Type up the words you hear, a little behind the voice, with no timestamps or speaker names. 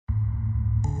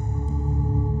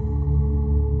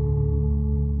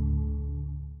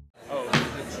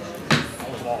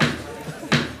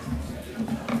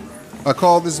I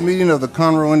call this meeting of the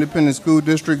Conroe Independent School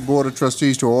District Board of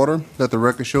Trustees to order. Let the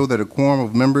record show that a quorum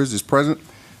of members is present,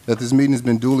 that this meeting has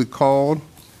been duly called,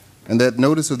 and that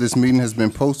notice of this meeting has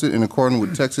been posted in accordance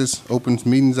with Texas Open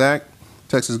Meetings Act,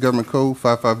 Texas Government Code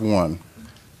 551.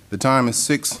 The time is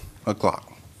 6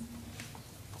 o'clock.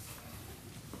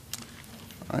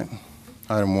 All right.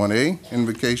 Item 1A,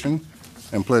 invocation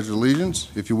and pledge of allegiance.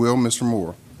 If you will, Mr.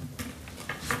 Moore.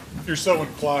 If you're so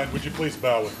inclined, would you please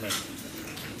bow with me?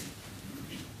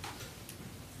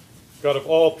 God of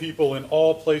all people in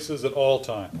all places at all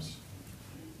times,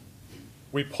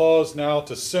 we pause now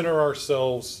to center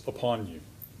ourselves upon you.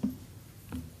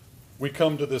 We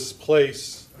come to this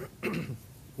place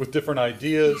with different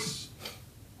ideas,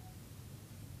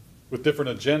 with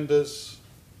different agendas.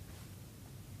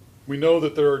 We know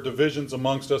that there are divisions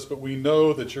amongst us, but we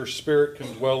know that your Spirit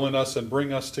can dwell in us and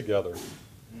bring us together.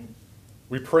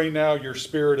 We pray now your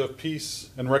spirit of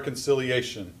peace and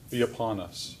reconciliation be upon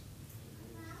us.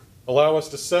 Allow us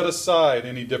to set aside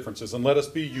any differences and let us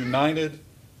be united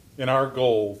in our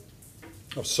goal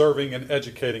of serving and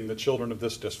educating the children of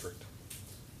this district.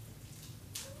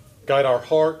 Guide our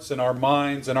hearts and our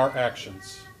minds and our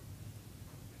actions.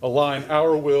 Align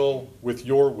our will with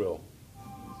your will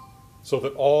so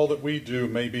that all that we do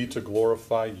may be to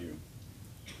glorify you.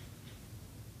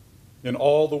 In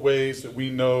all the ways that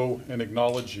we know and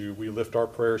acknowledge you, we lift our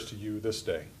prayers to you this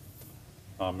day.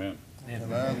 Amen.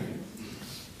 Amen.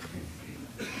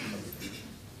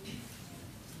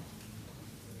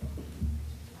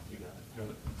 Would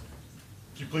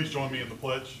you please join me in the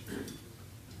pledge?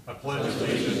 I pledge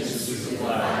allegiance to the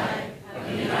flag of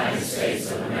the United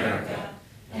States of America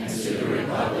and to the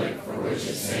republic for which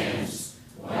it stands,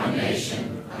 one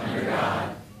nation, under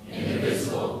God,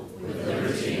 indivisible, with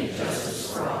liberty and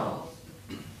justice for all.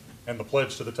 And the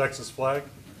pledge to the Texas flag?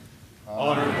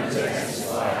 Honor the Texas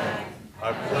flag.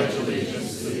 I pledge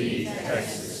allegiance to thee,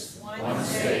 Texas, one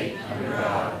state, under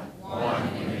God, one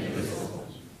and indivisible.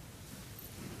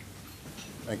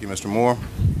 Thank you, Mr. Moore.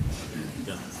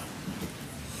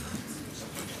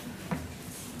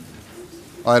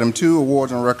 Item 2,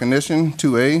 awards and recognition.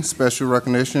 2A, special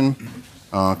recognition,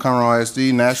 Conroe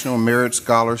ISD National Merit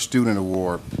Scholar Student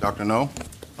Award. Dr. No?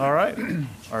 All right.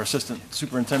 Our Assistant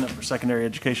Superintendent for Secondary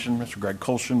Education, Mr. Greg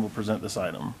Colshin, will present this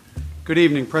item. Good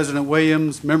evening, President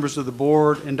Williams, members of the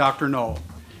board, and Dr. Knoll.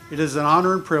 It is an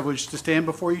honor and privilege to stand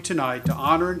before you tonight to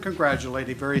honor and congratulate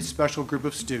a very special group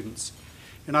of students.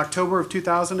 In October of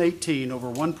 2018,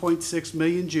 over 1.6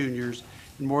 million juniors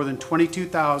in more than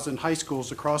 22,000 high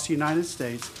schools across the United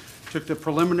States took the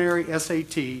preliminary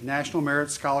SAT National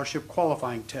Merit Scholarship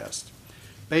Qualifying Test.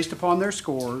 Based upon their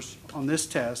scores on this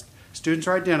test, students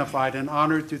are identified and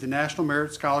honored through the National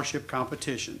Merit Scholarship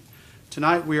Competition.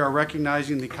 Tonight, we are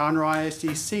recognizing the Conroe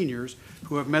ISD seniors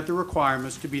who have met the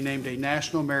requirements to be named a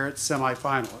National Merit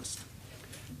semifinalist.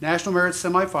 National Merit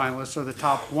semifinalists are the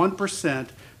top 1%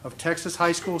 of Texas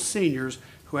high school seniors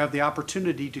who have the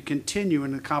opportunity to continue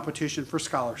in the competition for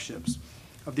scholarships.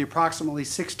 Of the approximately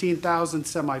 16,000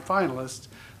 semifinalists,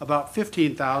 about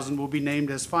 15,000 will be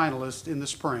named as finalists in the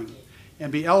spring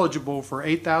and be eligible for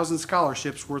 8,000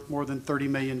 scholarships worth more than $30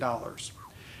 million.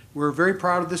 We're very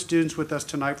proud of the students with us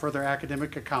tonight for their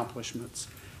academic accomplishments.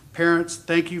 Parents,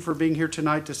 thank you for being here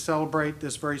tonight to celebrate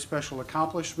this very special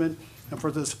accomplishment and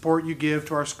for the support you give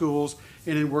to our schools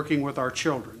and in working with our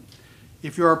children.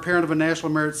 If you are a parent of a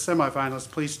National Merit semifinalist,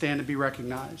 please stand and be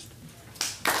recognized.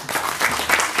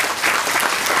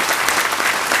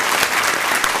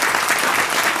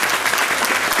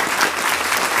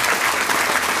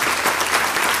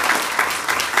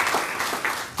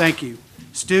 Thank you.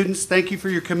 Students, thank you for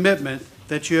your commitment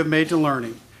that you have made to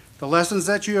learning. The lessons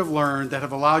that you have learned that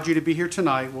have allowed you to be here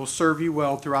tonight will serve you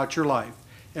well throughout your life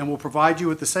and will provide you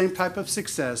with the same type of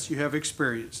success you have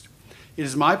experienced. It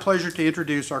is my pleasure to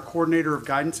introduce our Coordinator of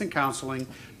Guidance and Counseling,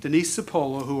 Denise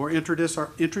Cipolla, who will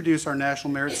introduce our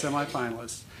National Merit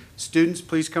semifinalists. Students,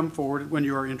 please come forward when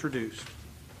you are introduced.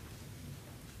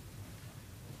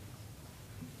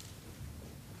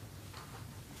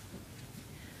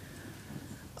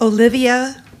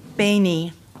 Olivia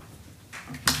Bainey.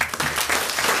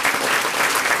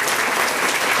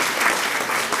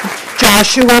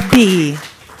 Joshua B.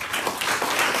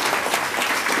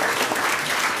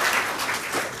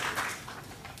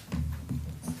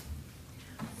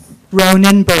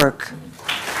 Ronan Burke.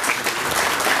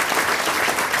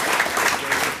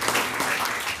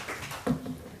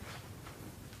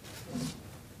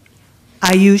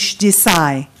 Ayush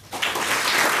Desai.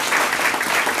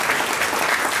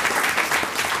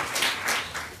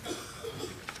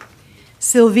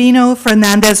 Silvino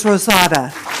Fernandez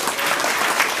Rosada.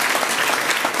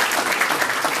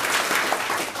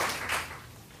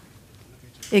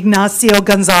 Ignacio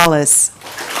Gonzalez.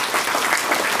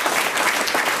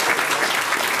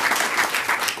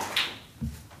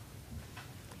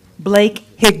 Blake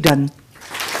Higdon.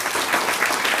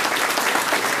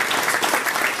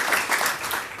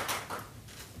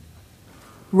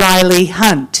 Riley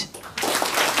Hunt.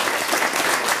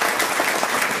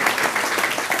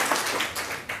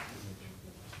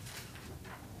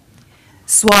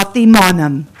 Swathi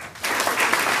Monam.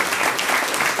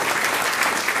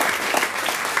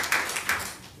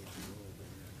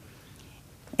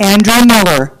 Andrew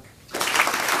Miller.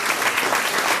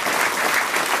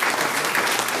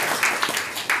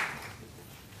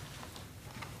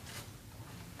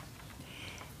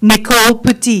 Nicole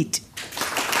Petit.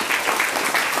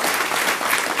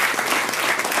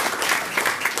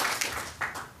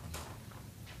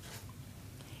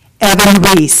 Evan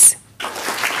Reese.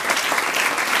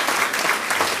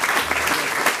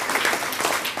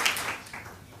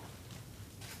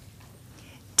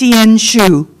 Tien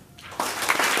Shu.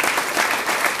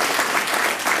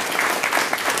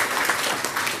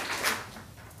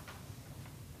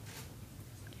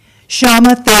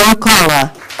 Shama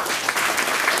Theokala.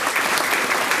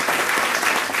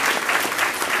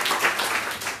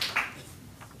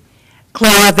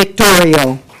 Clara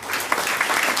Victorio.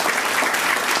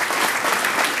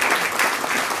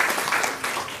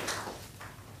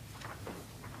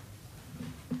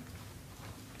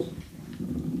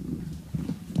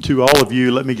 To all of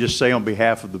you, let me just say on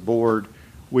behalf of the board,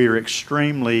 we are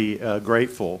extremely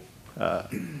grateful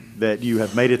that you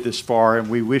have made it this far, and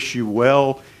we wish you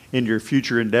well in your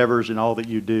future endeavors and all that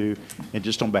you do. And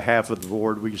just on behalf of the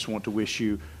board, we just want to wish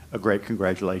you a great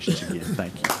congratulations again.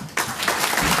 Thank you.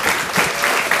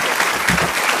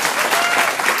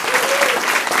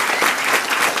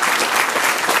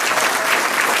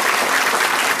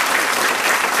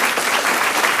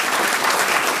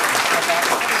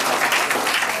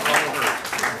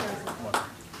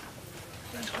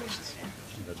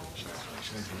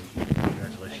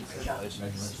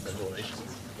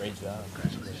 Great job. Great job. Thank you.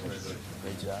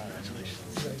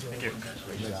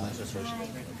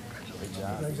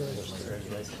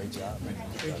 Great job. Great job. Great job.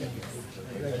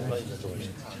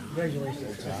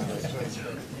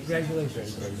 Congratulations.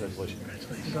 Congratulations.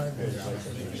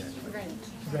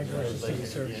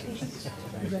 Congratulations.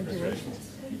 Congratulations.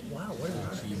 Wow, what an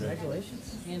honor.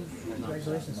 Congratulations.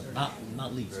 Congratulations, sir.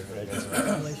 Not least.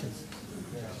 Congratulations.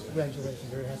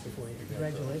 Congratulations. Very happy for you.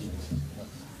 Congratulations.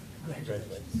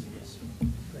 Congratulations.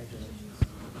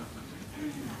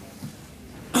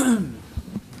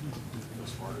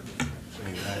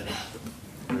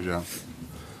 Good job.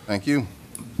 Thank you.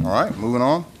 All right, moving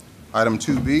on. Item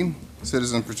 2B,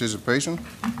 citizen participation.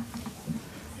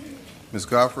 Ms.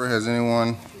 Godfrey, has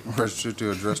anyone registered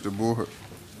to address the board?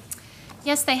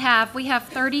 Yes, they have. We have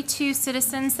 32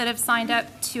 citizens that have signed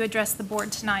up to address the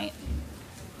board tonight.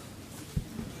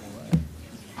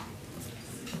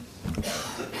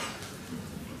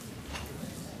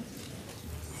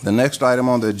 The next item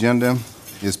on the agenda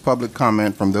is public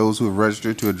comment from those who have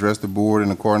registered to address the board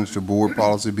in accordance to Board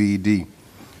Policy BED.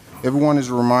 Everyone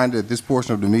is reminded that this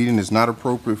portion of the meeting is not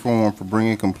appropriate forum for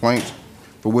bringing complaints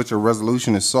for which a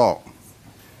resolution is sought.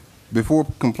 Before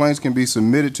complaints can be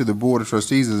submitted to the Board of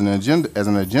Trustees as an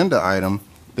agenda item,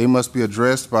 they must be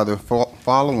addressed by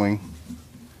following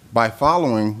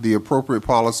the appropriate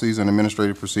policies and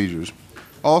administrative procedures.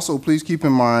 Also, please keep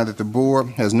in mind that the board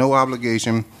has an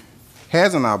obligation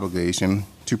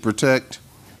to protect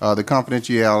the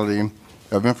confidentiality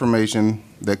of information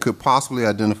that could possibly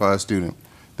identify a student.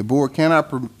 The board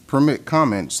cannot permit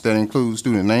comments that include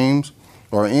student names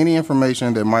or any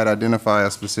information that might identify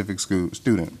a specific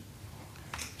student.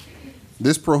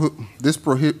 This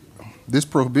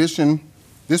prohibition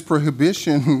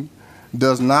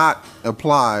does not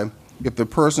apply if the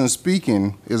person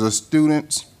speaking is a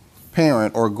student's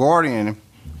parent or guardian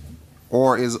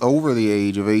or is over the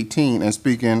age of 18 and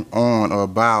speaking on or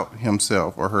about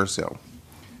himself or herself.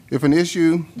 If an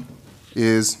issue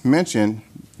is mentioned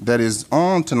that is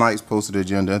on tonight's posted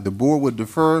agenda, the board would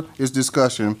defer its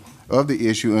discussion of the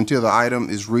issue until the item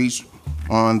is reached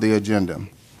on the agenda.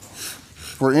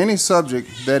 For any subject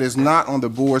that is not on the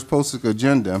board's posted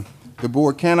agenda, the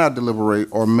board cannot deliberate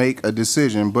or make a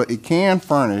decision, but it can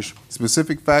furnish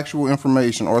specific factual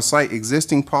information or cite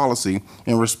existing policy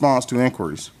in response to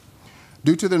inquiries.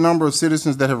 Due to the number of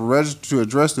citizens that have registered to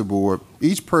address the board,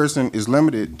 each person is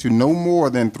limited to no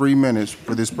more than 3 minutes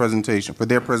for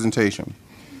their presentation.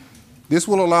 This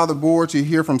will allow the board to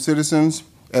hear from citizens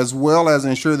as well as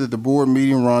ensure that the board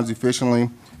meeting runs efficiently,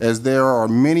 as there are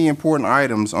many important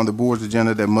items on the board's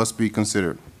agenda that must be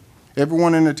considered.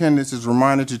 Everyone in attendance is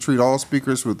reminded to treat all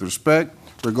speakers with respect,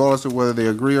 regardless of whether they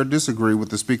agree or disagree with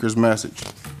the speaker's message.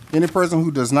 Any person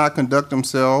who does not conduct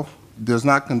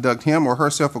him or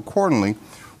herself accordingly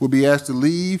will be asked to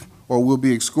leave or will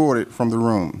be escorted from the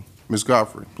room. Ms.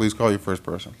 Godfrey, please call your first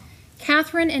person.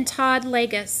 Catherine and Todd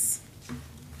Lagus.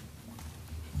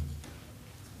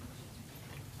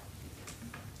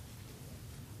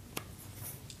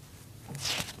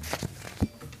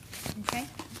 Okay.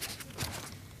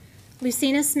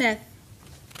 Lucina Smith.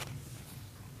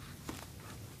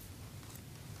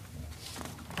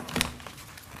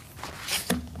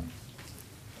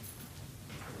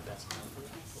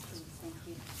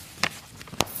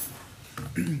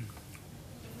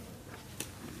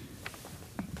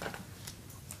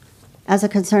 As a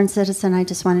concerned citizen, I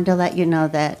just wanted to let you know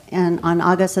that on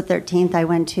August the 13th, I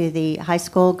went to the high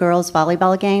school girls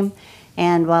volleyball game,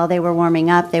 and while they were warming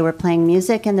up, they were playing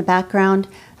music in the background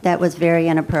that was very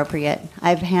inappropriate.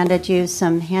 I've handed you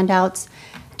some handouts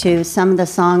to some of the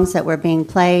songs that were being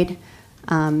played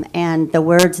and the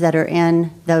words that are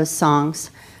in those songs.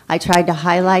 I tried to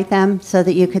highlight them so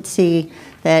that you could see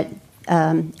that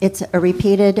it's a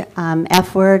repeated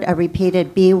F word, a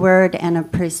repeated B word, and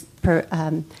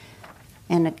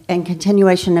and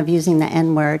continuation of using the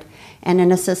N word. And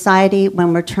in a society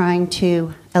when we're trying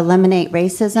to eliminate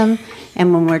racism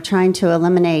and when we're trying to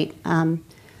eliminate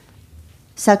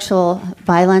sexual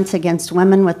violence against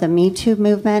women with the Me Too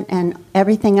movement and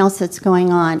everything else that's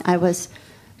going on, I was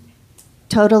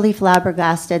totally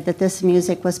flabbergasted that this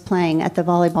music was playing at the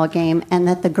volleyball game and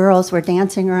that the girls were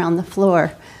dancing around the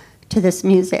floor to this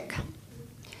music.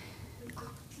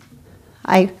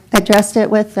 I addressed it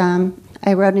with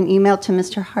I wrote an email to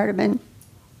Mr. Hardiman,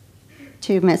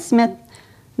 to Ms. Smith,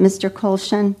 Mr.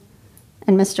 Colshin,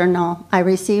 and Mr. Knoll. I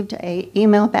received an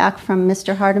email back from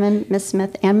Mr. Hardiman, Ms.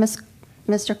 Smith, and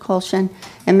Mr. Colshin,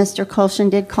 and Mr.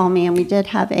 Colshin did call me, and we did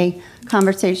have a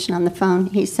conversation on the phone.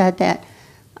 He said that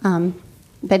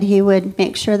he would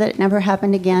make sure that it never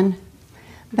happened again.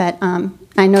 But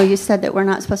I know you said that we're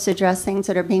not supposed to address things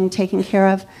that are being taken care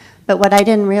of. But what I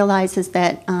didn't realize is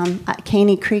that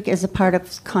Caney Creek is a part of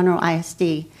Conroe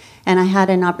ISD, and I had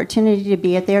an opportunity to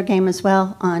be at their game as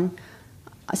well on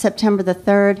September the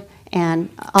 3rd, and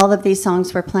all of these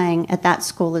songs were playing at that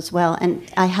school as well, and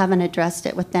I haven't addressed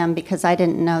it with them because I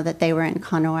didn't know that they were in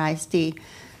Conroe ISD.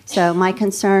 So my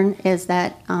concern is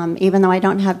that even though I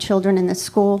don't have children in the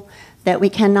school, that we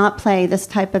cannot play this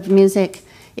type of music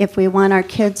if we want our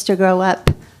kids to grow up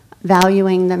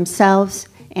valuing themselves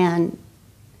and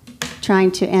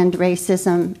trying to end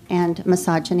racism and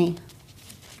misogyny.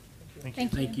 Thank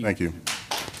you. Thank you.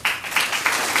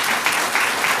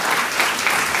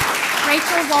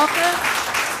 Rachel Walker.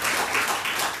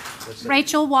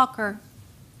 Rachel Walker.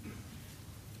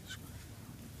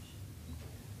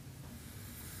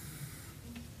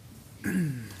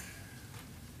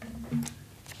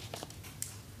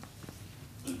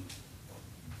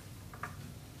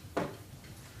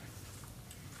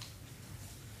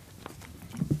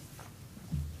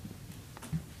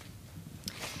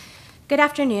 Good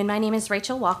afternoon. My name is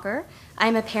Rachel Walker.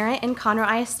 I'm a parent in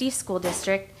Conroe ISD School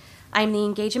District. I'm the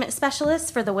engagement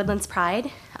specialist for the Woodlands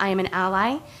Pride. I am an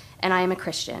ally, and I am a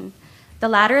Christian. The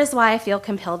latter is why I feel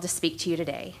compelled to speak to you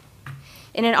today.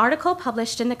 In an article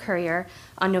published in the Courier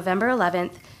on November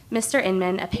 11th, Mr.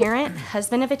 Inman, a parent,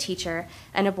 husband of a teacher,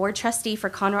 and a board trustee for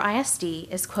Conroe ISD,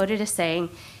 is quoted as saying,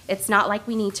 "It's not like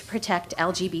we need to protect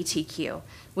LGBTQ.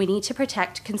 We need to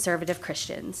protect conservative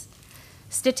Christians."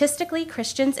 Statistically,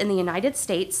 Christians in the United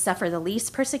States suffer the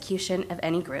least persecution of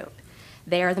any group.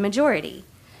 They are the majority.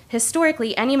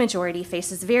 Historically, any majority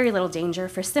faces very little danger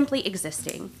for simply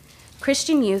existing.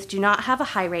 Christian youth do not have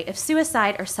a high rate of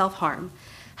suicide or self-harm.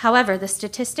 However, the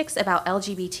statistics about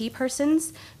LGBT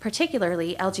persons,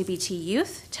 particularly LGBT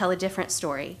youth, tell a different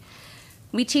story.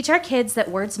 We teach our kids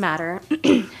that words matter,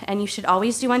 and you should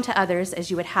always do unto others as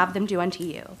you would have them do unto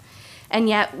you. And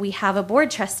yet we have a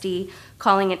board trustee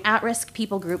calling an at-risk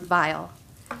people group vile.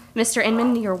 Mr.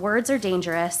 Inman, your words are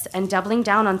dangerous, and doubling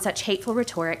down on such hateful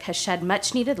rhetoric has shed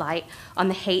much-needed light on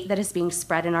the hate that is being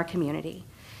spread in our community.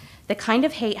 The kind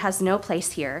of hate has no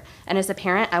place here, and as a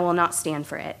parent, I will not stand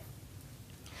for it.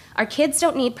 Our kids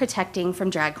don't need protecting from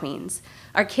drag queens.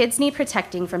 Our kids need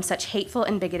protecting from such hateful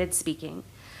and bigoted speaking.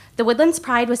 The Woodlands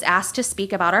Pride was asked to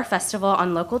speak about our festival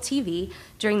on local TV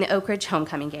during the Oak Ridge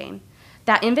homecoming game.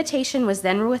 That invitation was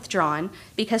then withdrawn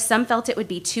because some felt it would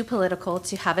be too political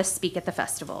to have us speak at the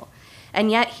festival. And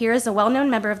yet, here is a well-known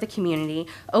member of the community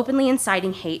openly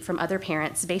inciting hate from other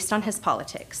parents based on his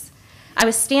politics. I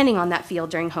was standing on that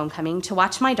field during homecoming to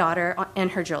watch my daughter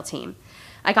and her drill team.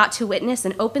 I got to witness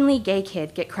an openly gay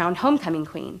kid get crowned homecoming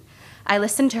queen. I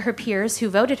listened to her peers who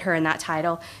voted her in that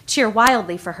title cheer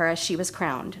wildly for her as she was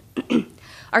crowned.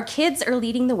 Our kids are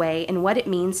leading the way in what it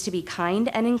means to be kind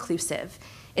and inclusive.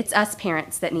 It's us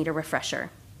parents that need a refresher.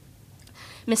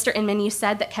 Mr. Inman, you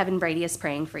said that Kevin Brady is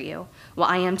praying for you. Well,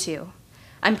 I am too.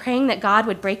 I'm praying that God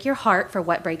would break your heart for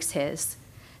what breaks his,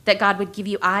 that God would give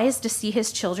you eyes to see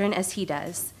his children as he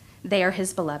does. They are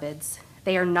his beloveds.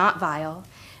 They are not vile,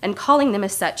 and calling them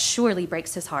as such surely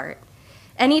breaks his heart.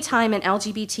 Anytime an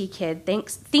LGBT kid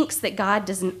thinks that God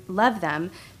doesn't love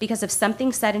them because of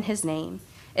something said in his name,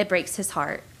 it breaks his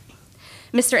heart.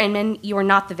 Mr. Inman, you are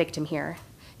not the victim here.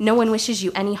 No one wishes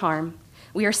you any harm.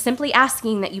 We are simply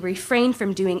asking that you refrain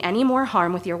from doing any more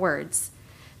harm with your words.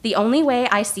 The only way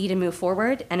I see to move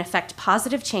forward and effect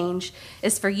positive change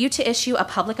is for you to issue a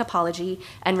public apology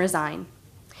and resign.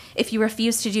 If you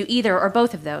refuse to do either or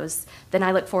both of those, then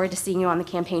I look forward to seeing you on the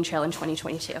campaign trail in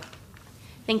 2022.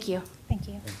 Thank you. Thank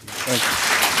you. Thank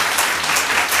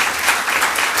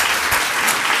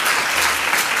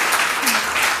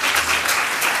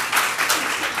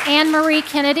you. Anne Marie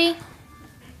Kennedy.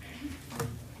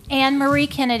 Anne Marie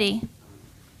Kennedy.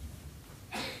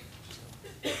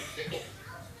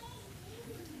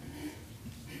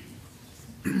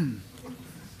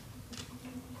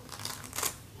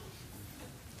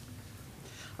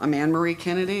 I'm Anne Marie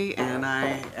Kennedy, and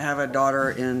I have a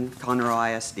daughter in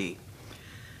Conroe ISD.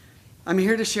 I'm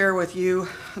here to share with you,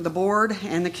 the board,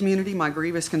 and the community my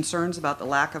grievous concerns about the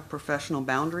lack of professional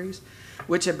boundaries,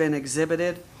 which have been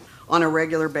exhibited on a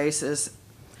regular basis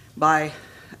by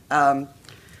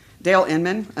Dale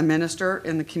Inman, a minister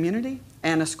in the community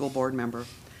and a school board member.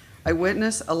 I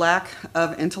witness a lack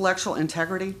of intellectual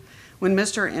integrity when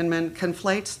Mr. Inman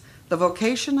conflates the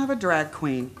vocation of a drag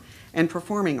queen and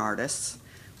performing artists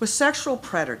with sexual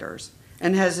predators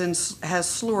and has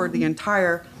slurred the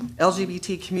entire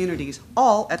LGBT communities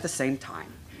all at the same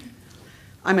time.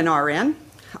 I'm an RN.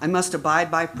 I must abide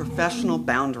by professional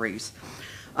boundaries.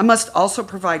 I must also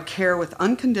provide care with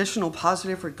unconditional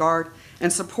positive regard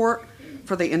and support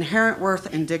for the inherent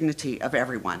worth and dignity of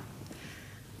everyone.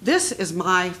 This is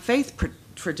my faith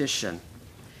tradition,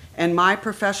 and my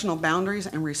professional boundaries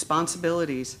and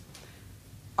responsibilities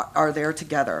are there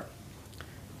together.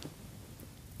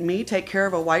 Me take care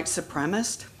of a white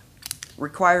supremacist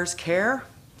requires care.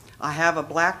 I have a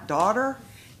black daughter.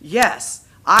 Yes,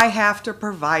 I have to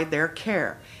provide their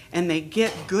care, and they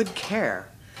get good care.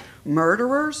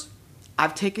 Murderers,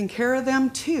 I've taken care of them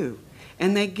too,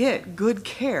 and they get good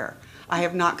care. I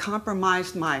have not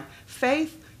compromised my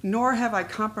faith, nor have I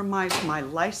compromised my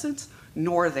license,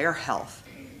 nor their health.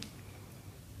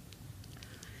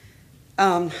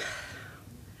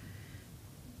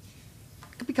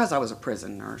 Because I was a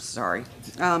prison nurse, sorry.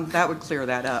 That would clear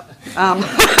that up.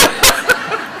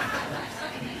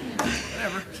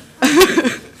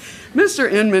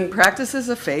 Mr. Inman practices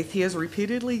a faith he has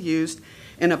repeatedly used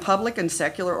in a public and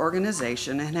secular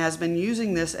organization and has been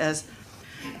using this as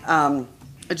a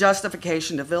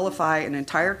justification to vilify an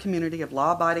entire community of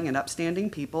law-abiding and upstanding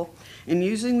people, and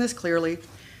using this clearly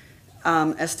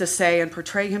as to say and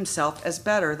portray himself as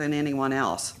better than anyone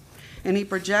else. And he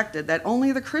projected that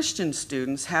only the Christian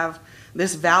students have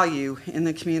this value in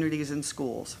the communities and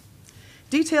schools.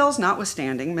 Details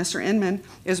notwithstanding, Mr. Inman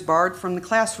is barred from the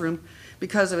classroom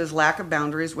because of his lack of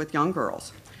boundaries with young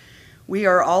girls. We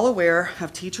are all aware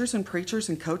of teachers and preachers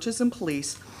and coaches and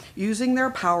police using their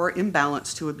power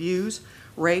imbalance to abuse,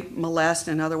 rape, molest,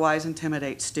 and otherwise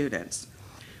intimidate students.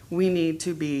 We need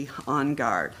to be on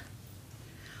guard.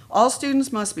 All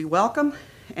students must be welcome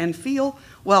and feel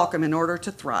welcome in order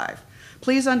to thrive.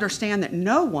 Please understand that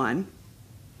no one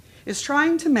is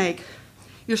trying to make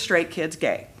your straight kids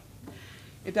gay.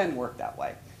 It doesn't work that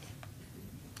way.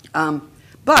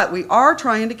 But we are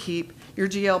trying to keep your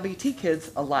GLBT kids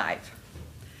alive.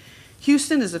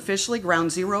 Houston is officially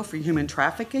ground zero for human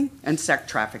trafficking and sex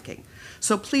trafficking.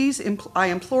 So please, I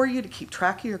implore you to keep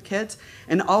track of your kids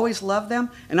and always love them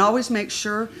and always make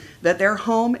sure that their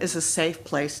home is a safe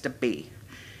place to be.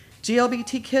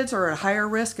 GLBT kids are at higher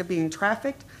risk of being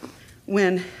trafficked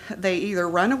when they either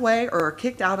run away or are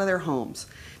kicked out of their homes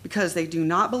because they do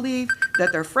not believe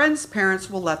that their friends' parents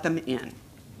will let them in.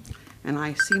 And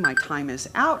I see my time is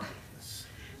out.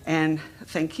 And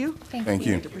thank you. Thank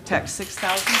you. To protect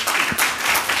 6,000 students.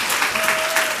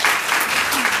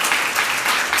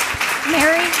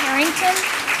 Mary Harrington.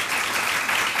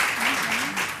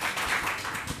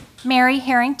 Mary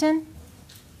Harrington.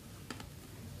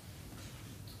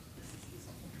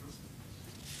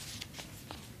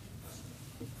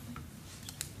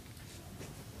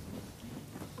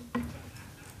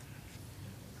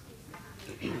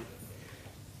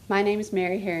 My name is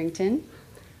Mary Harrington.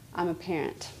 I'm a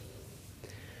parent.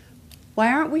 Why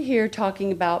aren't we here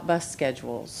talking about bus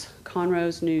schedules,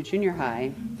 Conroe's new junior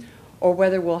high, or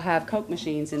whether we'll have Coke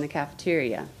machines in the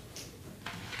cafeteria?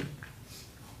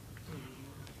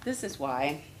 This is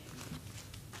why.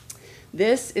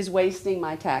 This is wasting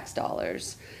my tax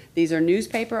dollars. These are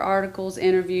newspaper articles,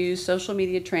 interviews, social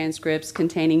media transcripts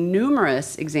containing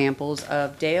numerous examples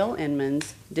of Dale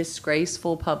Inman's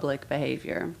disgraceful public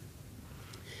behavior.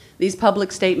 These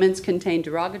public statements contain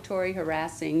derogatory,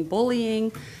 harassing,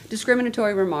 bullying,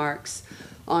 discriminatory remarks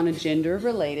on a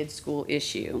gender-related school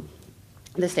issue.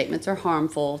 The statements are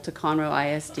harmful to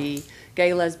Conroe ISD,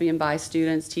 gay, lesbian, bi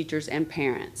students, teachers, and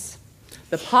parents.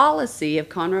 The policy of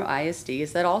Conroe ISD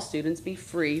is that all students be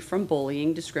free from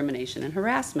bullying, discrimination, and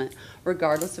harassment,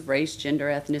 regardless of race, gender,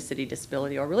 ethnicity,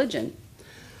 disability, or religion.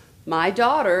 My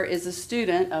daughter is a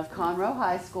student of Conroe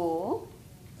High School.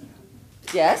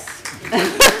 Yes.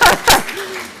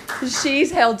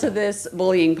 She's held to this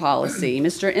bullying policy.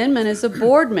 Mr. Inman is a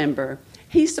board member.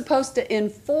 He's supposed to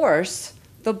enforce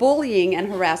the bullying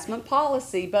and harassment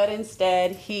policy, but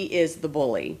instead he is the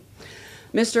bully.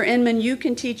 Mr. Inman, you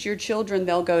can teach your children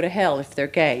they'll go to hell if they're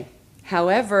gay.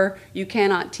 However, you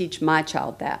cannot teach my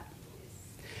child that.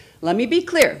 Let me be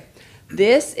clear.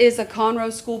 This is a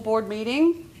Conroe School Board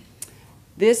meeting.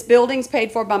 This building's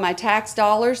paid for by my tax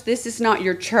dollars. This is not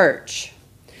your church.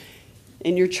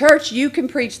 In your church, you can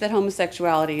preach that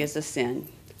homosexuality is a sin.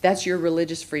 That's your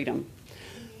religious freedom.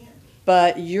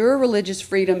 But your religious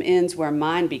freedom ends where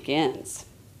mine begins.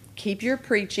 Keep your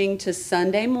preaching to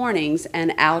Sunday mornings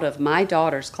and out of my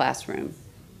daughter's classroom.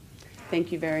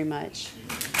 Thank you very much.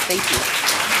 Thank you.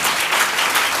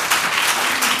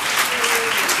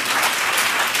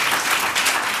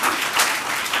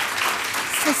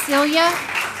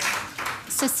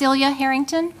 Cecilia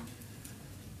Harrington.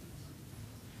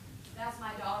 That's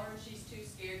my daughter. She's too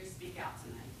scared to speak out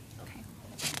tonight. Okay.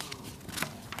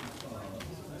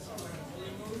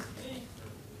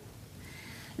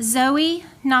 Zoe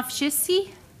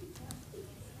Nafshisi.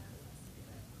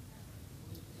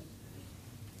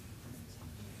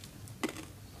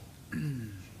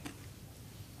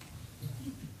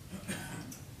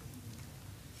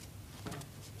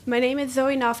 My name is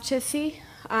Zoe Nafchisi.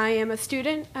 I am a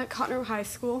student at Conroe High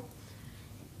School.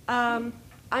 I'm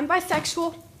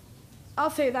bisexual. I'll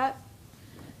say that.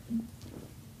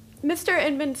 Mr.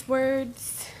 Inman's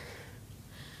words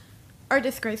are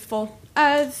disgraceful,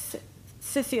 as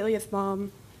Cecilia's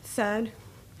mom said.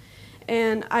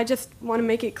 And I just want to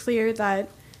make it clear that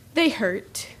they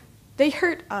hurt. They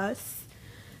hurt us.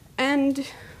 And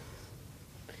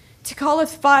to call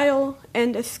us vile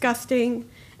and disgusting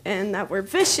and that we're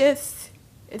vicious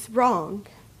is wrong.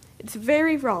 It's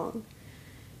very wrong.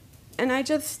 And I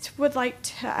just would like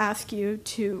to ask you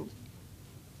to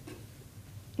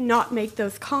not make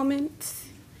those comments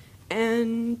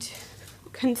and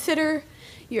consider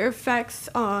your effects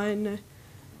on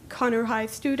Conroe High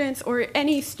students or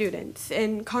any students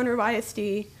in Conroe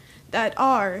ISD that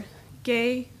are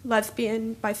gay,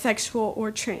 lesbian, bisexual,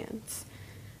 or trans,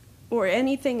 or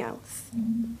anything else.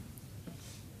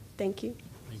 Thank you.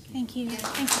 Thank you.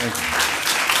 Thank you. Thank you.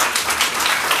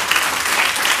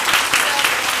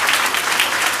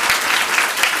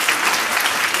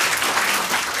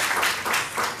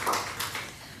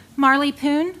 Marley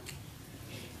Poon.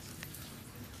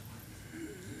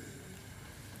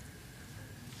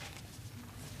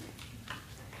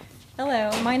 Hello,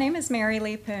 my name is Mary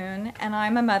Lee Poon, and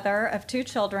I'm a mother of 2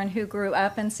 children who grew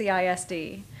up in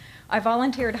CISD. I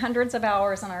volunteered hundreds of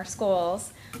hours in our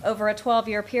schools over a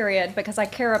 12-year period because I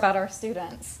care about our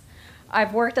students.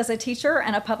 I've worked as a teacher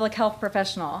and a public health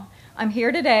professional. I'm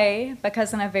here today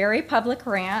because in a very public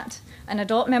rant, an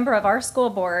adult member of our school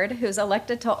board who's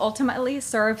elected to ultimately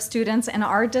serve students in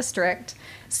our district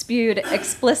spewed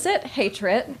explicit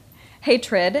hatred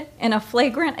in a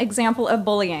flagrant example of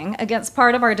bullying against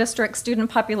part of our district student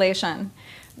population.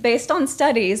 Based on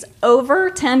studies, over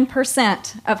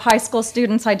 10% of high school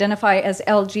students identify as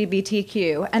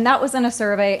LGBTQ, and that was in a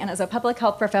survey, and as a public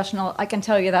health professional, I can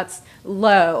tell you that's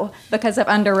low because of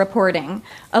underreporting.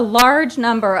 A large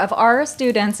number of our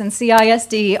students in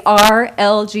CISD are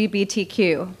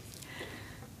LGBTQ.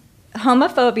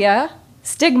 Homophobia,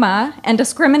 stigma, and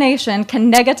discrimination can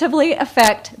negatively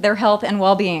affect their health and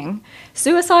well-being.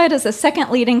 Suicide is the second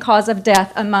leading cause of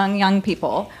death among young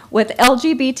people, with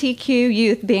LGBTQ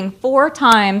youth being 4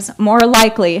 times more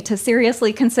likely to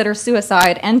seriously consider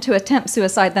suicide and to attempt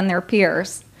suicide than their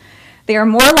peers. They are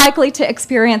more likely to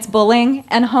experience bullying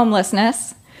and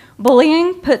homelessness.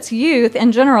 Bullying puts youth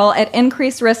in general at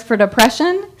increased risk for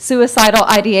depression, suicidal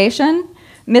ideation,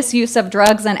 misuse of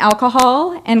drugs and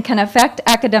alcohol, and can affect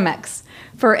academics.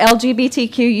 for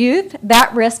LGBTQ youth,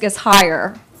 that risk is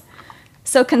higher.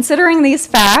 So considering these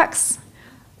facts,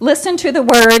 listen to the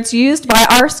words used by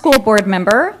our school board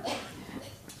member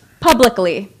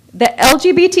publicly. The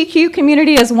LGBTQ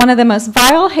community is one of the most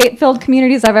vile, hate-filled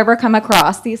communities I've ever come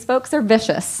across. These folks are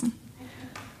vicious.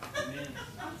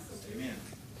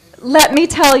 Let me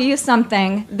tell you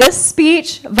something. This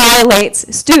speech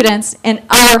violates students in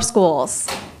our schools.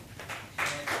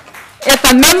 If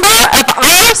a member of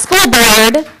our school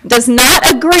board does not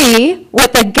agree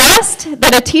with a guest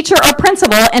that a teacher or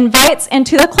principal invites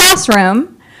into the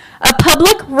classroom, a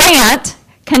public rant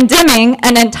condemning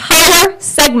an entire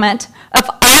segment of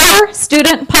our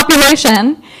student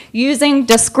population using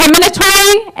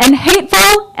discriminatory and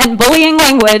hateful and bullying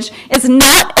language is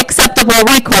not acceptable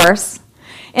recourse.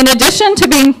 In addition to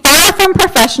being far from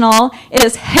professional, it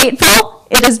is hateful,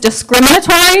 it is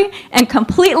discriminatory, and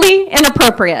completely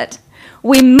inappropriate.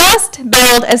 We must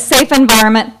build a safe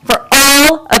environment for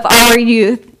all of our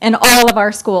youth in all of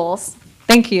our schools.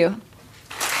 Thank you.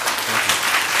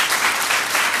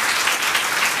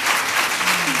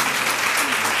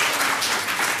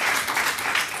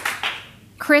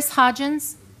 Chris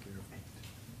Hodgins.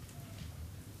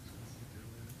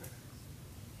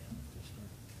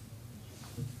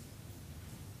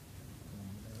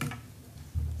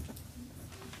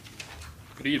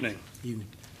 Good evening.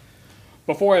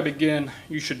 Before I begin,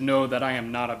 you should know that I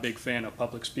am not a big fan of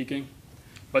public speaking,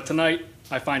 but tonight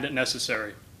I find it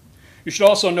necessary. You should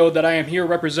also know that I am here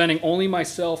representing only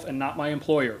myself and not my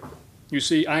employer. You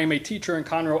see, I am a teacher in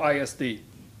Conroe ISD.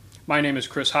 My name is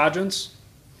Chris Hodgins,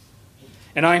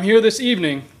 and I am here this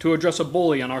evening to address a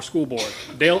bully on our school board,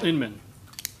 Dale Inman,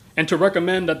 and to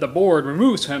recommend that the board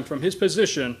removes him from his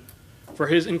position for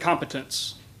his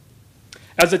incompetence.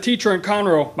 As a teacher in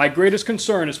Conroe, my greatest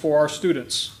concern is for our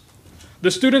students. The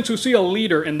students who see a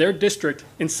leader in their district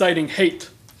inciting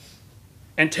hate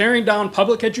and tearing down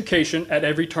public education at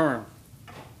every turn.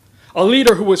 A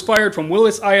leader who was fired from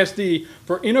Willis ISD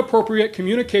for inappropriate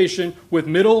communication with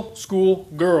middle school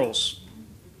girls.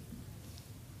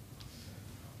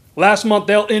 Last month,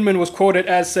 Dale Inman was quoted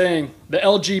as saying, "The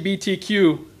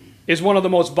LGBTQ is one of the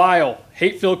most vile,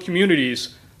 hate-filled communities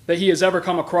that he has ever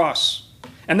come across,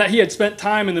 and that he had spent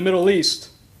time in the Middle East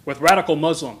with radical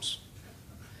Muslims."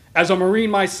 As a Marine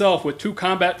myself with 2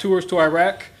 combat tours to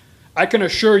Iraq, I can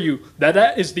assure you that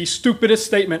that is the stupidest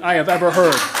statement I have ever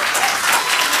heard.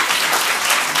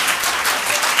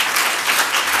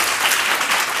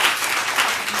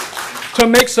 To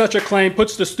make such a claim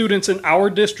puts the students in our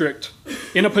district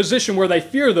in a position where they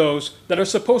fear those that are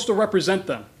supposed to represent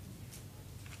them.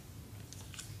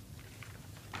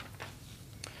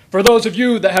 For those of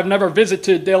you that have never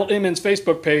visited Dale Inman's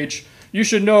Facebook page, you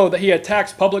should know that he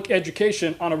attacks public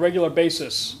education on a regular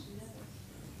basis,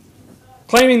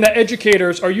 claiming that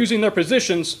educators are using their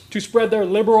positions to spread their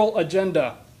liberal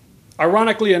agenda.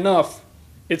 Ironically enough,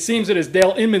 it seems it is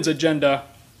Dale Inman's agenda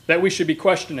that we should be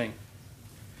questioning.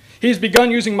 He's begun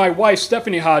using my wife,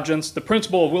 Stephanie Hodgins, the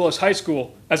principal of Willis High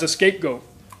School, as a scapegoat,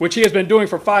 which he has been doing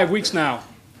for 5 weeks now.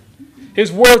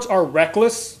 His words are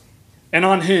reckless and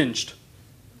unhinged,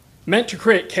 meant to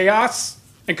create chaos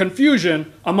and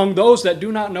confusion among those that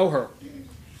do not know her.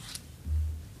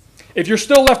 If you're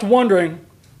still left wondering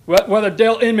whether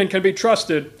Dale Inman can be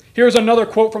trusted, here's another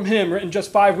quote from him written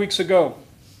just 5 weeks ago.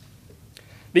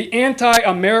 "The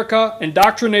anti-America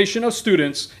indoctrination of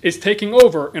students is taking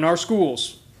over in our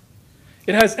schools.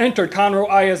 It has entered Conroe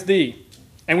ISD,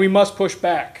 and we must push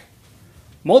back.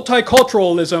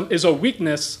 Multiculturalism is a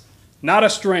weakness, not a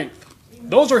strength."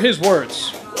 Those are his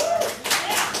words.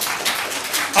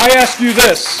 I ask you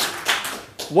this,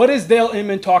 what is Dale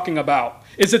Inman talking about?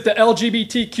 Is it the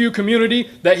LGBTQ community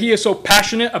that he is so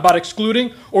passionate about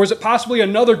excluding, or is it possibly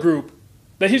another group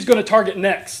that he's going to target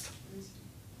next?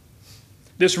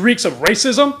 This reeks of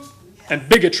racism and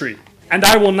bigotry, and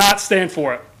I will not stand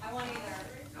for it.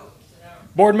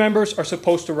 Board members are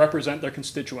supposed to represent their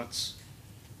constituents.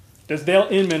 Does Dale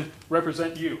Inman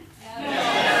represent you?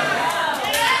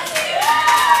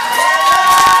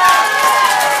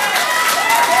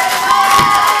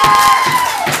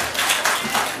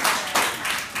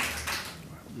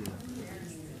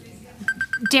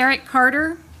 Derek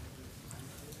Carter.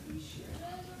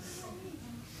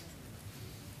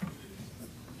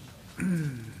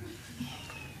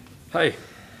 Hi.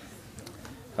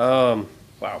 Wow.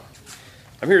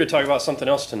 I'm here to talk about something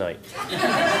else tonight.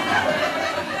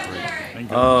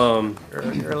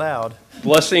 You're allowed.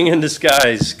 Blessing in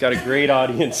disguise. Got a great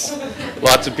audience.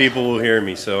 Lots of people will hear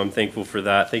me, so I'm thankful for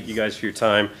that. Thank you guys for your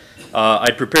time.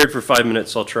 I prepared for 5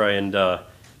 minutes. So I'll try and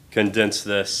condense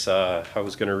this. I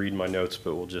was going to read my notes,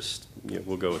 but we'll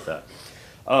go with that.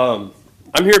 I'm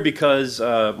here because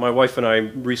my wife and I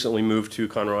recently moved to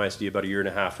Conroe ISD about 1.5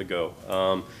 years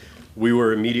ago. We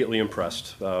were immediately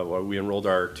impressed. We enrolled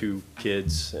our 2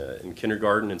 kids in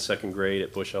kindergarten and 2nd grade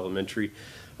at Bush Elementary.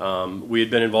 We had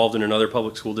been involved in another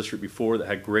public school district before that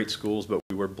had great schools, but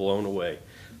we were blown away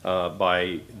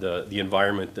by the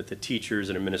environment that the teachers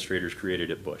and administrators created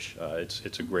at Bush.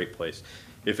 It's a great place.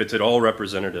 If it's at all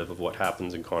representative of what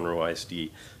happens in Conroe ISD,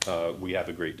 we have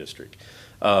a great district.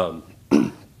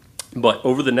 But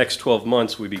over the next 12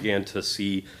 months, we began to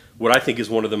see what I think is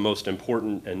one of the most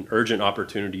important and urgent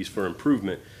opportunities for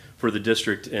improvement for the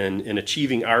district in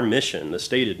achieving our mission, the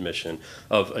stated mission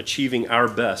of achieving our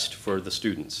best for the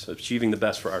students, achieving the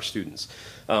best for our students.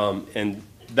 And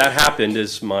that happened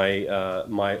as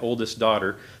my oldest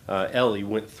daughter, Ellie,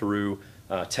 went through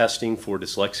testing for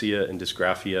dyslexia and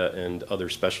dysgraphia and other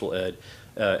special ed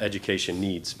education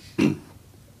needs.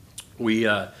 We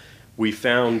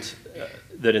found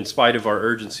that in spite of our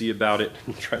urgency about it,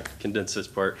 I'm trying to condense this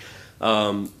part,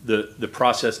 the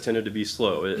process tended to be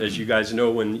slow. As you guys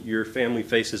know, when your family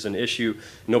faces an issue,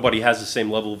 nobody has the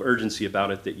same level of urgency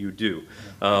about it that you do.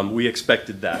 We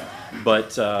expected that,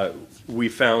 but we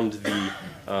found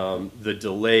the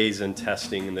delays in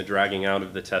testing and the dragging out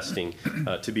of the testing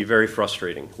to be very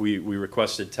frustrating. We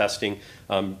requested testing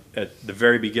at the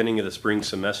very beginning of the spring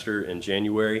semester in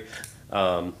January.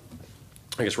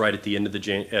 I guess right at the end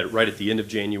of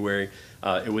January.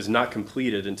 It was not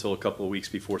completed until a couple of weeks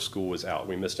before school was out.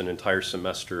 We missed an entire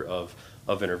semester of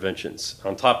interventions.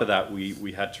 On top of that,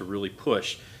 we had to really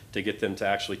push to get them to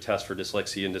actually test for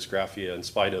dyslexia and dysgraphia in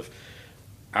spite of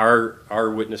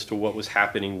our witness to what was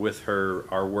happening with her,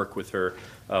 our work with her.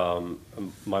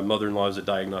 My mother-in-law is a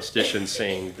diagnostician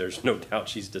saying there's no doubt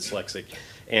she's dyslexic,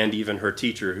 and even her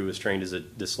teacher, who was trained as a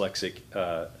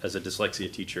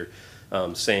dyslexia teacher,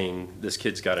 saying this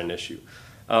kid's got an issue.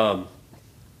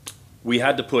 We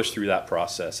had to push through that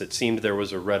process. It seemed there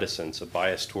was a reticence, a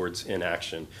bias towards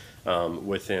inaction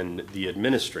within the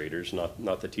administrators,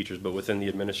 not the teachers, but within the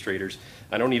administrators.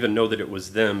 I don't even know that it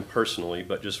was them personally,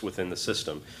 but just within the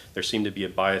system. There seemed to be a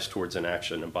bias towards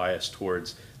inaction, a bias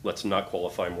towards let's not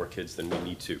qualify more kids than we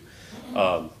need to.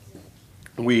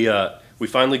 We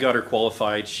finally got her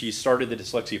qualified. She started the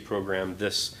dyslexia program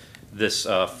this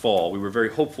fall. We were very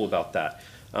hopeful about that.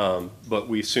 But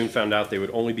we soon found out they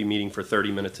would only be meeting for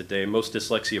 30 minutes a day. Most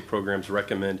dyslexia programs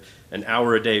recommend an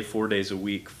hour a day, 4 days a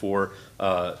week for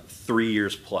 3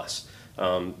 years plus.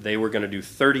 They were going to do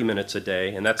 30 minutes a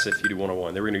day, and that's if you do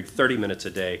 101. They were going to do 30 minutes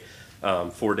a day,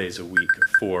 4 days a week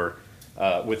for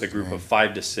with a group of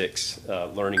 5 to 6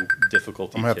 learning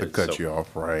difficulty I'm going to have kids. to cut you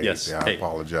off, right? Yes. Yeah, I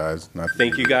apologize.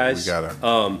 Thank you, guys. We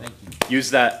gotta,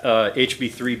 use that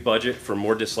HB3 budget for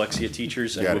more dyslexia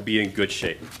teachers, and we'll be in good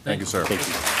shape. Thank you, sir. Thank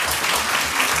you.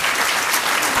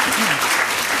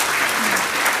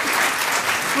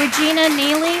 Regina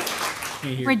Neely.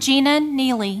 Regina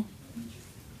Neely.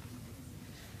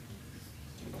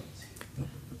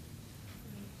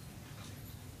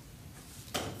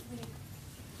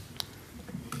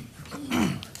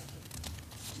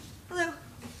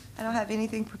 I don't have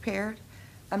anything prepared.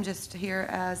 I'm just here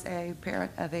as a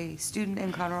parent of a student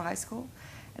in Conroe High School.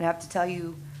 And I have to tell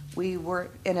you, we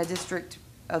were in a district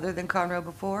other than Conroe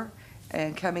before,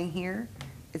 and coming here,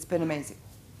 it's been amazing.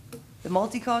 The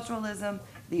multiculturalism,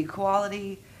 the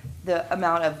equality, the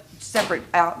amount of separate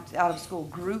out-of-school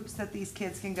groups that these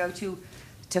kids can go to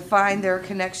find their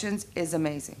connections is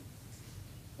amazing.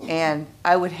 And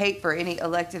I would hate for any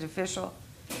elected official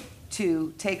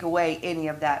to take away any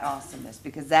of that awesomeness,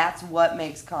 because that's what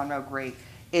makes Conroe great,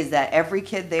 is that every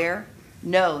kid there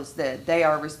knows that they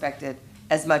are respected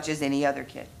as much as any other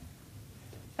kid.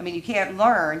 I mean, you can't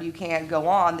learn, you can't go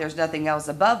on, there's nothing else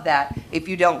above that if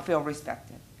you don't feel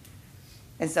respected.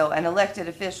 And so an elected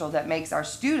official that makes our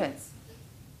students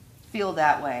feel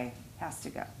that way has to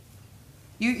go.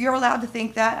 You're allowed to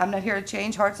think that. I'm not here to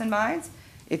change hearts and minds.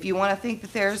 If you want to think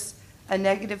that there's a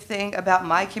negative thing about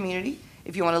my community,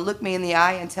 if you want to look me in the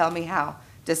eye and tell me how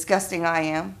disgusting I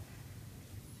am,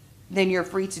 then you're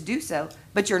free to do so.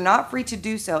 But you're not free to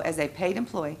do so as a paid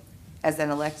employee, as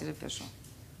an elected official.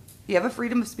 You have a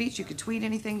freedom of speech. You can tweet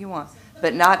anything you want,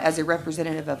 but not as a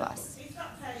representative of us.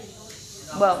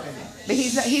 Well, but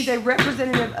he's a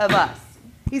representative of us.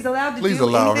 He's allowed to Please do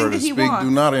allow anything her to that he speak. wants.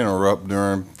 Do not interrupt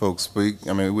during folks speak.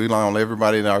 I mean, we allow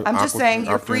everybody in our I'm just saying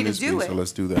you're free to do speak, it. so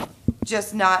let's do that.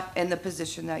 Just not in the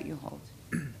position that you hold.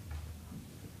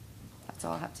 That's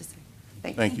all I have to say.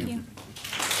 Thank you. Thank you.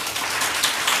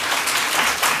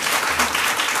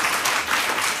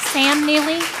 Sam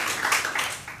Neely.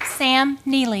 Sam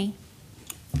Neely.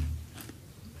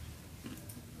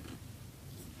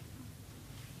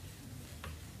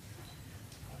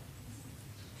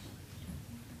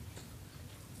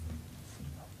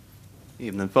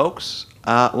 Evening, folks.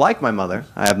 Like my mother,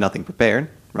 I have nothing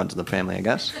prepared. Runs in the family, I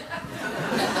guess.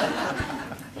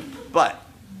 But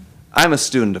I'm a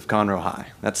student of Conroe High.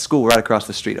 That's school right across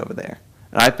the street over there.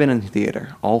 And I've been in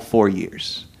theater all 4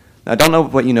 years. Now, I don't know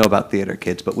what you know about theater,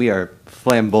 kids, but we are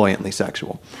flamboyantly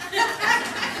sexual.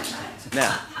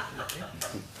 Now,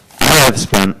 I have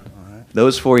spent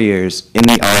those 4 years in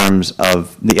the arms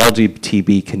of the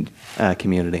LGBT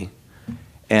community.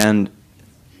 And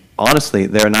honestly,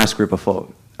 they're a nice group of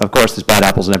folk. Of course, there's bad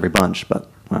apples in every bunch, but,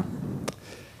 well.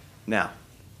 Now,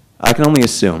 I can only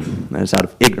assume that it's out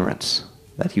of ignorance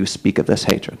that you speak of this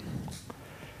hatred.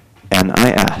 And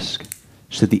I ask,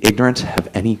 should the ignorance have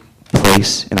any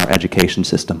place in our education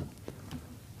system?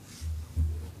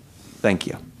 Thank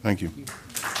you. Thank you.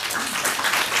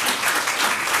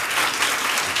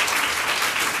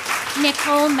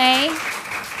 Nicole May.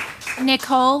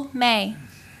 Nicole May.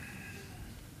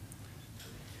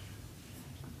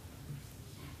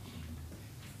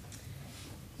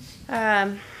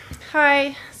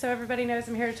 Hi, so everybody knows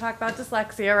I'm here to talk about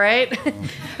dyslexia, right?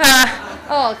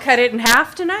 I'll cut it in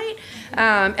half tonight.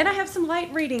 And I have some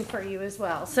light reading for you as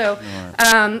well. So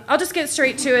I'll just get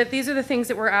straight to it. These are the things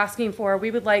that we're asking for.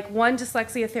 We would like 1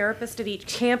 dyslexia therapist at each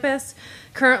campus.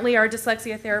 Currently, our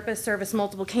dyslexia therapists service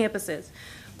multiple campuses.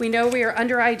 We know we are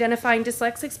under-identifying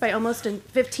dyslexics by almost a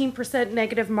 15%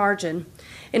 negative margin.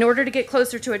 In order to get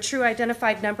closer to a true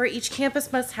identified number, each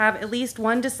campus must have at least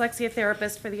 1 dyslexia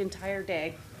therapist for the entire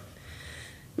day.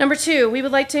 Number 2, we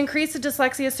would like to increase the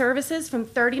dyslexia services from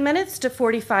 30 minutes to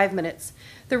 45 minutes.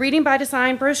 The Reading by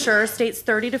Design brochure states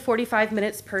 30 to 45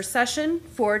 minutes per session,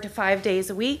 4 to 5 days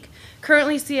a week.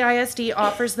 Currently, CISD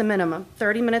offers the minimum,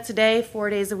 30 minutes a day, 4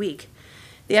 days a week.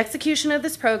 The execution of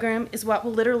this program is what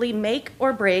will literally make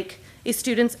or break a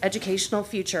student's educational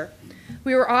future.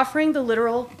 We are offering the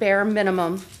literal bare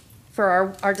minimum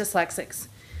for our dyslexics.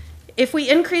 If we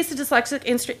increase the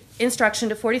dyslexic instruction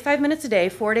to 45 minutes a day,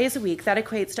 4 days a week, that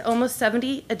equates to almost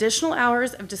 70 additional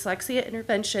hours of dyslexia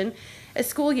intervention a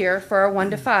school year for our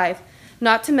 1 to 5.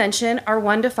 Not to mention our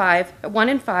 1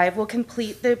 in 5 will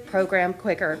complete the program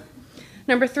quicker.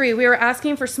 Number 3, we are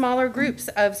asking for smaller groups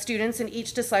of students in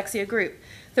each dyslexia group.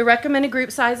 The recommended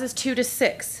group size is 2 to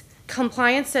 6.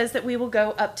 Compliance says that we will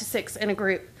go up to 6 in a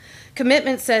group.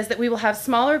 Commitment says that we will have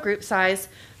smaller group size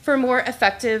for more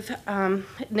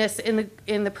effectiveness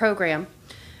in the program.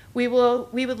 We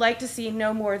would like to see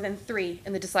no more than 3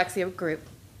 in the dyslexia group.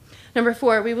 Number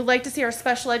 4, we would like to see our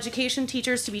special education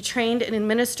teachers to be trained in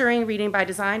administering Reading by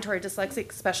Design to our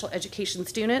dyslexic special education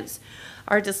students.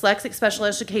 Our dyslexic special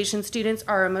education students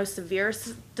are our most severe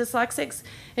dyslexics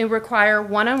and require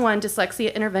one-on-one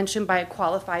dyslexia intervention by a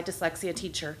qualified dyslexia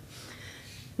teacher.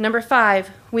 Number 5,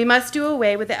 we must do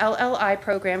away with the LLI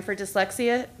program for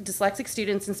dyslexic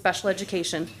students in special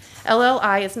education.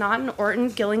 LLI is not an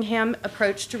Orton-Gillingham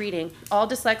approach to reading. All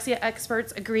dyslexia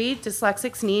experts agree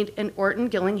dyslexics need an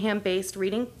Orton-Gillingham-based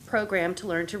reading program to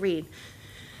learn to read.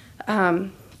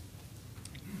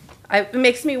 It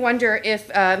makes me wonder if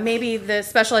maybe the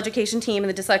special education team and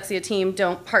the dyslexia team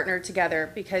don't partner together,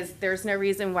 because there's no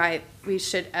reason why we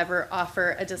should ever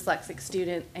offer a dyslexic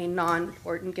student a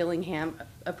non-Orton-Gillingham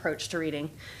approach to reading.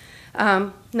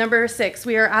 Number 6,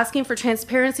 we are asking for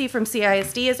transparency from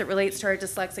CISD as it relates to our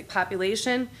dyslexic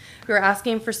population. We are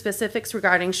asking for specifics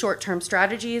regarding short-term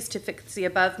strategies to fix the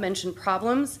above-mentioned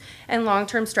problems and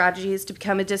long-term strategies to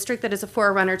become a district that is a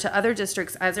forerunner to other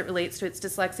districts as it relates to its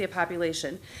dyslexia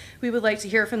population. We would like to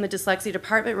hear from the dyslexia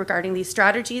department regarding these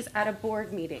strategies at a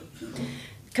board meeting.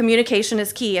 Communication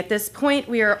is key. At this point,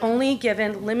 we are only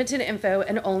given limited info,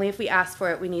 and only if we ask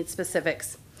for it, we need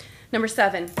specifics. Number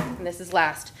 7, and this is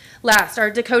last,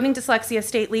 our Decoding Dyslexia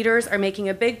state leaders are making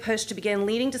a big push to begin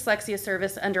leading dyslexia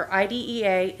service under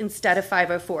IDEA instead of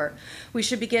 504. We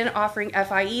should begin offering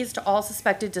FIEs to all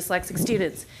suspected dyslexic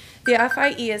students. The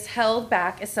FIE is held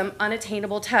back as some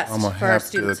unattainable test for our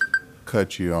students. I'm going to have to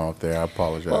cut you off there. I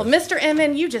apologize. Well, Mr.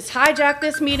 Inman, you just hijacked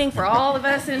this meeting for all of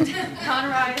us in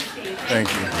Conroe ISD. Thank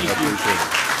you. I appreciate it.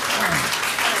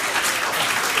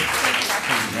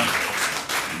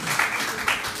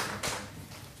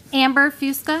 Amber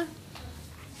Fusca.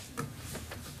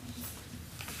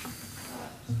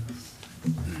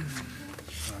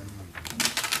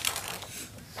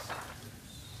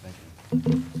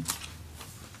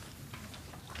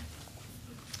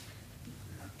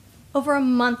 Over a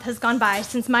month has gone by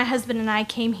since my husband and I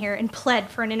came here and pled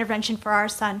for an intervention for our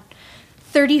son.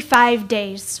 35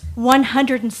 days,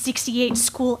 168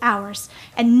 school hours,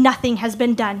 and nothing has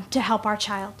been done to help our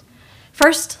child.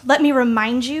 First, let me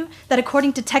remind you that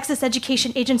according to Texas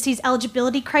Education Agency's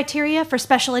eligibility criteria for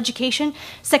special education,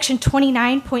 Section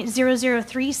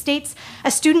 29.003 states,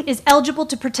 a student is eligible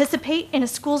to participate in a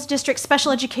school's district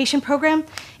special education program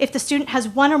if the student has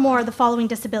one or more of the following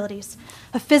disabilities: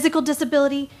 a physical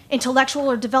disability, intellectual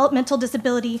or developmental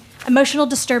disability, emotional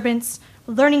disturbance,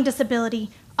 learning disability,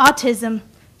 autism,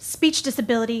 speech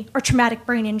disability, or traumatic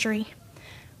brain injury.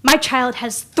 My child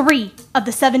has 3 of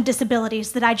the 7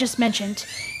 disabilities that I just mentioned,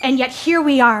 and yet here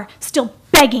we are, still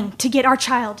begging to get our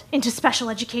child into special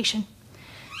education.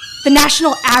 The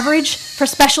national average for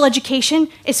special education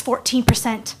is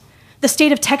 14%. The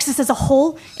state of Texas as a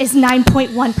whole is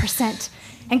 9.1%,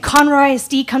 and Conroe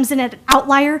ISD comes in at an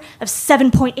outlier of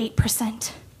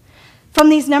 7.8%. From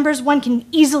these numbers, one can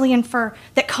easily infer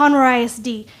that Conroe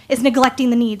ISD is neglecting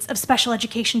the needs of special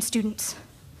education students.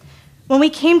 When we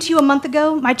came to you a month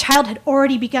ago, my child had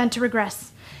already begun to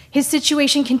regress. His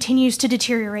situation continues to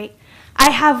deteriorate.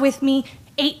 I have with me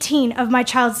 18 of my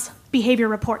child's behavior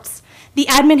reports. The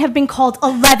admin have been called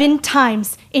 11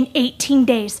 times in 18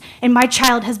 days, and my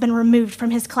child has been removed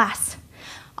from his class.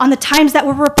 On the times that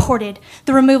were reported,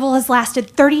 the removal has lasted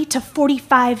 30 to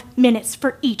 45 minutes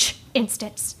for each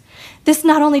instance. This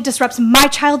not only disrupts my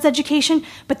child's education,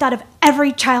 but that of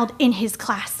every child in his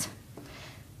class.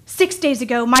 6 days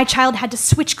ago, my child had to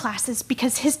switch classes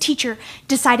because his teacher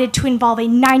decided to involve a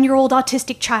 9-year-old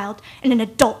autistic child in an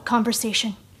adult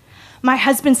conversation. My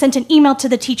husband sent an email to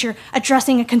the teacher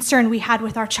addressing a concern we had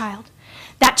with our child.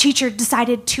 That teacher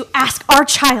decided to ask our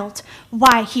child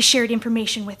why he shared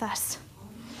information with us,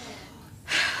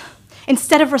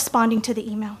 instead of responding to the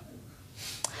email.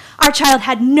 Our child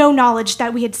had no knowledge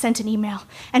that we had sent an email,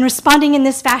 and responding in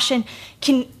this fashion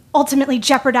can ultimately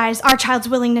jeopardize our child's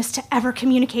willingness to ever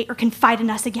communicate or confide in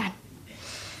us again.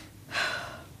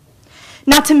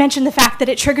 Not to mention the fact that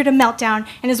it triggered a meltdown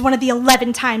and is one of the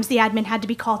 11 times the admin had to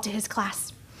be called to his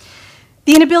class.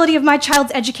 The inability of my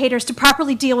child's educators to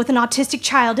properly deal with an autistic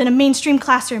child in a mainstream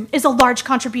classroom is a large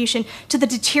contribution to the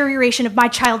deterioration of my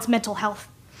child's mental health.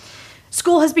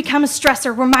 School has become a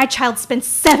stressor where my child spends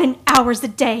 7 hours a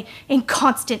day in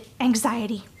constant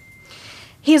anxiety.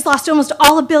 He has lost almost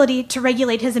all ability to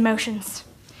regulate his emotions.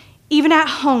 Even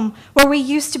at home, where we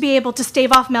used to be able to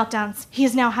stave off meltdowns, he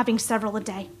is now having several a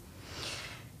day.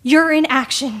 Your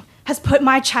inaction has put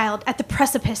my child at the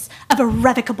precipice of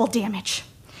irrevocable damage.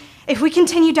 If we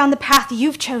continue down the path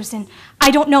you've chosen, I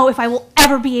don't know if I will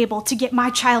ever be able to get my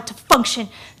child to function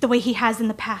the way he has in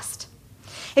the past.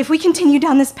 If we continue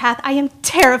down this path, I am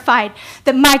terrified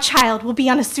that my child will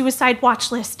be on a suicide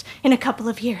watch list in a couple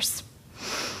of years.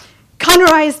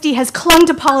 Conroe ISD has clung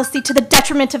to policy to the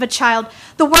detriment of a child.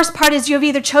 The worst part is you have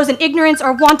either chosen ignorance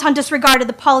or wanton disregard of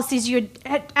the policies you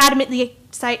adamantly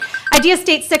cite. IDEA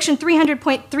states Section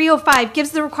 300.305 gives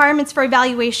the requirements for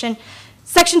evaluation.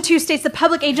 Section 2 states the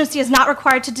public agency is not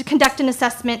required to conduct an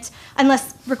assessment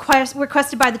unless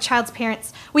requested by the child's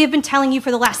parents. We have been telling you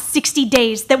for the last 60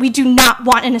 days that we do not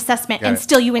want an assessment, and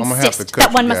still you insist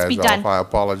that one must be done. I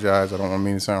apologize. I don't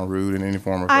mean to sound rude in any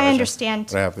form or fashion. I understand.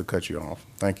 But I have to cut you off.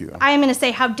 Thank you. I am going to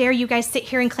say, how dare you guys sit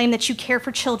here and claim that you care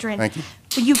for children. Thank you.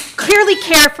 But you clearly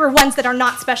care for ones that are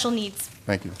not special needs.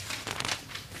 Thank you.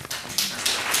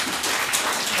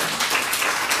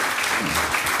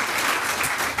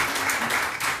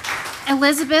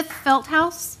 Elizabeth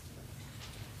Feldhaus.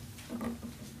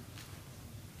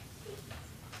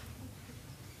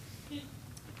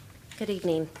 Good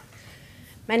evening.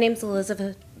 My name's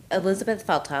Elizabeth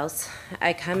Feldhaus.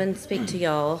 I come and speak to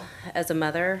y'all as a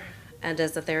mother and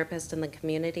as a therapist in the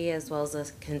community as well as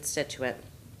a constituent.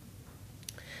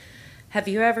 Have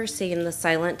you ever seen the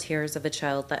silent tears of a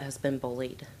child that has been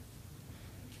bullied?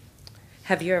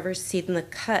 Have you ever seen the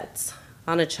cuts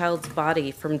on a child's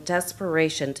body from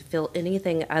desperation to feel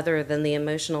anything other than the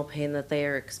emotional pain that they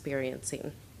are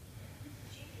experiencing?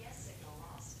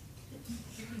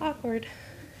 Awkward.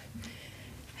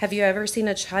 Have you ever seen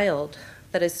a child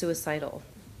that is suicidal?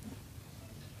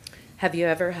 Have you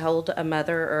ever held a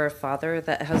mother or a father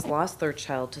that has lost their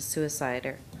child to suicide,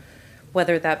 or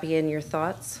whether that be in your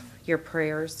thoughts, your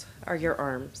prayers, or your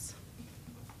arms?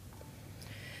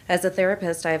 As a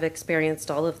therapist, I have experienced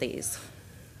all of these.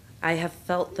 I have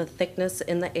felt the thickness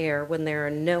in the air when there are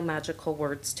no magical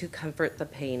words to comfort the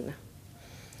pain.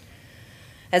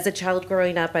 As a child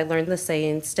growing up, I learned the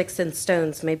saying, "Sticks and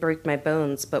stones may break my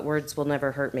bones, but words will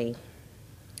never hurt me."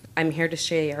 I'm here to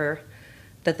share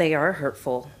that they are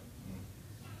hurtful.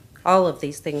 All of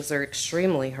these things are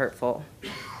extremely hurtful.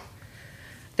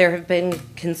 There have been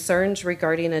concerns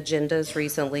regarding agendas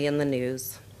recently in the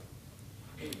news.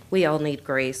 We all need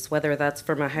grace, whether that's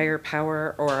from a higher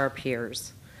power or our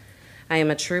peers. I am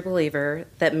a true believer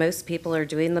that most people are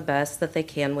doing the best that they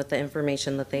can with the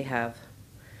information that they have.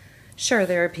 Sure,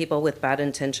 there are people with bad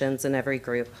intentions in every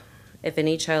group. If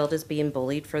any child is being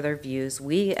bullied for their views,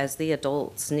 we as the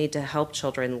adults need to help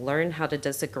children learn how to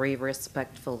disagree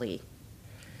respectfully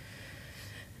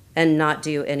and not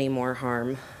do any more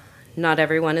harm. Not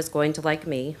everyone is going to like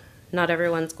me. Not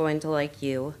everyone's going to like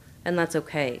you, and that's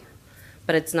okay.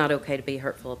 But it's not okay to be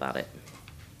hurtful about it.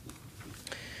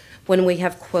 When we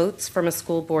have quotes from a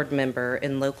school board member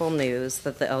in local news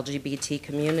that the LGBT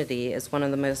community is one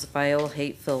of the most vile,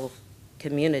 hate-filled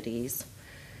communities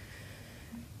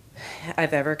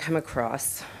I've ever come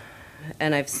across,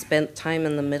 and I've spent time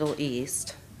in the Middle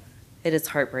East, it is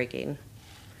heartbreaking.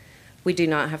 We do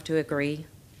not have to agree.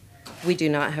 We do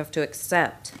not have to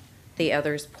accept the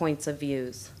other's points of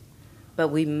views, but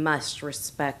we must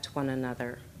respect one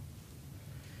another.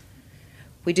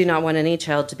 We do not want any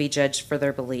child to be judged for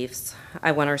their beliefs.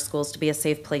 I want our schools to be a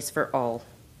safe place for all.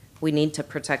 We need to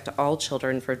protect all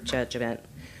children from judgment.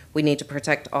 We need to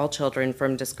protect all children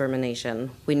from discrimination.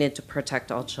 We need to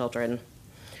protect all children.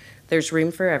 There's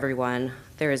room for everyone.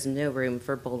 There is no room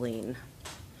for bullying.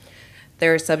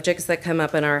 There are subjects that come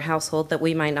up in our household that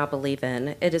we might not believe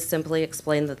in. It is simply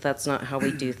explained that that's not how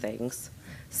we do things.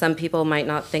 Some people might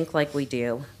not think like we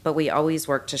do, but we always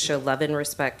work to show love and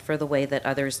respect for the way that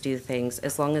others do things,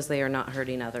 as long as they are not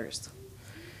hurting others.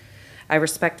 I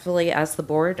respectfully ask the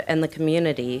board and the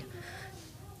community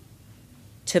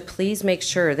to please make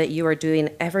sure that you are doing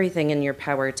everything in your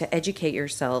power to educate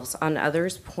yourselves on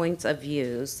others' points of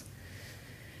views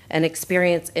and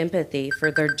experience empathy for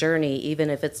their journey, even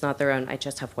if it's not their own. I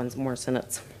just have one more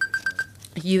sentence.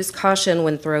 Use caution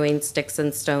when throwing sticks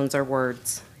and stones or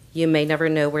words. You may never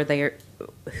know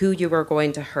who you are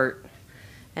going to hurt,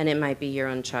 and it might be your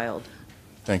own child.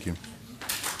 Thank you.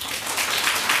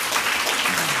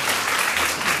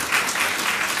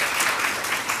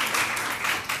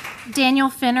 Daniel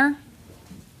Finner.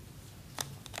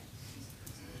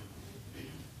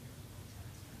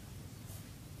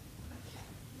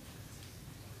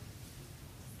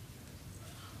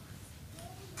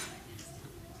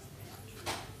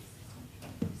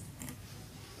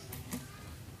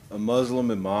 A Muslim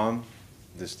imam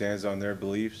that stands on their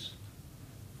beliefs,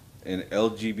 an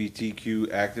LGBTQ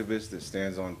activist that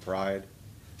stands on pride,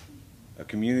 a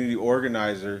community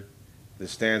organizer that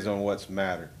stands on what's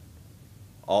matter.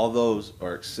 All those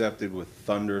are accepted with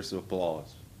thunderous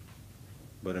applause.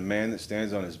 But a man that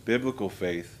stands on his biblical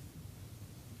faith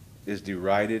is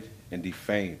derided and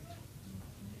defamed.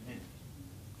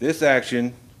 This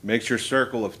action makes your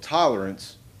circle of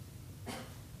tolerance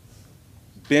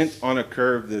bent on a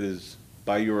curve that is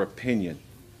by your opinion.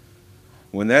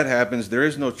 When that happens, there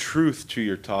is no truth to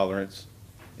your tolerance.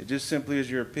 It just simply is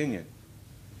your opinion.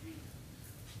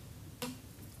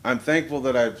 I'm thankful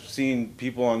that I've seen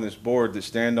people on this board that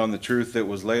stand on the truth that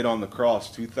was laid on the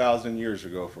cross 2,000 years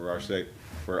ago for our sake,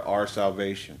 for our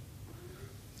salvation.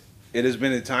 It has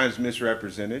been at times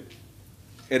misrepresented.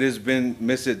 It has been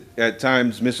at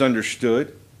times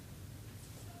misunderstood.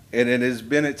 And it has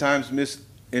been at times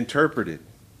misinterpreted.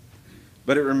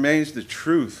 But it remains the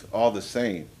truth all the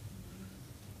same.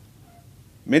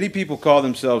 Many people call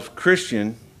themselves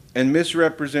Christian and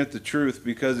misrepresent the truth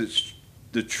because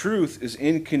the truth is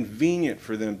inconvenient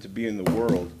for them to be in the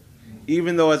world,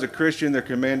 even though as a Christian they're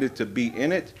commanded to be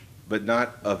in it, but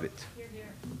not of it.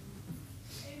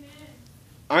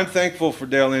 I'm thankful for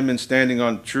Dale Inman standing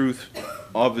on truth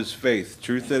of his faith,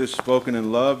 truth that is spoken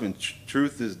in love, and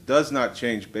truth does not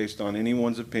change based on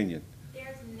anyone's opinion.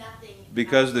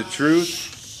 Because the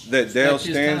truth that Dale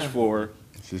stands for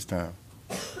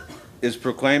is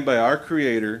proclaimed by our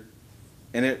Creator,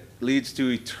 and it leads to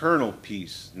eternal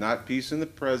peace, not peace in the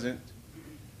present,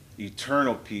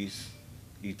 eternal peace,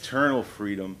 eternal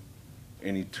freedom,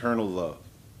 and eternal love.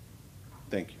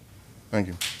 Thank you. Thank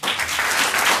you.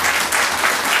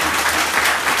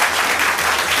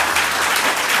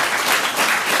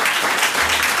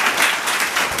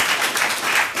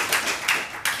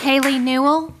 Kaylee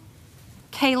Newell.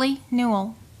 Kaylee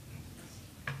Newell.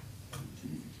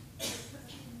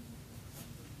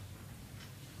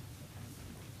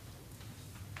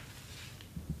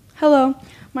 Hello,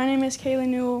 my name is Kaylee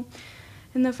Newell,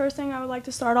 and the first thing I would like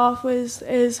to start off with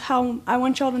is how I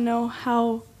want y'all to know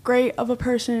how great of a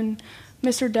person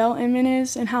Mr. Dale Inman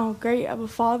is and how great of a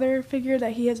father figure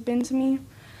that he has been to me.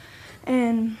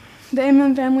 And the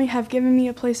Inman family have given me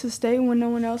a place to stay when no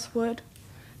one else would.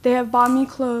 They have bought me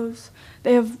clothes.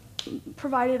 They have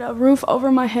provided a roof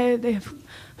over my head. They have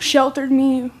sheltered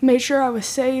me, made sure I was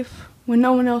safe when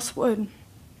no one else would.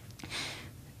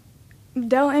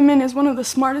 Dell Inman is one of the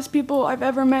smartest people I've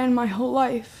ever met in my whole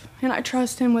life, and I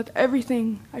trust him with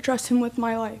everything. I trust him with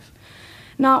my life.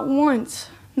 Not once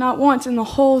in the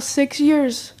whole 6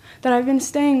 years that I've been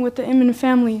staying with the Inman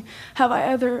family have I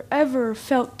ever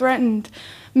felt threatened,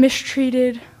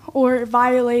 mistreated, or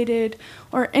violated,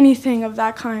 or anything of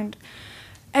that kind.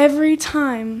 Every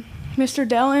time Mr.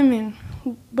 Dell Inman,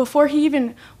 before he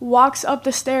even walks up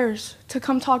the stairs to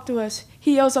come talk to us,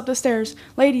 he yells up the stairs,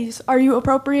 "Ladies, are you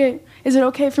appropriate? Is it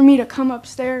okay for me to come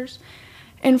upstairs?"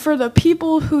 And for the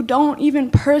people who don't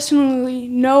even personally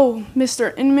know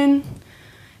Mr. Inman,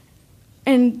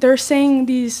 and they're saying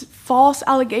these false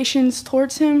allegations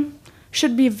towards him,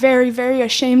 should be very, very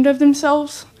ashamed of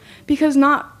themselves, because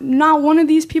not one of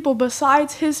these people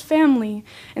besides his family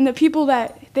and the people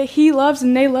that he loves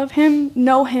and they love him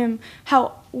know him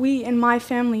how we and my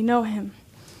family know him.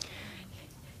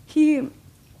 He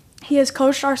has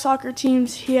coached our soccer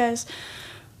teams. He has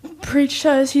preached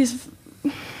to us. He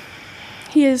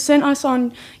has sent us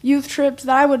on youth trips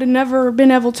that I would have never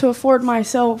been able to afford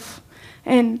myself.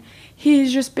 And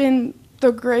he's just been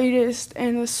the greatest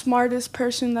and the smartest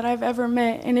person that I've ever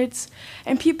met.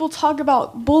 And people talk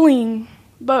about bullying,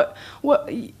 but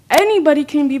anybody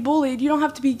can be bullied. You don't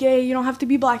have to be gay, you don't have to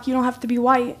be black, you don't have to be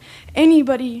white.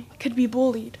 Anybody could be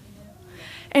bullied.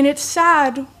 And it's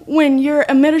sad when your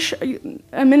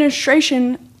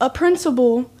administration, a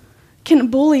principal, can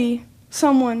bully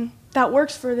someone that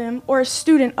works for them or a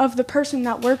student of the person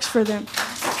that works for them.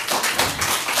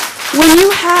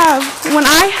 When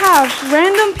I have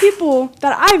random people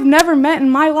that I've never met in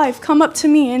my life come up to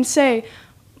me and say,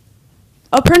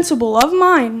 a principal of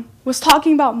mine was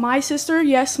talking about my sister.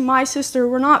 Yes, my sister,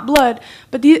 we're not blood,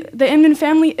 but the Inman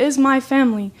family is my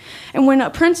family. And when a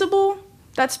principal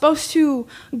that's supposed to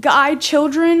guide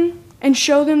children and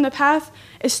show them the path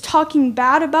is talking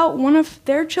bad about one of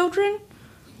their children,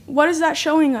 what is that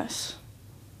showing us?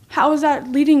 How is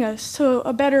that leading us to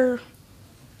a better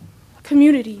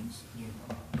community?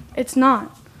 It's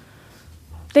not.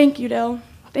 Thank you, Dell.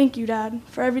 Thank you, Dad,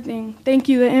 for everything. Thank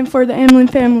you for the Emlyn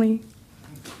family.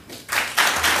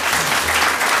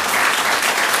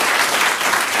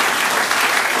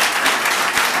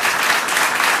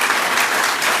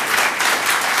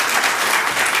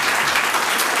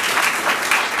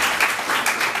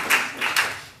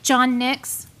 John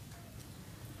Nix.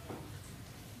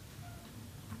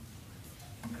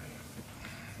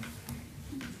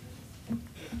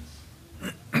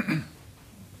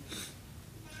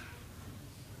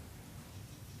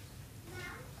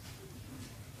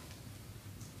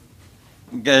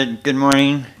 Good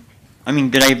morning.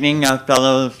 Good evening,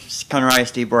 fellow Conroe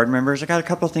ISD board members. I got a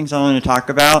couple of things I want to talk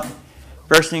about.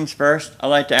 First things first, I'd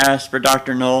like to ask for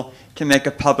Dr. Knoll to make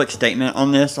a public statement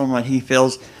on this, on what he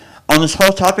feels on this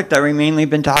whole topic that we've mainly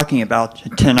been talking about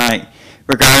tonight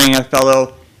regarding a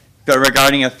fellow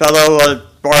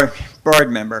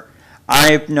board member.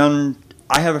 I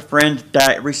have a friend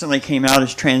that recently came out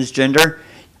as transgender,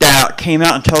 that came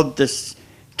out and told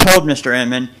Mr.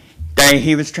 Inman that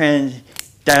he was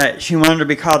that she wanted to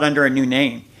be called under a new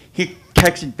name. He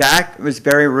texted back, it was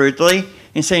very rudely,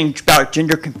 and saying about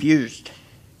gender confused.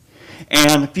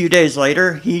 And a few days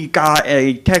later, he got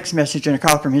a text message and a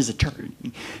call from his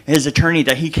attorney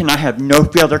that he cannot have no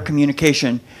further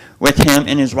communication with him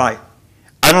and his wife.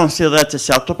 I don't feel that's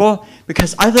acceptable,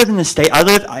 because I live in the state,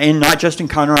 not just in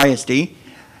Conroe ISD,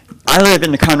 I live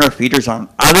in the Conroe feeder zone.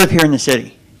 I live here in the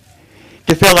city.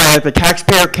 To feel like if a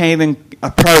taxpayer can't even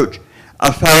approach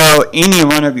a fellow, any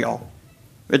one of y'all,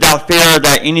 without fear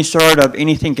that any sort of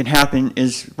anything can happen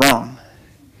is wrong.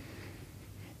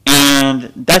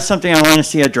 And that's something I want to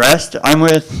see addressed. I'm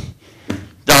with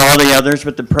all the others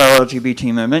with the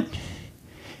pro-LGBT movement.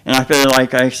 And I feel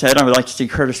like I said, I would like to see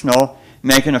Curtis Knoll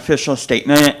make an official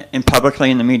statement and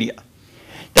publicly in the media.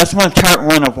 That's part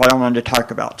one of what I wanted to talk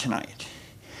about tonight.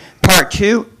 Part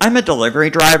two, I'm a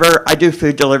delivery driver. I do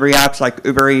food delivery apps like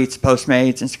Uber Eats,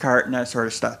 Postmates, Instacart, and that sort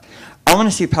of stuff. I want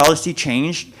to see policy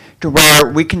changed to where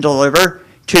we can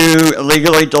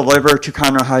legally deliver to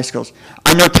Conroe high schools.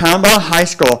 I know Townball High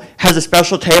School has a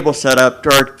special table set up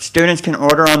where students can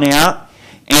order on the app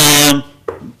and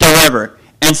deliver,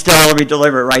 and still be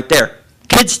delivered right there.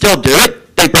 Kids still do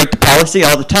it. They break the policy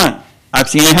all the time. I've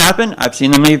seen it happen. I've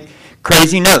seen them leave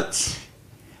crazy notes.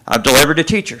 I've delivered to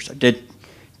teachers. I did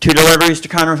 2 deliveries to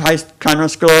Conroe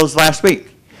schools last week.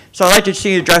 So I'd like to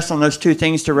see you address on those 2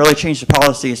 things to really change the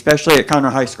policy, especially at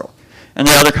Conroe High School and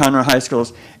the other Conroe high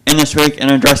schools in this week, and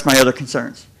address my other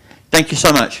concerns. Thank you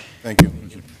so much. Thank you.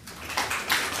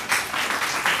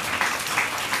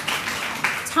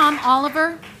 Tom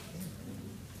Oliver.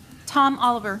 Tom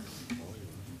Oliver.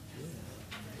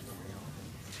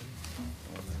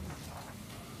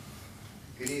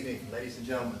 Good evening, ladies and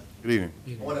gentlemen. Good evening.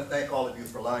 I want to thank all of you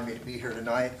for allowing me to be here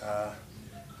tonight.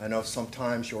 I know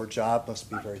sometimes your job must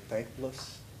be very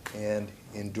thankless and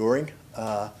enduring,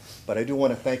 but I do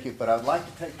want to thank you. But I'd like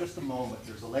to take just a moment.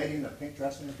 There's a lady in a pink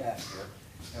dress in the back here,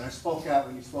 and I spoke out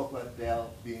when you spoke about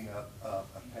Dale being a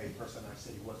paid person. I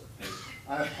said he wasn't paid.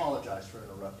 I apologize for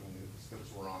interrupting you. It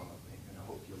was wrong of me, and I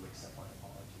hope you'll accept my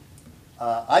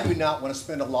apology. I do not want to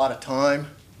spend a lot of time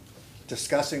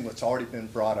discussing what's already been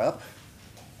brought up.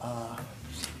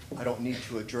 I don't need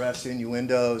to address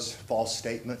innuendos, false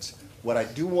statements. What I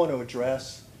do want to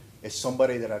address is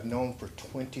somebody that I've known for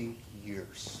 20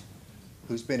 years,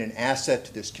 who's been an asset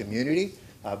to this community.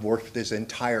 I've worked with his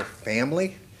entire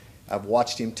family. I've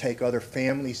watched him take other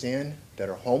families in that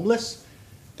are homeless,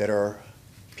 that are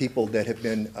people that have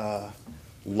been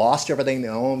lost everything they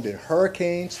owned in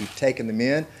hurricanes. He's taken them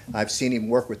in. I've seen him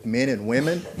work with men and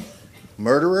women,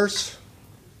 murderers,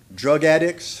 drug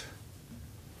addicts,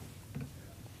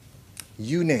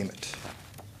 you name it.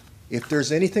 If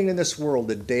there's anything in this world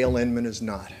that Dale Inman is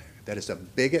not, that is a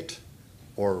bigot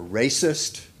or a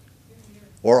racist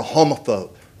or a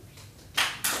homophobe.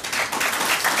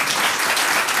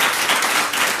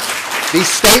 These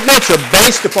statements are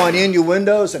based upon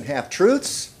innuendos and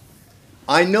half-truths.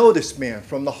 I know this man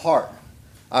from the heart.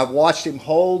 I've watched him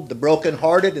hold the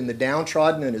brokenhearted and the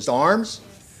downtrodden in his arms.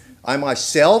 I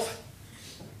myself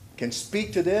can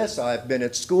speak to this. I've been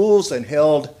at schools and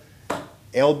held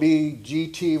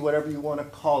LBGT, whatever you want to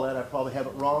call it, I probably have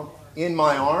it wrong, in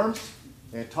my arms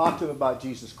and talked to them about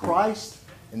Jesus Christ,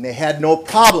 and they had no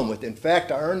problem with it. In fact,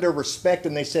 I earned their respect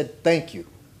and they said thank you.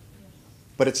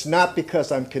 But it's not because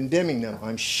I'm condemning them.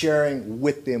 I'm sharing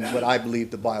with them what I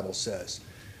believe the Bible says.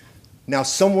 Now,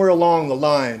 somewhere along the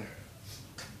line,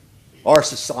 our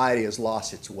society has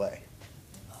lost its way.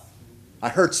 I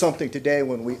heard something today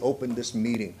when we opened this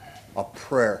meeting, a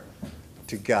prayer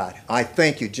to God. I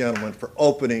thank you, gentlemen, for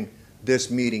opening this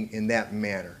meeting in that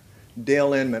manner.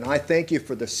 Dale Inman, I thank you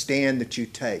for the stand that you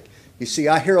take. You see,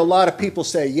 I hear a lot of people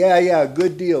say, yeah,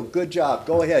 good deal, good job,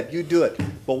 go ahead, you do it.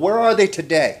 But where are they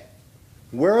today?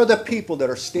 Where are the people that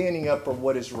are standing up for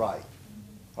what is right?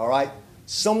 All right?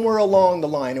 Somewhere along the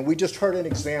line, and we just heard an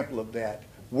example of that,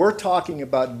 we're talking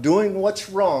about doing what's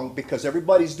wrong because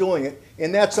everybody's doing it,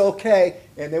 and that's okay,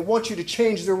 and they want you to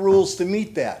change the rules to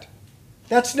meet that.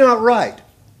 That's not right.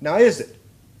 Now, is it?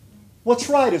 What's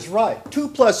right is right. 2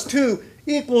 + 2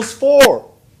 =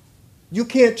 4. You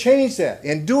can't change that.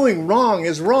 And doing wrong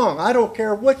is wrong. I don't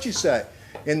care what you say.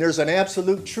 And there's an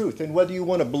absolute truth. And whether you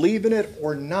want to believe in it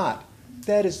or not,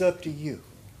 that is up to you.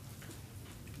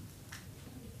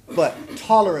 But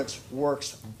tolerance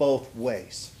works both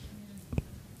ways.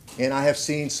 And I have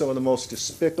seen some of the most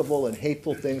despicable and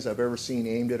hateful things I've ever seen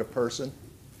aimed at a person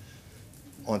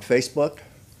on Facebook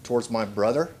towards my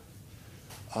brother.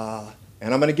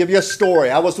 And I'm going to give you a story.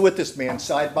 I was with this man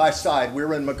side by side. We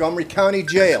were in Montgomery County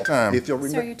Jail. Time. If you'll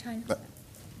remember. Sir, your time.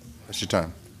 That's your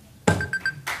time.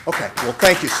 Okay. Well,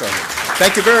 thank you, sir.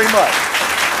 Thank you very much.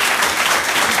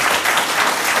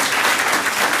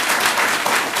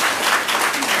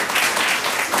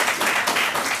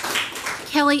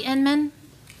 Kelly Inman.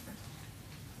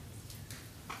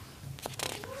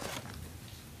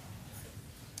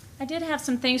 I did have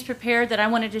some things prepared that I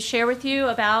wanted to share with you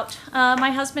about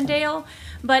my husband Dale,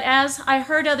 but as I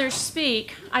heard others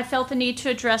speak, I felt the need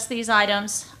to address these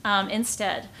items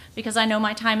instead, because I know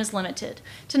my time is limited.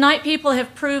 Tonight, people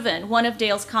have proven one of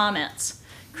Dale's comments.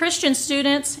 Christian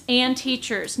students and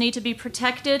teachers need to be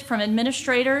protected from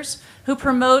administrators who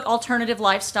promote alternative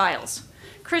lifestyles.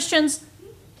 Christians,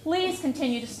 please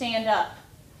continue to stand up.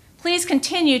 Please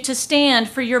continue to stand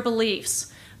for your beliefs.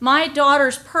 My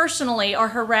daughters personally are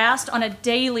harassed on a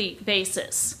daily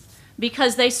basis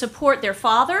because they support their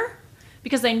father,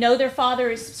 because they know their father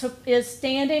is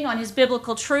standing on his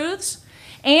biblical truths,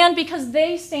 and because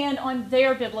they stand on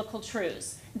their biblical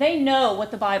truths. They know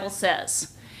what the Bible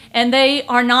says. And they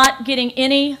are not getting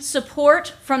any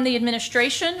support from the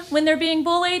administration when they're being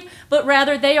bullied, but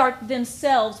rather they are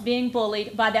themselves being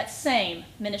bullied by that same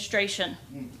administration.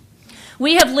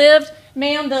 We have lived,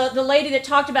 ma'am, the lady that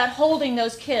talked about holding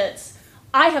those kids,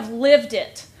 I have lived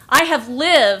it. I have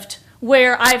lived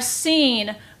where I've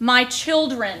seen my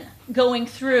children going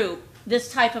through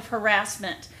this type of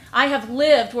harassment. I have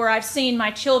lived where I've seen my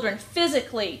children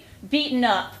physically beaten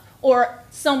up or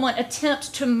someone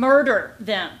attempt to murder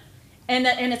them, and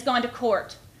it's gone to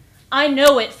court. I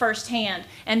know it firsthand,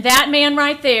 and that man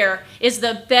right there is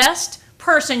the best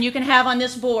person you can have on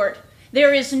this board.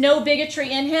 There is no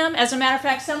bigotry in him. As a matter of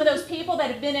fact, some of those people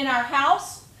that have been in our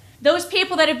house, those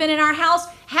people that have been in our house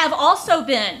have also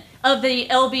been of the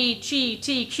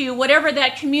LGBTQ, whatever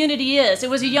that community is. It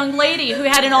was a young lady who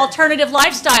had an alternative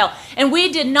lifestyle, and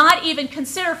we did not even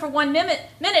consider for 1 minute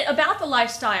about the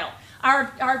lifestyle.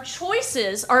 Our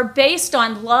choices are based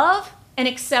on love and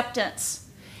acceptance.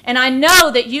 And I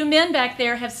know that you men back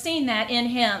there have seen that in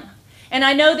him. And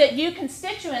I know that you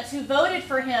constituents who voted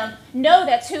for him know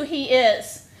that's who he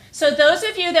is. So those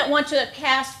of you that want to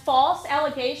cast false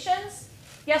allegations,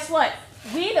 guess what?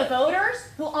 We, the voters,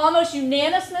 who almost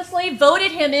unanimously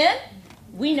voted him in,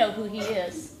 we know who he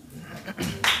is.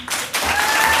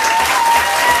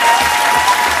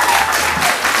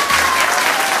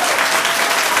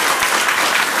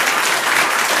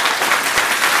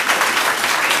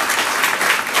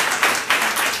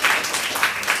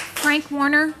 Frank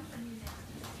Warner.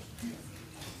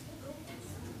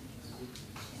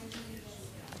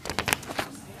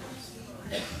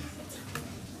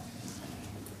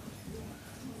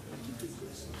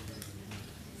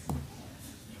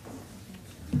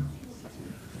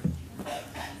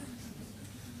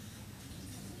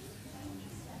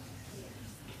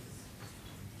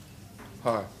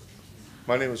 Hi,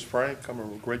 my name is Frank. I'm a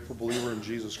grateful believer in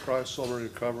Jesus Christ,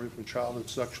 celebrating recovery from childhood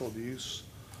sexual abuse,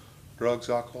 drugs,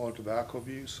 alcohol, and tobacco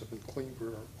abuse. I've been clean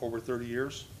for over 30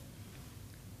 years.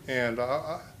 And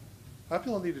I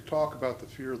feel I need to talk about the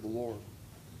fear of the Lord.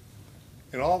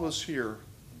 And all of us here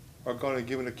are going to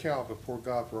give an account before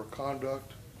God for our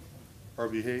conduct, our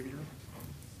behavior,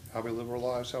 how we live our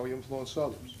lives, how we influence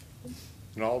others.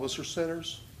 And all of us are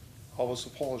sinners. All of us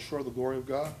have fallen short of the glory of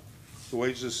God. The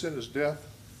wages of sin is death.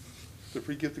 The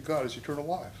free gift of God is eternal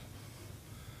life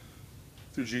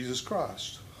through Jesus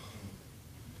Christ.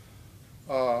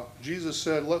 Jesus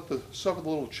said, suffer the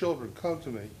little children come to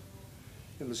me.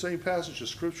 In the same passage of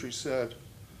Scripture, he said,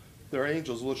 their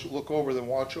angels look over them,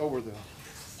 watch over them.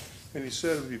 And he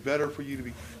said it would be better for you to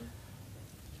be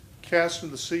cast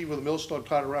in the sea with a millstone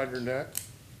tied around your neck,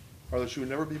 or that you would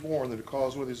never be born, than to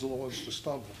cause one of these little ones to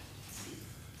stumble.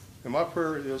 And my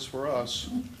prayer is for us,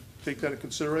 take that into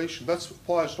consideration. That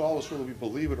applies to all of us, whether we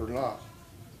believe it or not.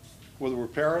 Whether we're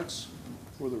parents,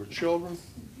 whether we're children,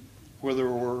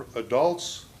 whether we're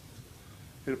adults,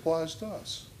 it applies to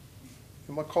us.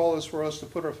 And my call is for us to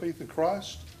put our faith in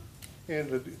Christ and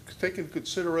to take into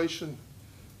consideration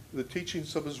the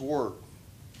teachings of his word.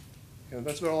 And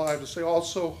that's about all I have to say.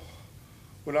 Also,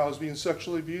 when I was being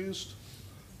sexually abused,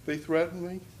 they threatened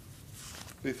me.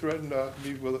 They threatened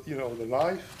me with, with a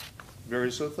knife,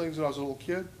 various other things when I was a little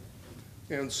kid.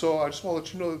 And so I just want to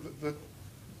let you know that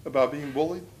about being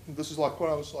bullied. This is like when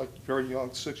I was very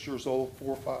young, 6 years old, 4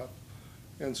 or 5,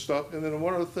 and stuff. And then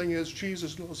one other thing is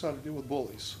Jesus knows how to deal with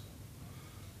bullies.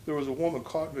 There was a woman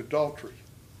caught in adultery,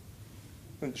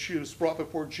 and she was brought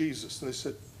before Jesus, and they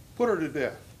said, put her to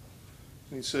death.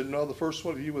 And he said, no, the first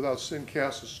one of you without sin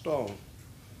cast a stone.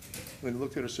 And then he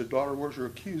looked at her and said, daughter, where's your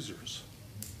accusers?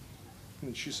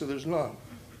 And she said, there's none.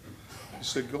 He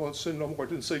said, go and sin no more.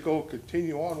 He didn't say, go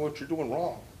continue on what you're doing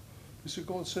wrong. He said,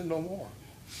 go and sin no more.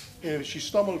 And if she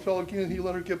stumbled and fell again, he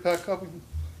let her get back up and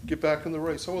get back in the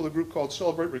race. I'm with a group called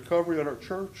Celebrate Recovery at our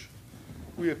church.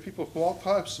 We have people from all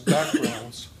types of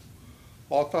backgrounds,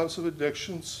 all types of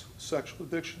addictions, sexual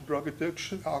addiction, drug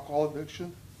addiction, alcohol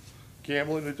addiction,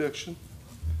 gambling addiction.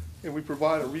 And we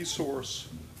provide a resource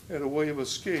and a way of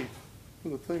escape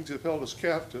from the things that have held us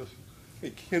captive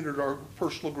and hindered our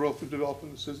personal growth and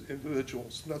development as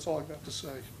individuals. And that's all I've got to say.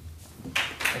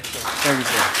 Thank you,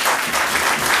 sir.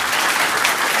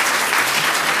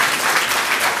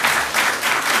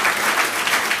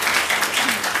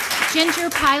 Ginger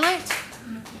Pilot.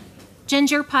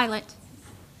 Ginger Pilot.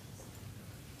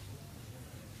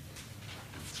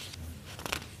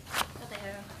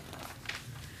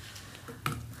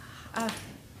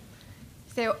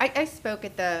 So I spoke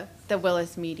at the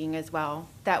Willis meeting as well.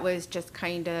 That was just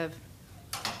kind of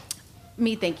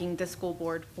me thanking the school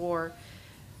board for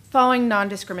following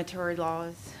non-discriminatory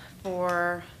laws,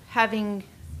 for having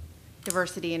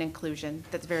diversity and inclusion.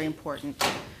 That's very important.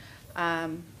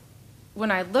 When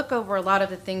I look over a lot of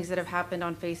the things that have happened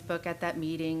on Facebook at that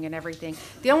meeting and everything,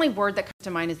 the only word that comes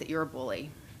to mind is that you're a bully.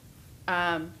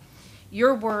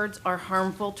 Your words are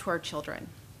harmful to our children.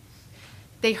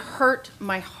 They hurt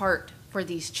my heart for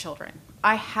these children.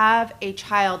 I have a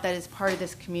child that is part of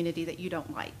this community that you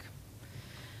don't like.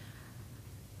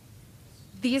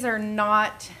 These are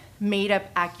not made-up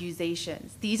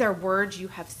accusations. These are words you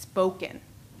have spoken.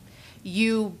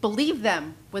 You believe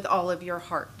them with all of your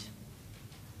heart.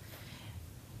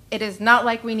 It is not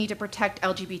like we need to protect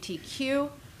LGBTQ.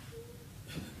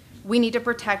 We need to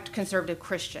protect conservative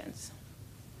Christians.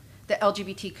 The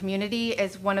LGBT community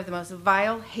is one of the most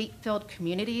vile, hate-filled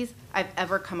communities I've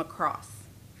ever come across.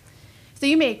 So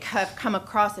you may have come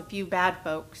across a few bad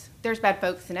folks. There's bad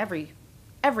folks in every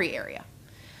area,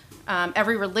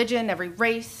 every religion, every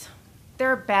race. There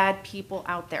are bad people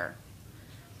out there.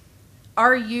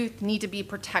 Our youth need to be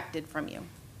protected from you,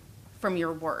 from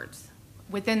your words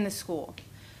within the school.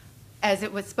 As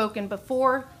it was spoken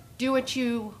before, do what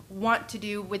you want to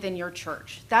do within your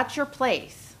church. That's your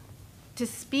place to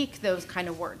speak those kind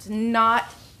of words,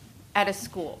 not at a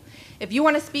school. If you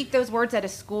want to speak those words at a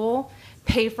school,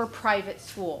 pay for private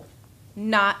school,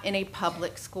 not in a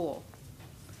public school.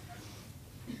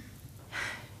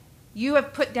 You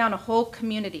have put down a whole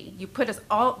community. You put us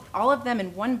all of them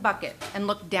in one bucket and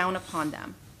look down upon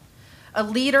them. A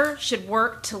leader should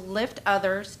work to lift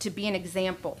others, to be an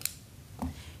example.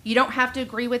 You don't have to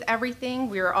agree with everything.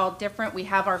 We are all different. We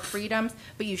have our freedoms,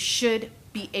 but you should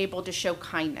be able to show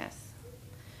kindness.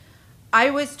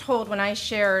 I was told when I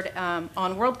shared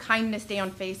on World Kindness Day on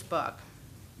Facebook,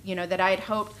 that I had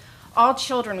hoped all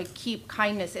children would keep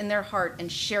kindness in their heart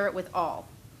and share it with all.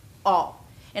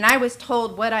 And I was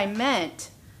told what I meant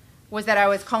was that I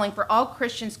was calling for all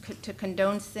Christians to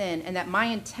condone sin, and that my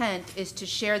intent is to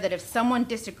share that if someone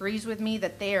disagrees with me,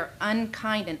 that they are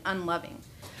unkind and unloving.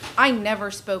 I never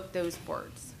spoke those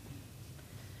words.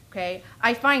 Okay?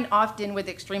 I find often with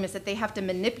extremists that they have to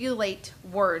manipulate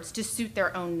words to suit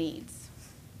their own needs.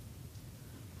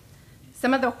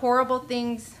 Some of the horrible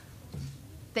things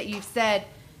that you've said,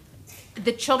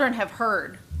 the children have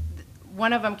heard.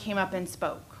 One of them came up and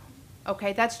spoke.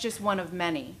 Okay, that's just one of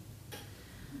many.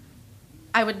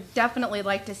 I would definitely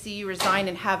like to see you resign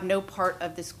and have no part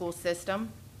of the school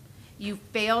system. You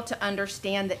fail to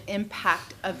understand the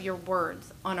impact of your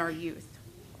words on our youth.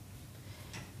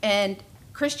 And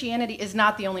Christianity is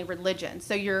not the only religion,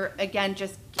 so you're, again,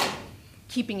 just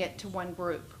keeping it to one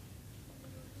group.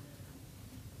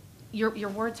 Your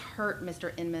words hurt,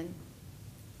 Mr. Inman.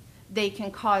 They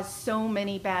can cause so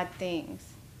many bad things.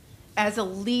 As a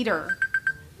leader,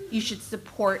 you should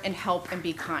support and help and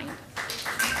be kind.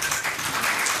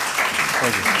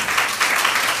 Thank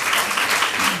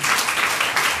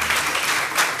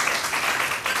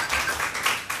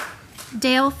you.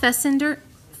 Dale Fessenden.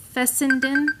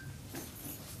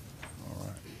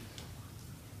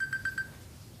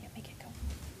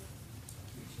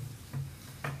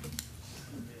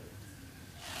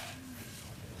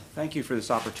 Thank you for this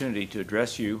opportunity to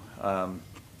address you. I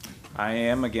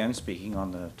am again speaking on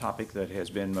the topic that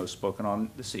has been most spoken on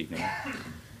this evening.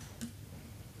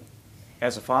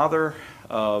 As a father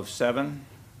of 7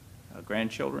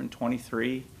 grandchildren,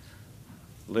 23,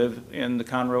 live in the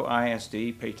Conroe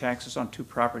ISD, pay taxes on 2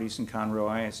 properties in Conroe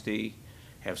ISD,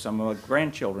 have some of the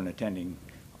grandchildren attending,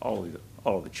 all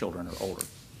of the children are older.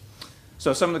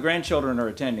 So some of the grandchildren are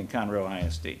attending Conroe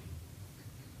ISD.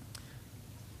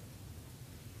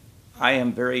 I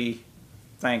am very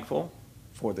thankful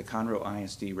for the Conroe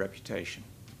ISD reputation.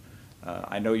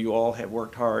 I know you all have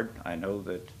worked hard. I know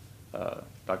that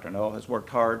Dr. Noel has worked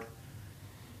hard,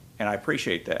 and I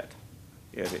appreciate that.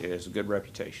 It is a good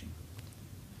reputation.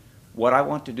 What I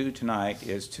want to do tonight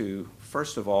is to,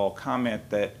 first of all,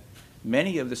 comment that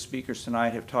many of the speakers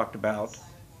tonight have talked about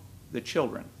the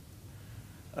children.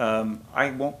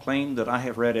 I won't claim that I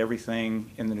have read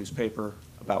everything in the newspaper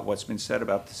about what's been said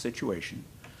about the situation.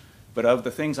 But of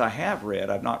the things I have read,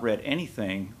 I've not read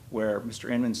anything where Mr.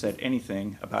 Inman said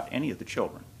anything about any of the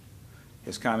children.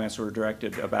 His comments were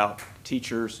directed about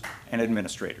teachers and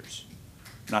administrators,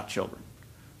 not children.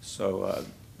 So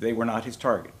they were not his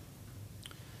target.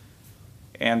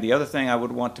 And the other thing I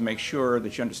would want to make sure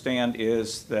that you understand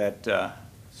is that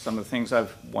some of the things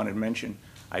I've wanted to mention,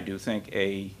 I do think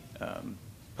a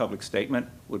public statement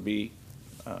would be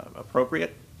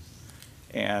appropriate.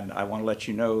 And I want to let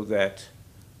you know that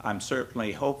I'm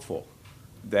certainly hopeful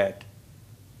that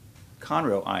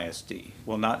Conroe ISD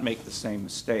will not make the same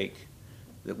mistake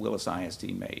that Willis ISD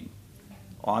made.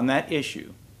 On that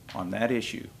issue,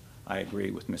 I agree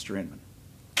with Mr. Inman.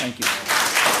 Thank you.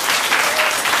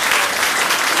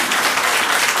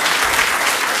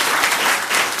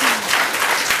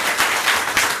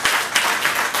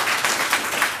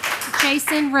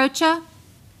 Jason Rocha.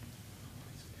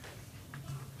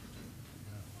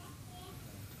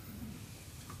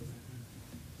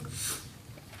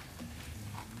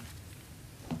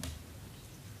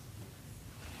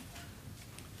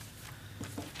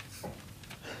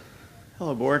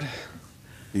 Hello, Board.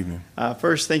 Evening.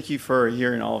 First, thank you for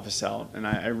hearing all of us out, and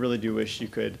I really do wish you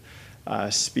could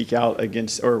speak out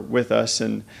against or with us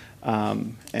and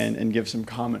give some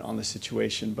comment on the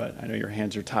situation, but I know your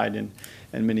hands are tied in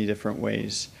many different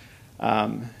ways.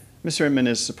 Mr. Inman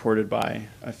is supported by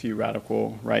a few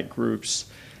radical right groups,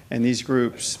 and these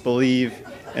groups believe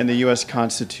in the U.S.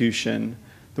 Constitution,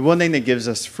 the one thing that gives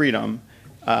us freedom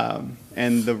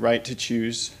and the right to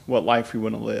choose what life we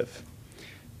want to live.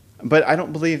 But I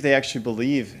don't believe they actually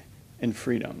believe in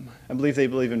freedom. I believe they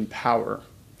believe in power.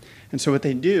 And so what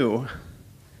they do,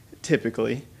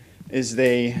 typically, is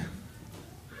they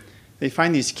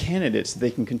find these candidates that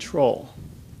they can control,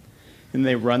 and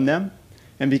they run them.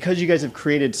 And because you guys have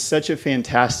created such a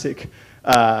fantastic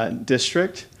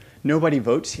district, nobody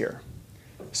votes here.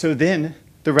 So then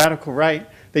the radical right,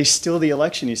 they steal the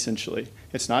election, essentially.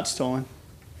 It's not stolen,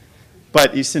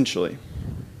 but essentially.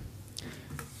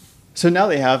 So now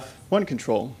they have one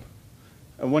controlled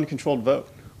vote.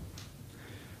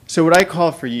 So what I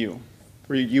call for you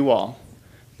all,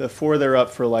 the four that are up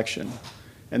for election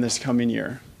in this coming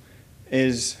year,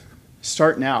 is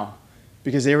start now,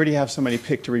 because they already have somebody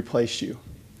picked to replace you.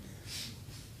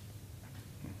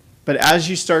 But as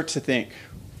you start to think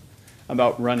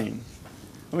about running,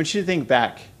 I want you to think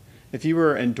back. If you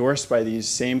were endorsed by these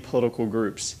same political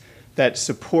groups that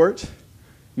support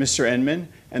Mr. Inman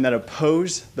and that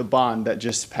oppose the bond that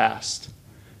just passed,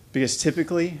 because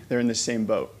typically they're in the same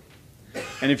boat.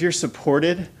 And if you're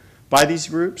supported by these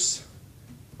groups,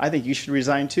 I think you should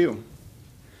resign too,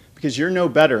 because you're no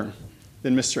better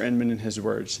than Mr. Inman and his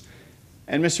words.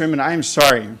 And Mr. Inman, I am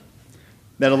sorry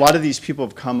that a lot of these people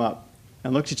have come up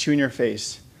and looked at you in your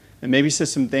face and maybe said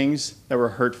some things that were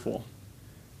hurtful.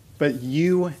 But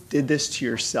you did this to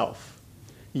yourself.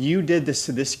 You did this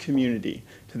to this community,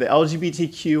 to the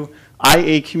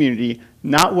LGBTQIA community,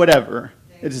 not whatever.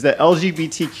 It is the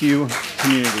LGBTQ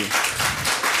community.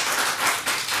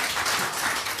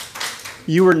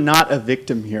 You were not a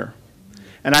victim here.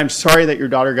 And I'm sorry that your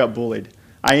daughter got bullied.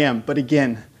 I am. But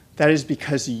again, that is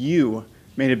because you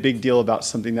made a big deal about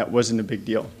something that wasn't a big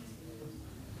deal.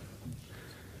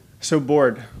 So,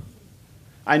 board,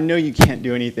 I know you can't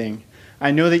do anything.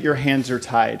 I know that your hands are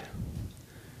tied.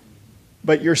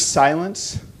 But your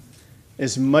silence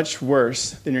is much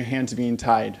worse than your hands being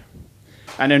tied.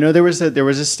 And I know there was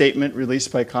a statement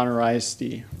released by Conroe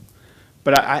ISD,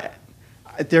 but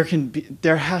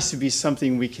there has to be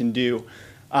something we can do,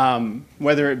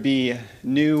 whether it be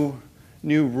new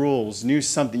rules, new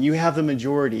something. You have the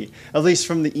majority, at least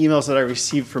from the emails that I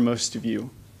received from most of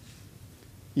you.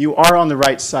 You are on the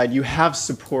right side. You have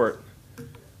support.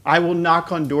 I will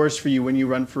knock on doors for you when you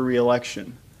run for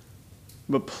re-election.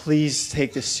 But please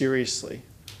take this seriously.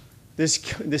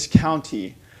 This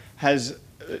county has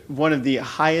one of the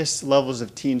highest levels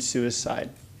of teen suicide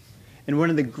and one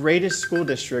of the greatest school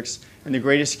districts and the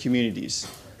greatest communities.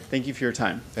 Thank you for your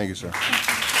time. Thank you, sir.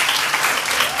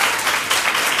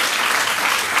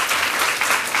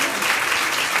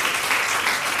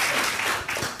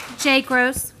 Jay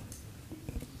Gross.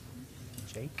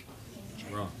 Jake?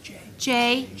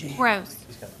 Jay Gross.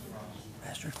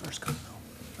 Master first Conroe.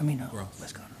 I mean,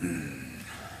 West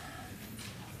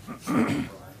Conroe.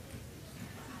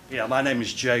 Yeah, my name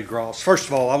is Jay Gross. First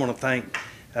of all, I want to thank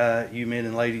you men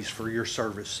and ladies for your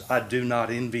service. I do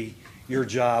not envy your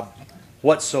job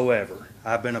whatsoever.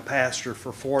 I've been a pastor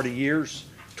for 40 years,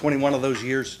 21 of those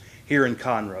years here in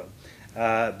Conroe.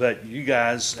 But you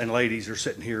guys and ladies are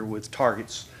sitting here with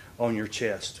targets on your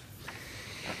chest.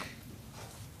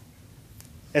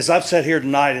 As I've sat here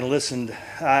tonight and listened,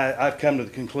 I've come to the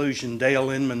conclusion Dale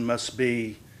Inman must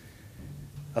be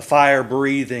a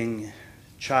fire-breathing,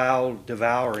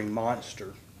 child-devouring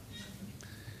monster.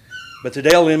 But the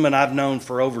Dale Inman I've known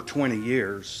for over 20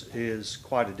 years is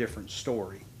quite a different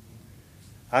story.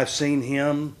 I've seen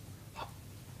him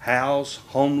house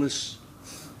homeless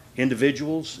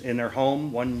individuals in their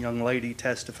home. One young lady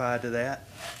testified to that.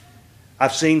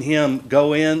 I've seen him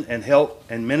go in and help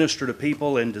and minister to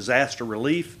people in disaster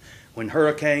relief when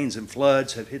hurricanes and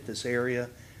floods have hit this area.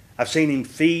 I've seen him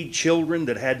feed children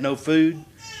that had no food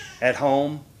at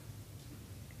home.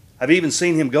 I've even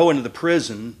seen him go into the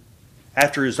prison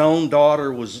after his own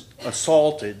daughter was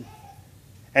assaulted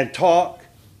and talk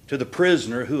to the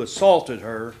prisoner who assaulted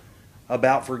her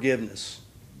about forgiveness.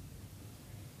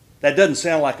 That doesn't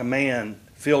sound like a man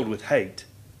filled with hate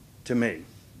to me.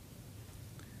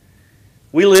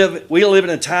 We live in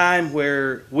a time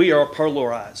where we are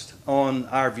polarized on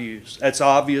our views. That's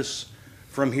obvious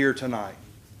from here tonight.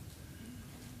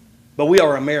 But we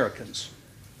are Americans.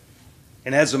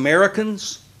 And as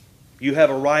Americans, you have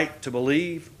a right to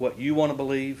believe what you want to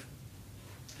believe,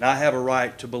 and I have a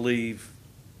right to believe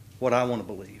what I want to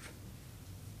believe.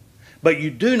 But you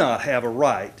do not have a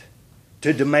right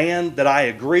to demand that I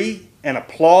agree and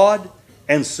applaud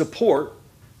and support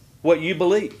what you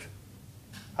believe.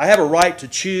 I have a right to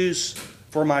choose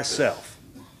for myself.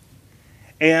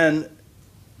 And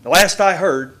the last I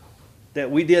heard,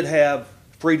 that we did have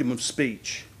freedom of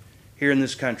speech here in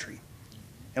this country,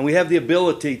 and we have the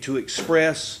ability to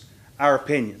express our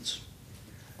opinions.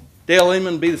 Dale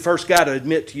Inman would be the first guy to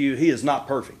admit to you he is not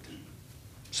perfect.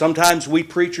 Sometimes we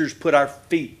preachers put our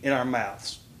feet in our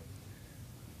mouths.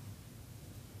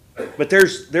 But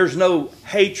there's no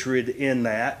hatred in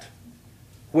that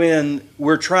when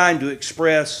we're trying to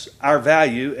express our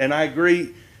value. And I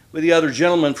agree with the other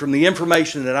gentleman, from the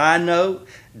information that I know,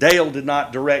 Dale did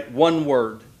not direct one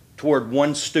word toward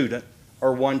one student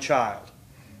or one child.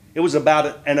 It was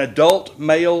about an adult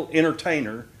male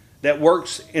entertainer that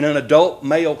works in an adult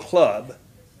male club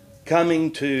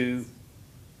coming to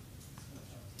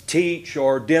teach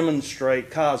or demonstrate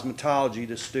cosmetology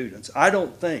to students. I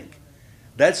don't think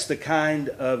that's the kind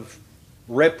of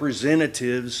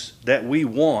representatives that we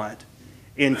want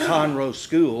in Conroe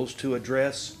schools to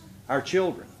address our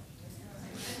children.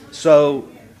 So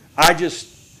I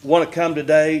just want to come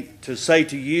today to say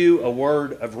to you a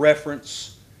word of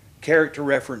reference, character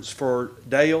reference for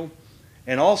Dale,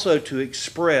 and also to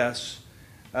express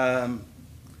the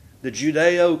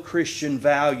Judeo-Christian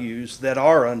values that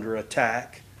are under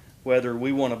attack, whether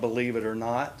we want to believe it or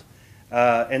not.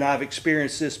 And I've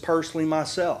experienced this personally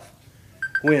myself.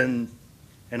 And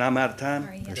I'm out of time?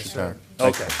 Yes, sir.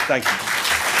 Okay, thank you.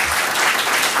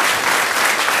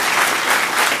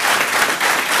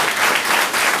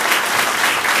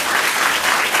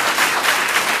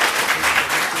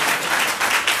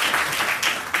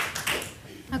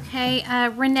 Okay,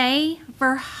 Renee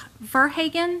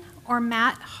Verhagen or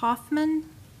Matt Hoffman?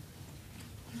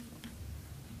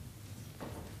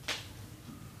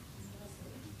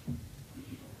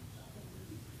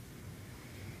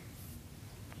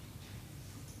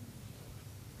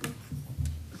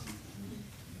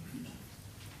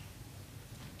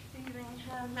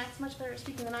 Matt's much better at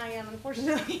speaking than I am,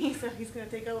 unfortunately, so he's going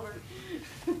to take over.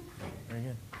 Very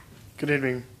good. Good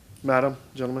evening, madam,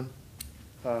 gentlemen.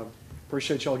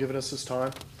 Appreciate y'all giving us this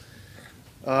time.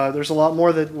 There's a lot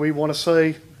more that we want to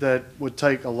say that would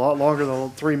take a lot longer than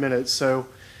 3 minutes, so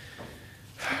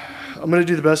I'm going to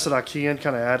do the best that I can,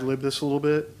 kind of ad-lib this a little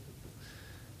bit.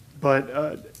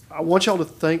 But I want y'all to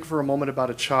think for a moment about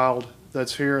a child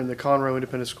that's here in the Conroe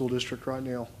Independent School District right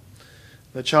now.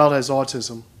 That child has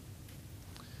autism.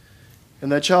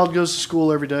 And that child goes to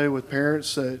school every day with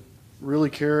parents that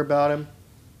really care about him,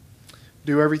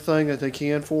 do everything that they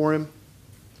can for him,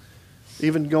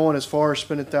 even going as far as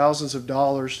spending thousands of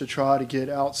dollars to try to get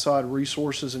outside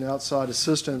resources and outside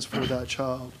assistance for that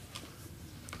child.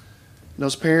 And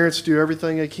those parents do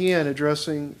everything they can,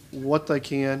 addressing what they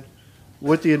can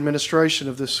with the administration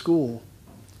of this school,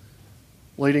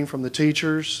 leading from the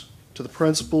teachers to the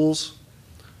principals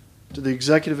to the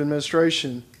executive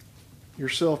administration.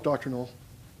 Yourself, Dr. Knoll.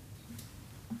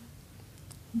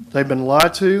 They've been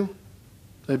lied to.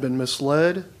 They've been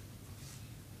misled.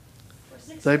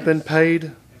 They've been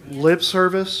paid lip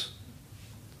service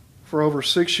for over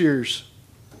 6 years.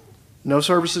 No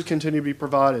services continue to be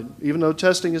provided. Even though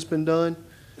testing has been done,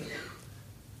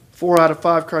 4 out of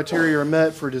 5 criteria are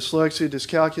met for dyslexia,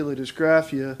 dyscalculia,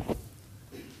 dysgraphia.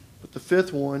 But the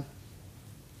 5th one,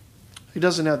 he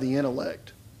doesn't have the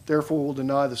intellect. Therefore, will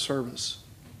deny the service.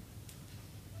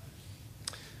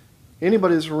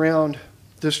 Anybody that's around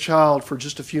this child for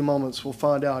just a few moments will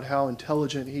find out how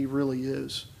intelligent he really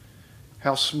is,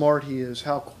 how smart he is,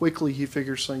 how quickly he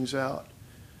figures things out.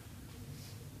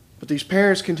 But these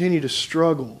parents continue to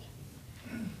struggle,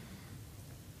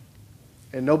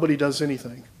 and nobody does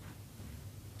anything.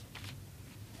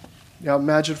 Now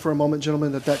imagine for a moment,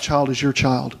 gentlemen, that that child is your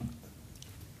child.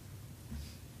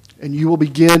 And you will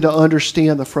begin to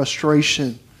understand the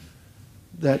frustration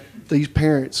that these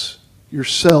parents,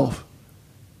 yourself,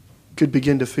 could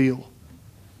begin to feel.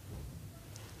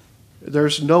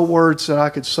 There's no words that I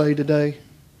could say today,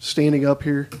 standing up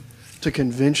here, to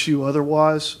convince you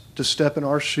otherwise, to step in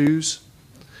our shoes.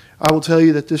 I will tell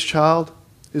you that this child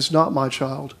is not my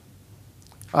child.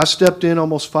 I stepped in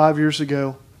almost 5 years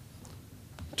ago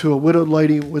to a widowed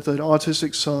lady with an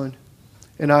autistic son,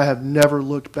 and I have never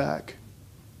looked back.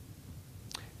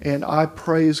 And I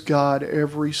praise God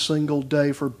every single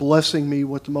day for blessing me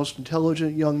with the most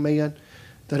intelligent young man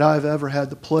that I've ever had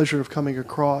the pleasure of coming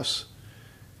across.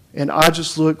 And I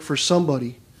just look for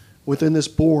somebody within this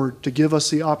board to give us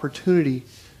the opportunity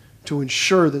to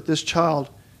ensure that this child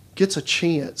gets a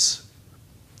chance.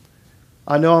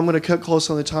 I know I'm going to cut close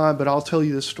on the time, but I'll tell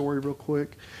you this story real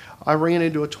quick. I ran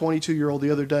into a 22-year-old the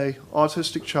other day,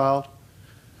 autistic child,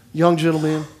 young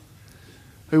gentleman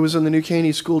who was in the New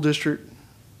Caney School District.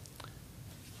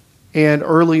 And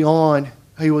early on,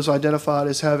 he was identified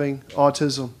as having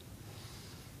autism.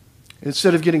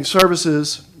 Instead of getting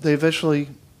services, they eventually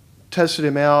tested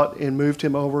him out and moved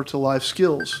him over to life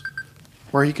skills,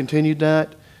 where he continued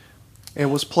that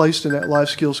and was placed in that life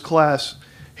skills class.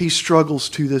 He struggles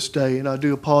to this day, and I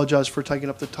do apologize for taking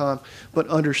up the time, but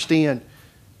understand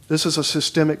this is a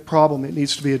systemic problem. It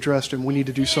needs to be addressed, and we need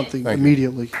to do something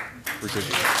immediately. Appreciate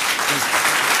you.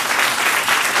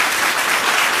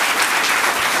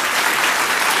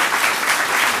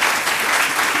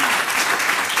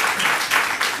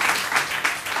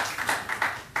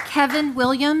 Kevin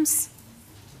Williams.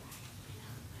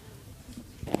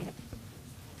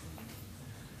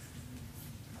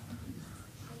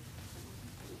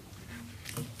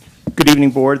 Good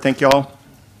evening, Board. Thank you all.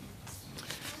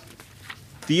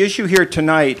 The issue here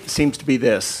tonight seems to be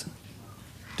this.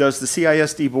 Does the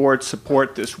CISD Board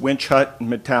support this winch hut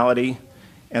mentality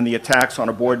and the attacks on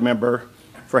a board member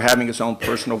for having his own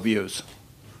personal views?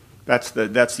 That's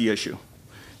the issue.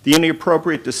 The only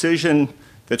appropriate decision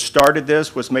that started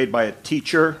this was made by a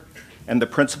teacher and the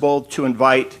principal to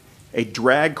invite a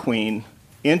drag queen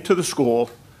into the school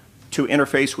to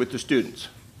interface with the students.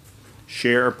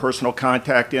 Share personal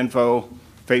contact info,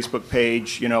 Facebook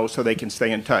page, so they can stay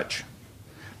in touch.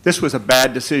 This was a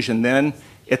bad decision then.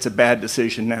 It's a bad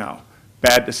decision now.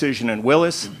 Bad decision in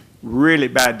Willis, really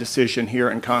bad decision here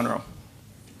in Conroe.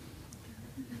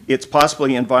 It's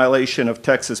possibly in violation of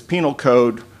Texas Penal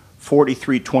Code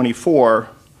 4324,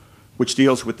 which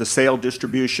deals with the sale,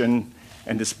 distribution,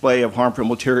 and display of harmful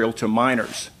material to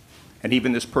minors. And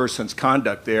even this person's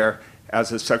conduct there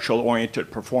as a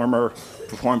sexual-oriented performer,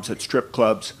 performs at strip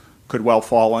clubs, could well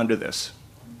fall under this.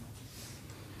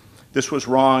 This was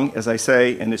wrong, as I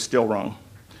say, and is still wrong.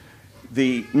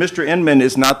 Mr. Inman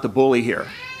is not the bully here.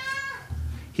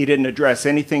 He didn't address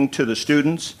anything to the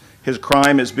students. His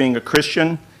crime is being a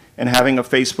Christian and having a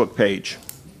Facebook page.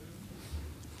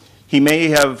 He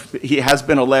has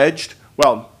been alleged,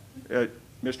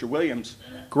 Mr. Williams,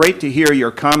 great to hear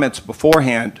your comments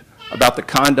beforehand about the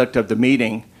conduct of the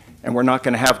meeting, and we're not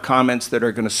going to have comments that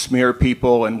are going to smear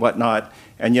people and whatnot,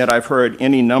 and yet I've heard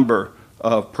any number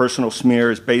of personal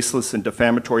smears, baseless and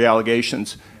defamatory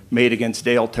allegations made against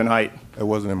Dale tonight. It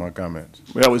wasn't in my comments.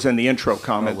 Well, it was in the intro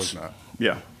comments. No, it was not.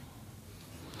 Yeah.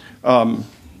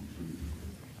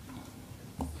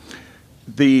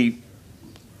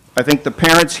 I think the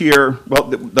parents here,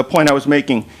 the point I was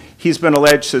making, he's been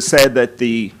alleged to say that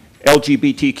the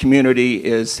LGBT community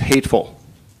is hateful.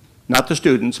 Not the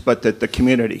students, but the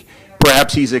community.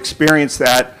 Perhaps he's experienced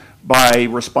that by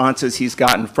responses he's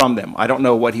gotten from them. I don't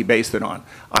know what he based it on.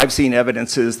 I've seen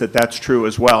evidences that that's true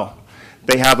as well.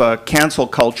 They have a cancel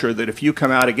culture that if you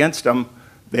come out against them,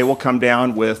 they will come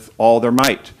down with all their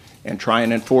might and try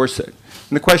and enforce it.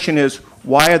 And the question is,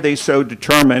 why are they so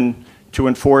determined to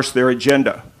enforce their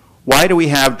agenda? Why do we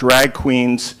have drag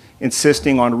queens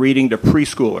insisting on reading to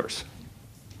preschoolers?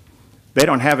 They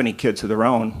don't have any kids of their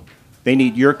own. They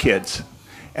need your kids.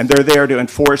 And they're there to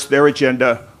enforce their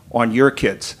agenda on your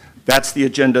kids. That's the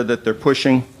agenda that they're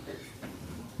pushing.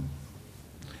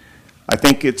 I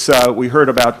think we heard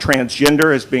about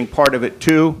transgender as being part of it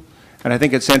too. And I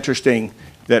think it's interesting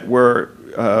that we're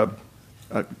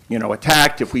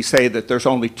attacked if we say that there's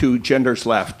only two genders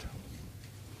left.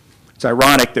 It's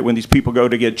ironic that when these people go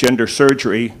to get gender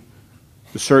surgery,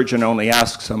 the surgeon only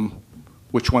asks them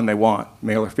which one they want,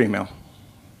 male or female.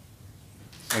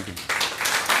 Thank you.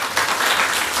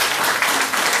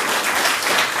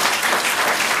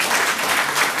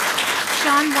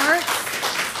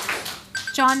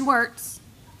 John Wirtz.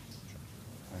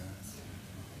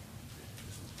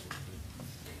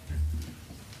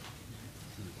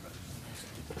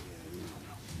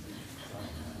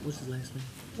 What's his last name?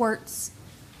 Wirtz.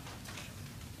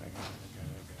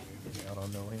 I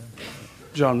don't know him.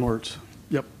 John Wirtz.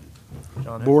 Yep.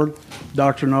 John Board,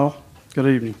 Dr. Null, good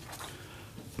evening.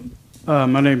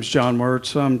 My name's John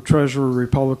Wirtz. I'm Treasurer,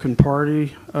 Republican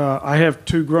Party. I have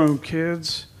two grown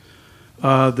kids.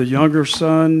 The younger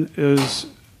son has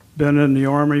been in the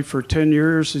Army for 10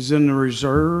 years. He's in the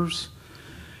reserves,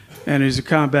 and he's a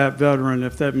combat veteran.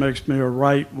 If that makes me a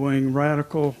right-wing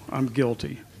radical, I'm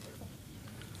guilty.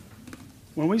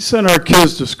 When we send our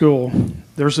kids to school,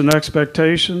 there's an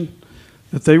expectation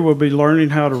that they will be learning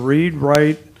how to read,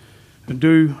 write, and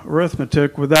do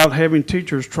arithmetic without having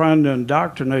teachers trying to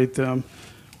indoctrinate them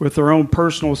with their own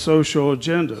personal social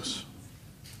agendas.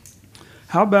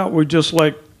 How about we just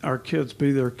let our kids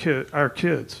be our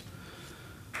kids?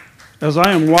 As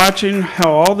I am watching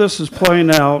how all this is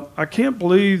playing out, I can't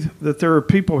believe that there are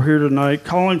people here tonight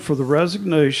calling for the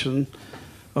resignation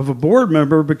of a board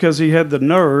member because he had the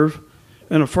nerve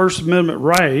and a First Amendment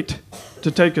right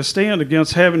to take a stand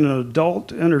against having an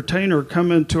adult entertainer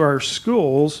come into our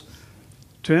schools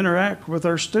to interact with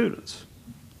our students.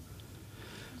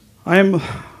 I am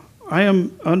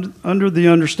under the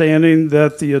understanding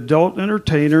that the adult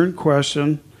entertainer in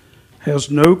question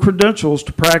has no credentials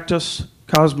to practice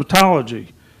cosmetology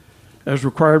as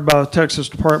required by the Texas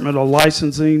Department of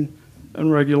Licensing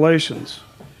and Regulations.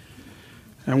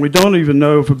 And we don't even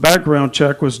know if a background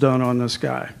check was done on this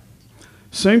guy.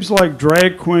 Seems like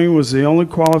drag queen was the only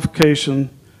qualification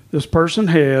this person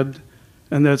had,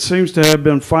 and that seems to have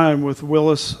been fine with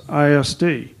Willis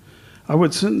ISD. I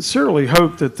would sincerely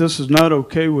hope that this is not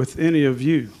okay with any of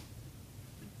you.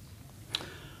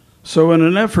 So in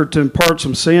an effort to impart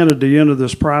some sanity into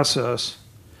this process,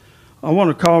 I want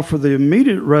to call for the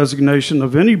immediate resignation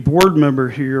of any board member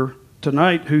here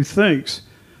tonight who thinks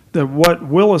that what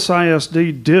Willis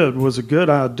ISD did was a good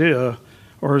idea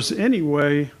or is any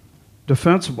way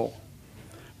defensible.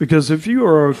 Because if you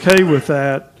are okay with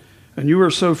that and you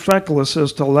are so feckless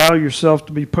as to allow yourself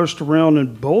to be pushed around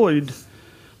and bullied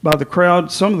by the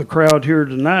crowd, some of the crowd here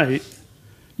tonight,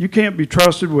 you can't be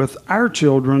trusted with our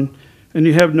children, and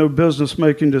you have no business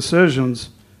making decisions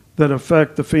that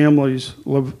affect the families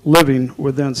living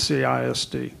within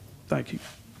CISD. Thank you.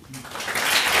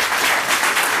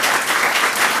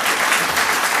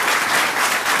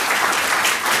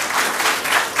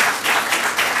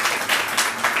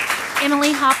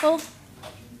 Emily Hopple.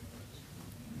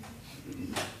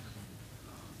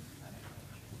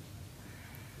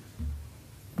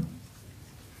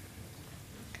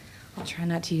 I'll try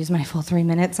not to use my full 3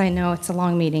 minutes. I know it's a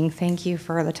long meeting. Thank you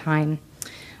for the time.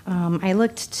 I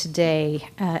looked today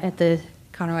at the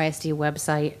Conroe ISD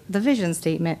website, the vision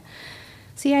statement.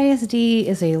 CISD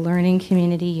is a learning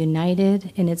community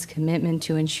united in its commitment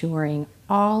to ensuring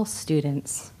all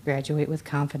students graduate with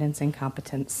confidence and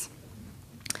competence.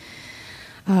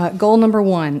 Goal number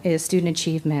 1 is student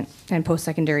achievement and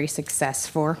post-secondary success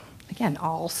for, again,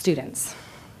 all students.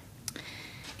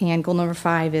 And goal number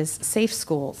 5 is safe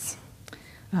schools.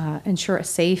 Ensure a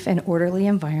safe and orderly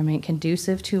environment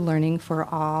conducive to learning for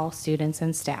all students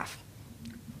and staff.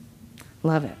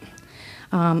 Love it.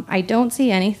 I don't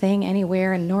see anything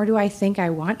anywhere, and nor do I think I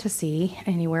want to see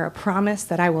anywhere, a promise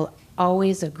that I will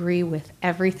always agree with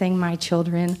everything my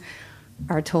children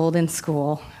are told in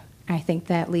school. I think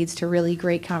that leads to really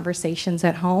great conversations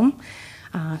at home.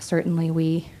 Certainly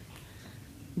we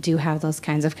do have those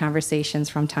kinds of conversations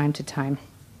from time to time.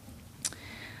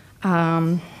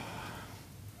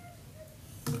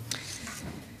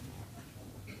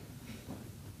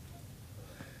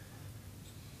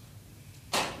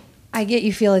 I get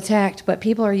you feel attacked, but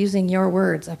people are using your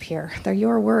words up here. They're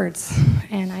your words,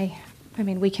 and I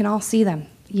mean, we can all see them.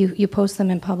 You post them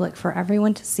in public for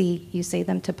everyone to see. You say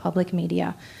them to public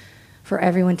media for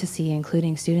everyone to see,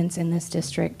 including students in this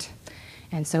district.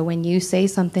 And so when you say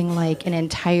something like an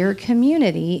entire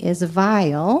community is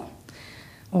vile,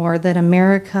 or that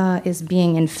America is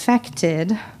being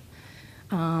infected,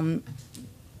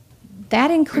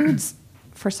 that includes,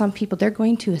 for some people, they're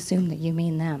going to assume that you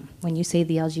mean them when you say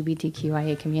the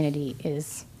LGBTQIA community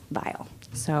is vile.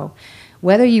 So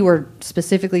whether you were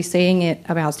specifically saying it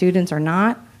about students or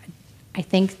not, I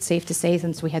think it's safe to say,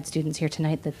 since we had students here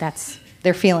tonight, that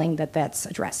they're feeling that that's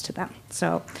addressed to them.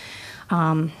 So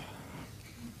I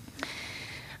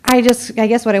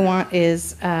guess what I want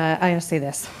is, I gotta say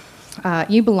this.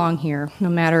 You belong here, no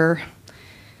matter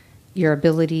your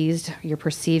abilities, your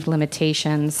perceived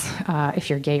limitations, if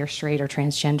you're gay or straight or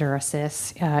transgender or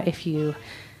cis, if you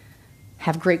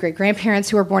have great-great-grandparents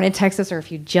who were born in Texas, or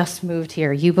if you just moved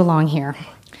here, you belong here.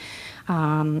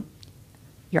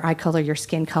 Your eye color, your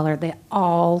skin color, they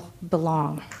all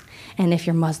belong. And if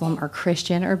you're Muslim or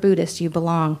Christian or Buddhist, you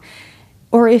belong.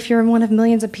 Or if you're one of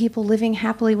millions of people living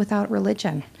happily without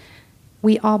religion,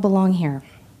 we all belong here.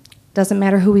 Doesn't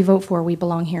matter who we vote for, we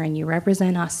belong here, and you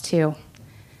represent us too.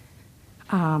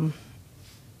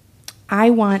 I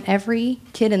want every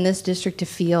kid in this district to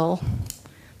feel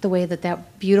the way that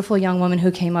that beautiful young woman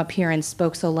who came up here and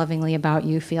spoke so lovingly about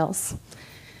you feels.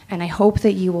 And I hope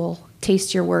that you will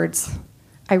taste your words.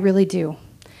 I really do,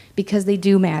 because they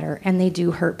do matter and they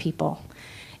do hurt people.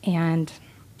 And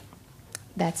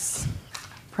that's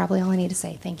probably all I need to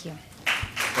say. Thank you.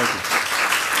 Thank you.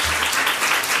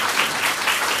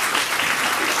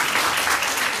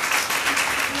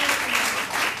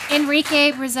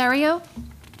 Enrique Rosario.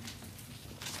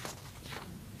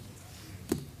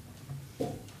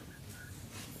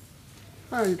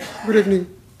 Hi, good evening.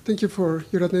 Thank you for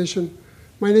your attention.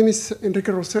 My name is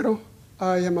Enrique Rosero.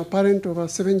 I am a parent of a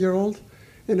 7-year-old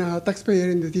and a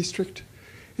taxpayer in the district.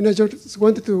 And I just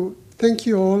wanted to thank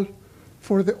you all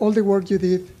for all the work you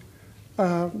did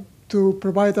to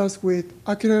provide us with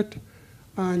accurate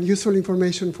and useful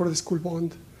information for the school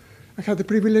bond. I had the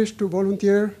privilege to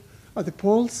volunteer at the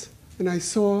polls, and I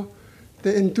saw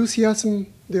the enthusiasm,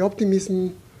 the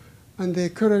optimism, and the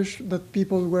courage that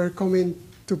people were coming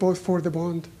to vote for the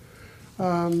bond.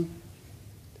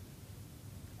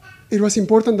 It was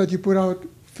important that you put out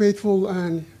faithful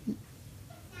and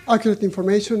accurate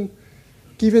information,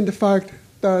 given the fact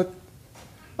that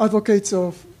advocates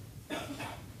of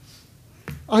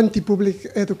anti-public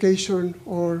education,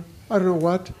 or I don't know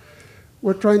what,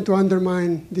 were trying to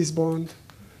undermine this bond.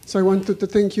 So I wanted to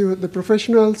thank you, the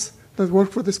professionals that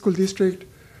work for the school district,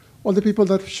 all the people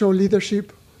that show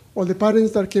leadership, all the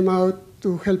parents that came out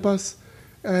to help us,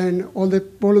 and all the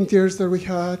volunteers that we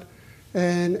had,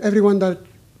 and everyone that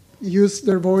used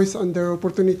their voice and their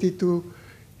opportunity to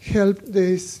help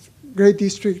this great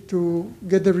district to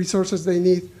get the resources they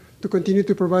need to continue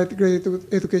to provide great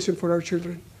education for our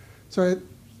children. So I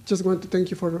just want to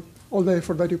thank you for all the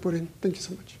effort that you put in. Thank you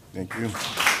so much. Thank you.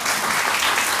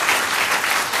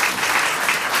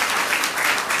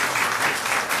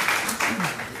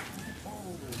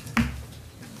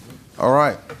 All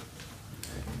right.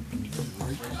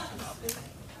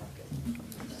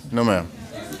 No, ma'am.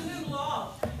 There's a new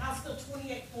law. House Bill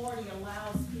 2840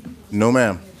 allows people to. No,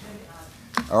 ma'am.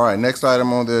 All right, next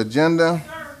item on the agenda.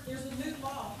 Sir, there's a new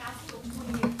law, House Bill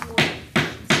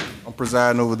 2840. I'm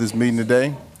presiding over this meeting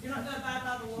today. You're not going to abide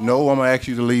by the law? No, I'm going to ask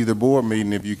you to leave the board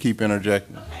meeting if you keep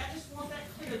interjecting. Okay, I just want that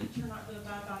clear that you're not going to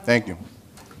abide by the law. Thank you.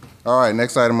 All right,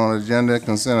 next item on the agenda,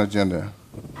 consent agenda.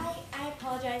 I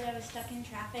apologize, I was stuck in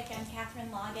traffic. I'm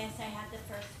Catherine Logus. I had the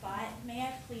first spot. May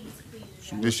I please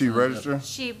address? Did she register?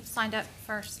 She signed up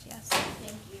first, yes.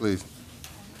 Thank you. Please.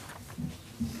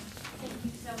 Thank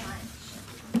you so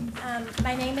much.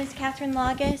 My name is Catherine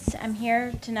Logus. I'm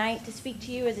here tonight to speak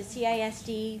to you as a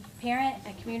CISD parent,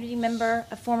 a community member,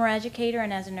 a former educator,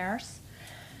 and as a nurse.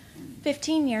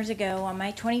 15 years ago, on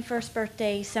my 21st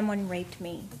birthday, someone raped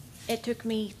me. It took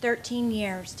me 13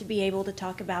 years to be able to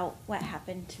talk about what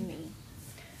happened to me.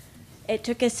 It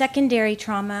took a secondary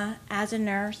trauma as a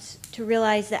nurse to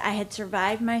realize that I had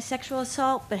survived my sexual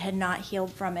assault but had not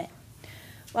healed from it.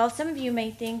 While some of you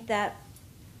may think that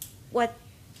what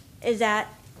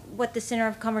the center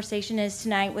of conversation is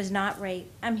tonight was not rape,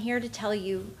 I'm here to tell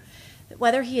you that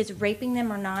whether he is raping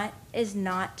them or not is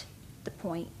not the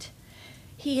point.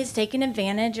 He has taken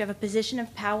advantage of a position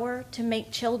of power to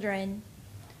make children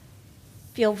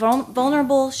feel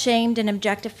vulnerable, shamed, and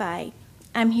objectified.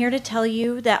 I'm here to tell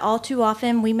you that all too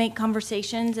often we make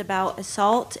conversations about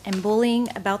assault and bullying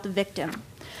about the victim.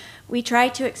 We try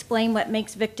to explain what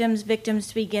makes victims victims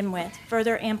to begin with,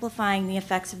 further amplifying the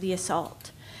effects of the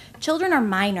assault. Children are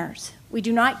minors. We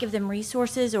do not give them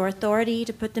resources or authority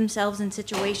to put themselves in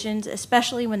situations,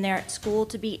 especially when they're at school,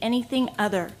 to be anything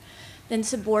other than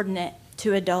subordinate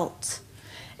to adults.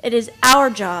 It is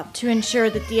our job to ensure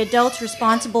that the adults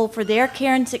responsible for their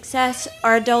care and success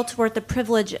are adults worth the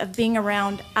privilege of being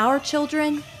around our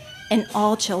children and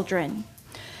all children.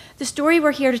 The story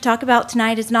we're here to talk about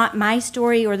tonight is not my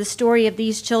story or the story of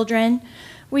these children.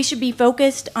 We should be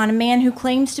focused on a man who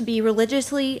claims to be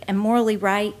religiously and morally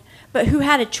right, but who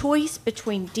had a choice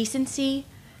between decency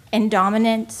and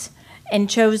dominance and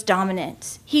chose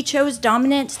dominance. He chose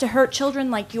dominance to hurt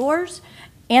children like yours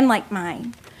and like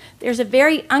mine. There's a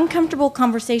very uncomfortable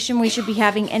conversation we should be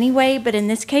having anyway, but in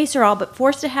this case are all but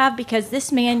forced to have because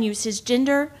this man used his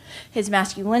gender, his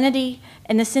masculinity,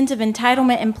 and the sense of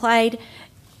entitlement implied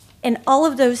in all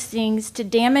of those things to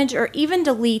damage or even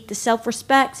delete the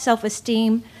self-respect,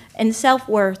 self-esteem, and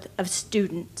self-worth of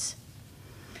students.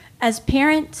 As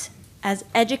parents, as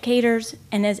educators,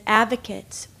 and as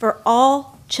advocates for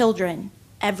all children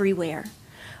everywhere,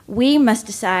 we must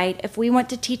decide if we want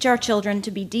to teach our children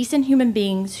to be decent human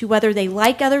beings who, whether they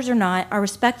like others or not, are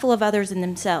respectful of others and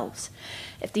themselves.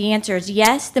 If the answer is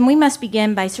yes, then we must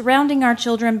begin by surrounding our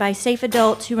children by safe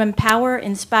adults who empower,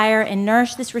 inspire, and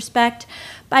nourish this respect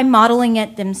by modeling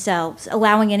it themselves.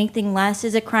 Allowing anything less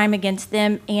is a crime against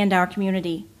them and our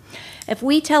community. If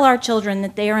we tell our children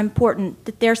that they are important,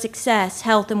 that their success,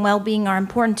 health, and well-being are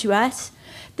important to us,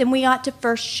 then we ought to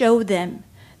first show them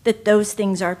that those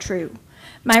things are true.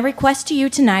 My request to you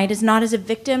tonight is not as a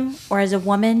victim or as a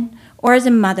woman or as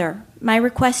a mother. My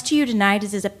request to you tonight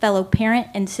is as a fellow parent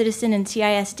and citizen in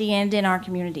CISD and in our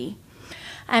community.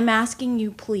 I'm asking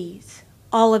you, please,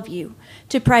 all of you,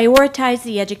 to prioritize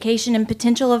the education and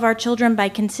potential of our children by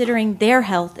considering their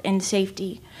health and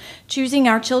safety. Choosing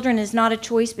our children is not a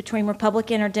choice between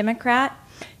Republican or Democrat.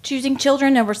 Choosing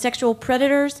children over sexual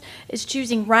predators is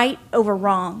choosing right over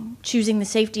wrong. Choosing the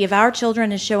safety of our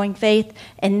children is showing faith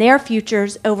in their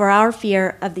futures over our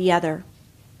fear of the other.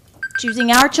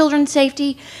 Choosing our children's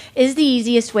safety is the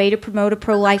easiest way to promote a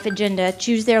pro-life agenda.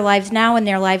 Choose their lives now and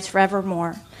their lives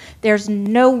forevermore. There's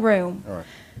no room. All right.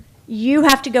 You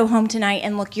have to go home tonight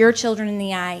and look your children in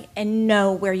the eye and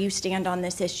know where you stand on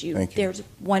this issue. Thank you. There's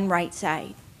one right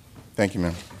side. Thank you,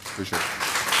 ma'am. Appreciate it.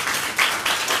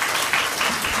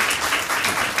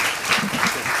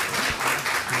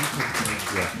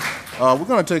 We're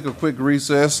going to take a quick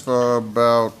recess for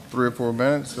about 3 or 4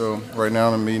 minutes. So right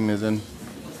now the meeting is in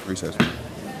recess.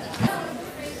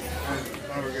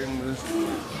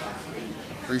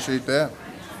 Appreciate that.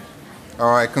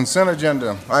 All right, consent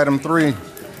agenda. Item 3.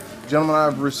 Gentlemen,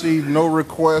 I've received no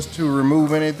request to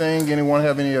remove anything. Anyone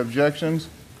have any objections?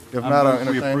 If not, I'll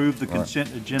entertain. We approve the All right.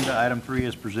 consent agenda, item 3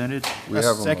 is presented. We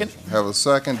have a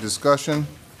second discussion.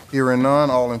 Hearing none,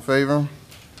 all in favor?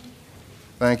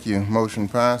 Thank you. Motion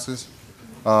passes.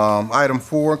 Item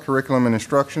 4, curriculum and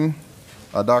instruction.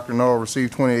 Dr. Noel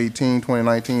received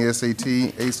 2018-2019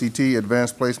 SAT, ACT,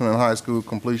 advanced placement and high school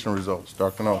completion results.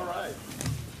 Dr. Noel. All right.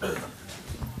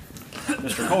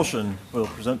 Mr. Colshin will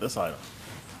present this item.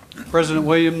 President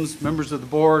Williams, members of the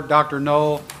board, Dr.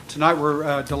 Knoll, tonight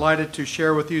we're delighted to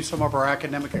share with you some of our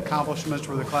academic accomplishments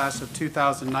for the class of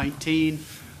 2019.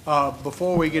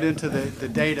 Before we get into the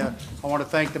data, I want to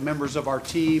thank the members of our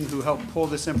team who helped pull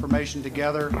this information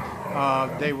together.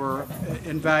 They were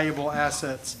invaluable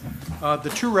assets.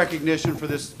 The true recognition for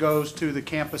this goes to the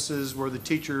campuses where the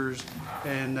teachers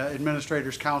and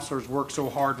administrators, counselors work so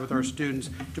hard with our students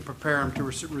to prepare them to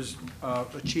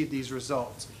achieve these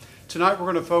results. Tonight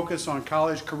we're going to focus on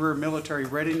college, career, military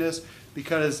readiness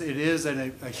because it is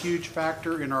a huge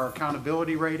factor in our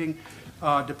accountability rating.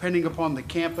 Depending upon the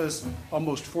campus,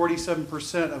 almost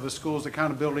 47% of a school's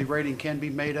accountability rating can be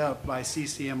made up by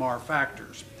CCMR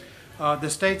factors. The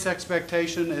state's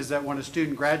expectation is that when a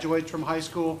student graduates from high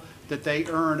school, that they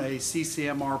earn a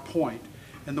CCMR point.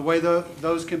 And the way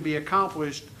those can be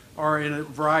accomplished are in a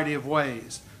variety of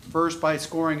ways. First, by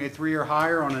scoring a 3 or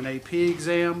higher on an AP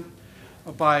exam,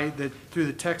 through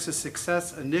the Texas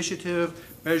Success Initiative,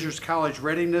 measures college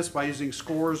readiness by using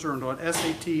scores earned on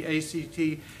SAT,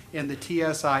 ACT, and the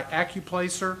TSI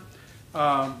AccuPlacer.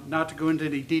 Not to go into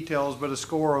any details, but a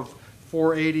score of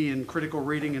 480 in critical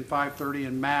reading and 530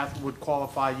 in math would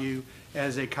qualify you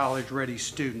as a college-ready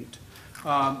student.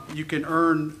 You can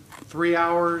earn 3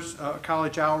 hours,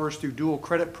 college hours through dual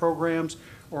credit programs,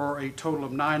 or a total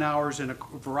of 9 hours in a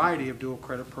variety of dual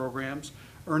credit programs.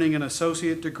 Earning an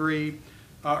associate degree,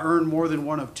 earn more than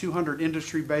one of 200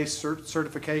 industry-based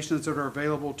certifications that are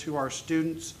available to our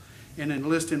students, and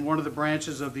enlist in one of the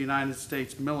branches of the United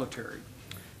States military.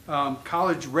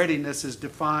 College readiness is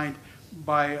defined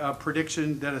by a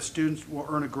prediction that a student will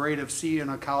earn a grade of C in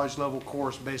a college level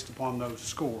course based upon those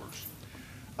scores.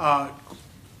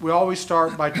 We always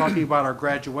start by talking about our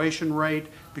graduation rate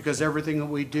because everything that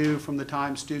we do from the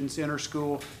time students enter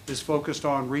school is focused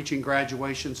on reaching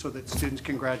graduation so that students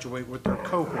can graduate with their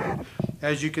cohort.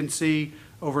 As you can see,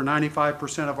 over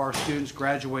 95% of our students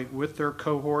graduate with their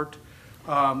cohort.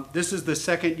 This is the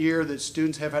second year that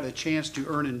students have had a chance to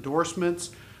earn endorsements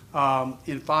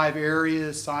in 5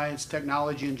 areas: science,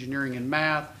 technology, engineering, and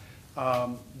math,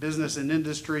 business and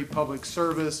industry, public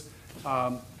service,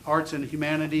 arts and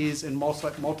humanities, and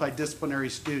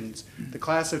multidisciplinary students. The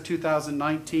class of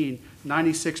 2019,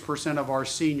 96% of our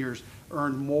seniors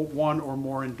earned 1 or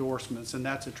more endorsements, and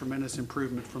that's a tremendous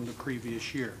improvement from the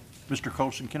previous year. Mr.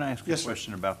 Colson, can I ask Yes, a sir.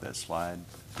 question about that slide?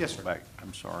 Yes, sir. Back,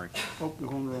 I'm sorry. Oh, I'm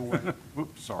going the wrong way.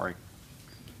 Oops, sorry.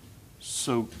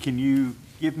 So can you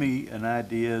give me an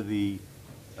idea? The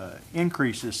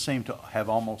increases seem to have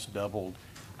almost doubled.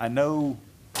 I know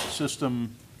the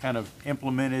system kind of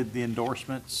implemented the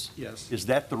endorsements. Yes. Is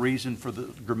that the reason for the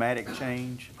dramatic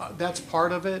change? That's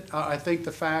part of it. I think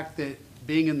the fact that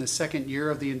being in the second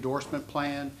year of the endorsement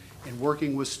plan and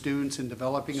working with students and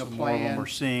developing a plan. More of them are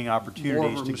seeing opportunities to gain those.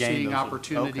 More of them are seeing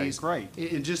opportunities. Okay,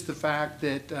 great. And just the fact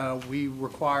that we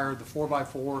require the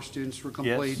 4x4 students to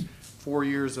complete Yes. 4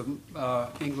 years of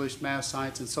English, math,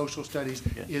 science, and social studies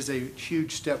Yes. is a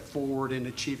huge step forward in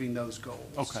achieving those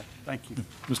goals. Okay, thank you.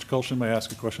 Mr. Colshin, may I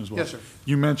ask a question as well? Yes, sir.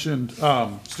 You mentioned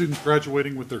students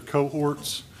graduating with their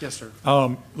cohorts. Yes, sir.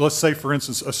 Let's say, for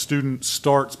instance, a student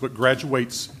starts but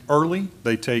graduates early.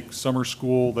 They take summer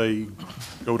school, they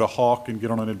go to Hawk and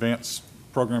get on an advanced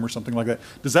program or something like that.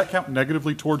 Does that count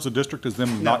negatively towards the district as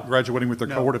them not graduating with their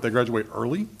No. cohort if they graduate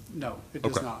early? No, it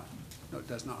does Okay. not. No, it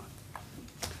does not.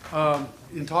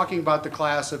 In talking about the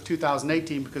class of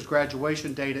 2018, because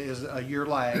graduation data is a year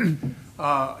lag,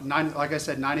 like I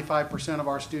said, 95% of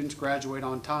our students graduate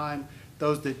on time.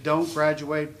 Those that don't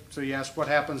graduate, so you ask what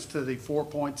happens to the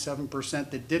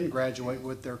 4.7% that didn't graduate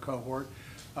with their cohort.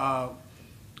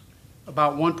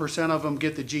 About 1% of them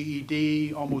get the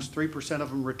GED, almost 3% of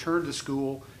them return to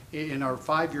school in our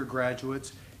 5-year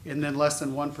graduates, and then less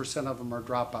than 1% of them are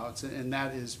dropouts, and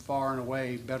that is far and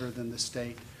away better than the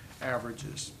state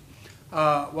averages.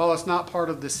 While it's not part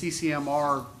of the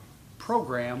CCMR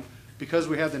program, because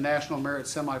we have the National Merit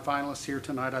semifinalists here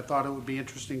tonight, I thought it would be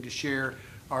interesting to share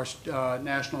our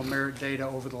national merit data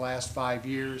over the last 5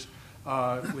 years.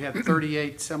 We had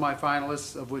 38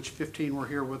 semifinalists, of which 15 were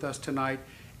here with us tonight.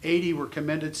 80 were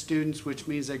commended students, which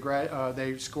means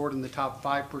they scored in the top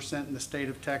 5% in the state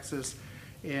of Texas.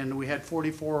 And we had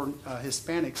 44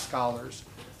 Hispanic scholars,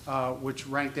 which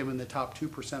ranked them in the top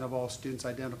 2% of all students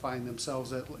identifying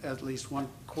themselves at least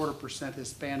 1/4%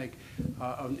 Hispanic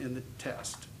in the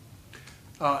test.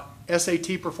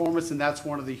 SAT performance, and that's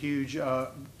one of the huge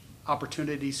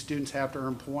opportunities students have to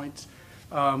earn points.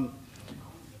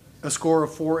 A score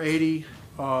of 480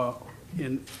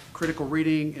 in critical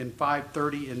reading and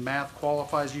 530 in math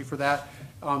qualifies you for that.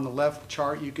 On the left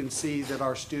chart, you can see that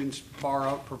our students far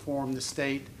outperform the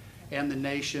state and the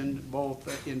nation, both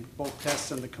in both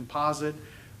tests and the composite.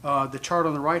 The chart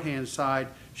on the right-hand side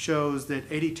shows that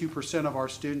 82% of our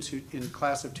students in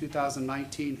class of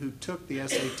 2019 who took the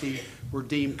SAT were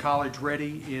deemed college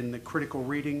ready in the critical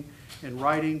reading and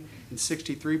writing, and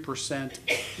 63%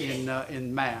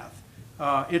 in math.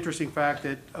 Interesting fact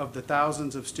that of the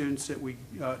thousands of students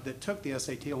that took the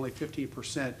SAT, only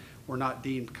 15% were not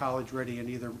deemed college ready in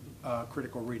either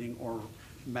critical reading or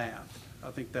math.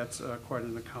 I think that's quite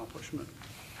an accomplishment.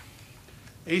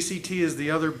 ACT is the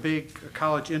other big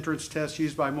college entrance test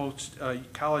used by most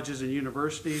colleges and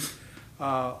universities.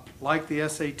 Like the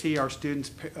SAT, our students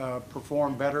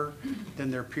perform better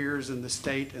than their peers in the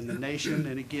state and the nation.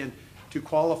 And again, to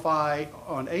qualify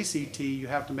on ACT, you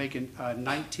have to make a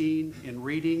 19 in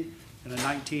reading and a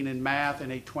 19 in math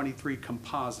and a 23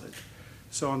 composite.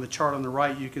 So on the chart on the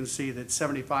right, you can see that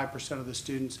 75% of the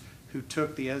students who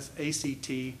took the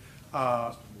ACT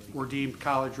were deemed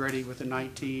college ready with a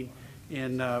 19,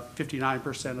 and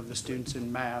 59% of the students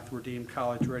in math were deemed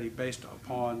college ready based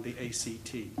upon the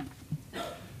ACT.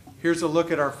 Here's a look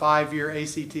at our 5-year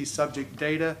ACT subject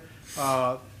data.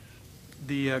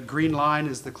 The green line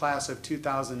is the class of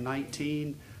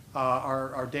 2019.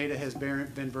 Our data has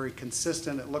been very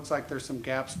consistent. It looks like there's some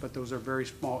gaps, but those are very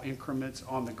small increments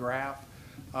on the graph.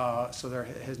 So there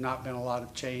has not been a lot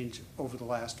of change over the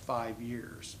last 5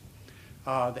 years.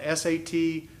 The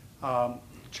SAT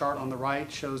chart on the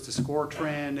right shows the score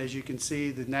trend. As you can see,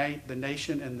 the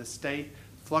nation and the state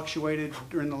fluctuated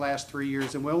during the last 3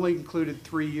 years, and we only included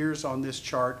 3 years on this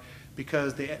chart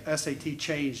because the SAT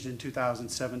changed in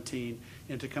 2017,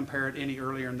 and to compare it any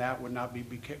earlier than that would not be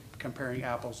comparing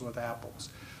apples with apples.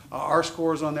 Our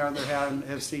scores on the other hand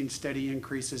have seen steady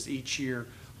increases each year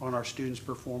on our students'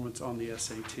 performance on the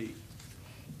SAT.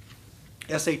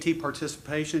 SAT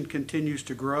participation continues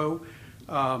to grow.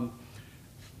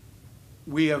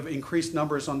 We have increased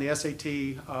numbers on the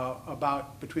SAT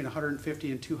about between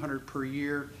 150 and 200 per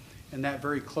year, and that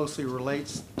very closely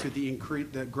relates to the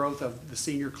growth of the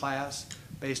senior class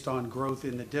based on growth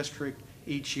in the district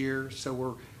each year.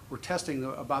 So we're testing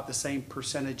about the same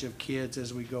percentage of kids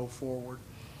as we go forward.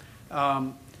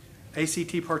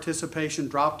 ACT participation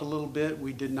dropped a little bit.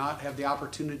 We did not have the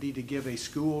opportunity to give a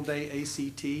school day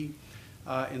ACT.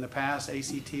 In the past,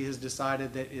 ACT has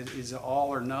decided that it is all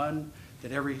or none,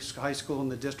 that every high school in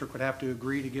the district would have to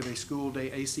agree to give a school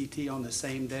day ACT on the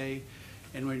same day.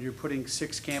 And when you're putting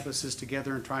 6 campuses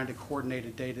together and trying to coordinate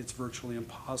a date, it's virtually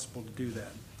impossible to do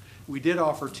that. We did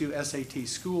offer 2 SAT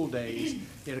school days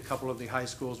at a couple of the high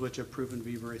schools, which have proven to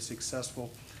be very successful.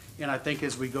 And I think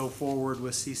as we go forward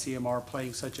with CCMR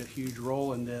playing such a huge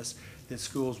role in this, that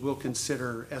schools will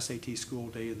consider SAT school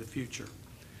day in the future.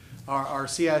 Our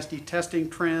CISD testing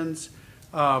trends,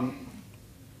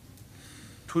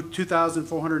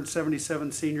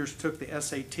 2,477 seniors took the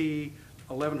SAT,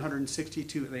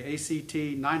 1,162 the ACT,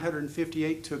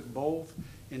 958 took both,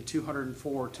 and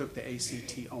 204 took the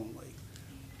ACT only.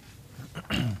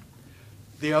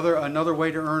 Another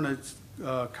way to earn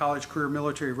a college career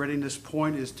military readiness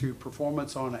point is through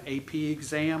performance on an AP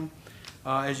exam.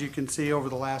 As you can see, over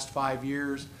the last 5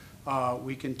 years,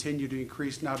 we continue to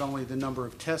increase not only the number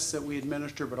of tests that we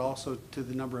administer, but also to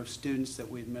the number of students that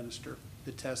we administer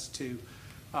the tests to.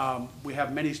 We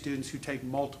have many students who take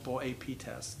multiple AP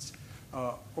tests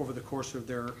over the course of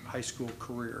their high school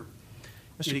career.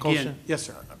 Mr. Colson? Yes,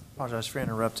 sir. I apologize for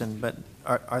interrupting, but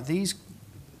are these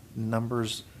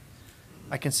numbers,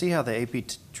 I can see how the AP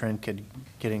trend could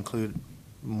include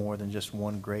more than just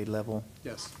one grade level.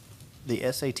 Yes.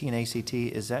 The SAT and ACT,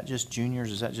 is that just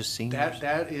juniors, is that just seniors?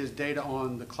 That is data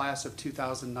on the class of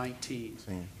 2019.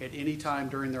 At any time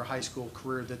during their high school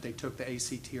career that they took the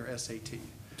ACT or SAT.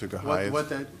 Took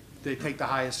the They take the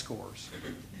highest scores.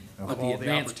 But the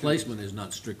advanced placement is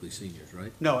not strictly seniors,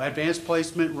 right? No, advanced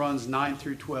placement runs 9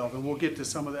 through 12, and we'll get to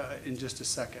some of that in just a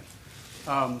second.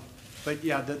 But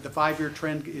yeah, the 5-year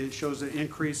trend, it shows an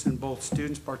increase in both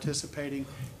students participating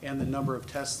and the number of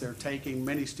tests they're taking.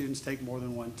 Many students take more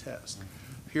than one test.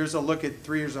 Here's a look at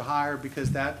 3 years or higher,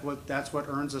 because that's what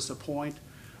earns us a point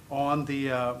on the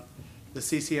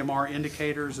CCMR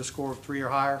indicators, a score of 3 or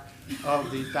higher. Of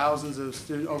the thousands of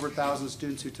students, over 1,000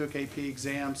 students who took AP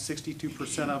exams,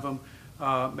 62% of them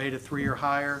made a 3 or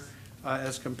higher,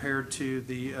 as compared to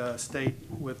the state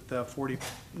with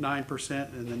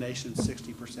 49% and the nation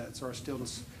 60%. So our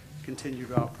students continue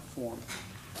to outperform.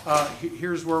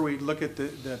 Here's where we look at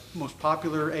the most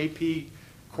popular AP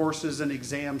courses and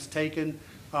exams taken.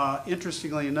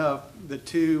 Interestingly enough, the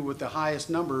two with the highest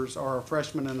numbers are a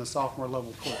freshman and a sophomore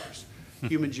level course.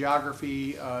 Human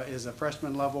geography is a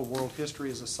freshman level, world history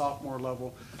is a sophomore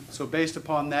level. So based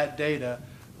upon that data,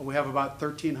 we have about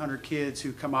 1,300 kids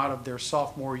who come out of their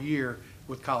sophomore year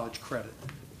with college credit,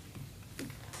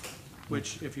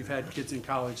 which if you've had kids in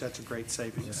college, that's a great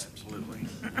savings. Absolutely.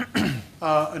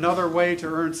 Another way to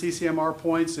earn CCMR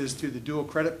points is through the dual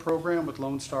credit program with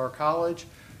Lone Star College.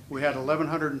 We had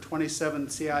 1,127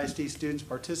 CISD students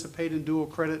participate in dual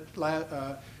credit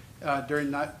during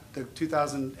the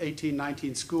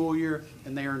 2018-19 school year,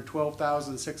 and they earned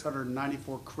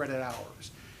 12,694 credit hours.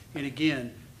 And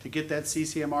again, to get that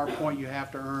CCMR point, you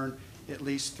have to earn at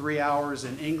least 3 hours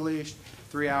in English,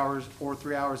 3 hours or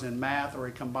 3 hours in math, or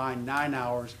a combined 9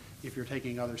 hours if you're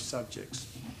taking other subjects.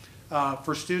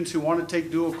 For students who want to take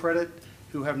dual credit,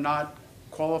 who have not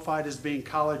qualified as being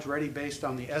college ready based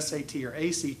on the SAT or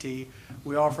ACT,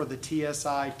 we offer the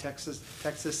TSI, Texas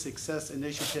Success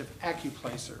Initiative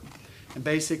AccuPlacer. And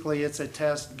basically it's a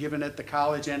test given at the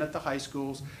college and at the high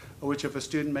schools, which if a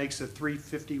student makes a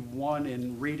 351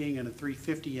 in reading and a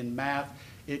 350 in math,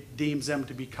 it deems them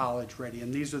to be college ready.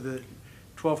 And these are the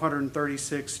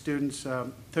 1,236 students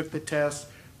took the test,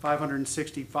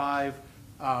 565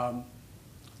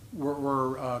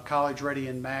 were college ready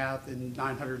in math, and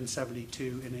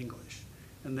 972 in English.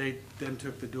 And they then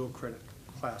took the dual credit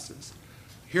classes.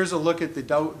 Here's a look at the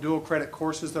dual credit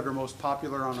courses that are most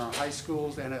popular on our high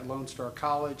schools and at Lone Star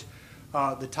College.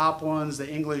 The top ones, the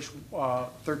English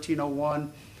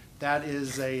 1301, that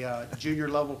is a junior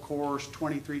level course.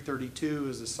 2332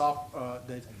 is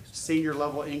the senior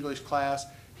level English class.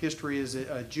 History is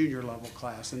a junior level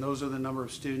class, and those are the number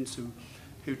of students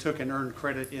who took and earned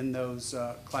credit in those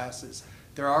classes.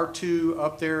 There are two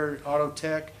up there, Auto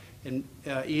Tech and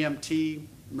EMT,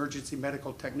 Emergency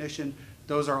Medical Technician.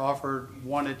 Those are offered,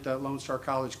 one at Lone Star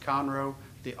College Conroe,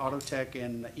 the Auto Tech,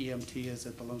 and the EMT is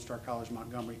at the Lone Star College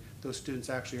Montgomery. Those students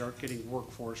actually are getting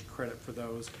workforce credit for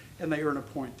those, and they earn a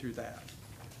point through that.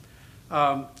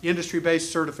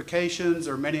 Industry-based certifications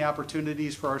are many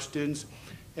opportunities for our students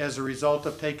as a result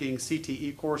of taking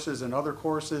CTE courses and other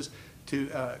courses to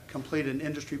complete an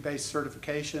industry-based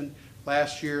certification.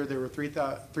 Last year, there were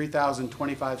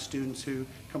 3,025 students who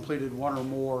completed one or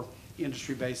more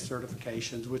industry-based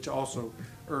certifications, which also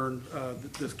earned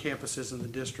the campuses in the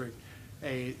district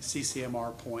a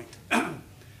CCMR point.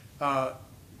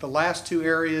 The last two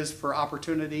areas for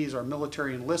opportunities are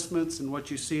military enlistments, and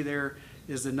what you see there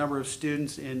is the number of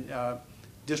students in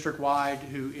district-wide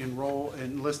who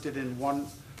enlisted in one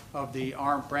of the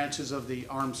armed branches of the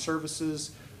armed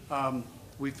services.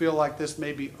 We feel like this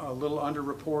may be a little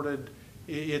underreported.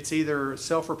 It's either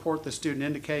self-report the student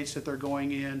indicates that they're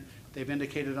going in, they've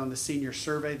indicated on the senior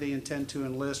survey they intend to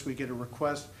enlist, we get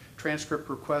a transcript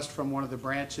request from one of the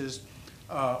branches,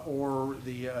 or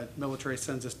the military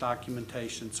sends us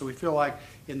documentation. So we feel like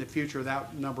in the future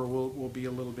that number will be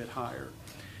a little bit higher.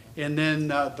 And then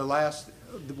the last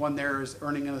one there is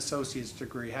earning an associate's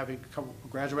degree,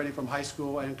 graduating from high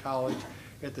school and college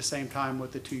at the same time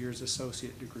with the 2 years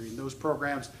associate degree. And those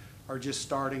programs are just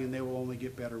starting, and they will only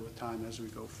get better with time as we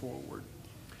go forward.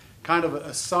 Kind of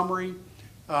a summary.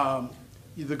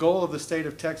 The goal of the state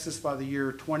of Texas by the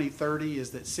year 2030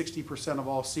 is that 60% of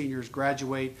all seniors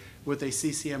graduate with a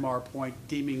CCMR point,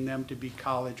 deeming them to be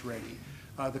college ready.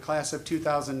 The class of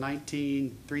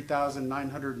 2019,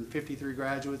 3,953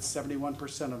 graduates,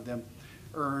 71% of them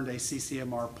earned a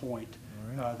CCMR point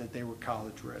that they were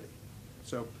college ready.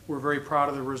 So we're very proud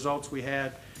of the results we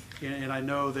had, and I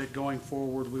know that going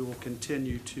forward we will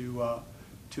continue to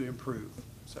improve.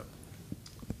 So.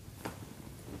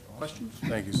 questions?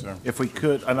 Thank you, sir. If we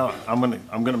could, I know, I'm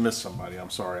gonna miss somebody,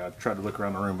 I'm sorry, I tried to look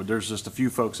around the room, but there's just a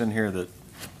few folks in here that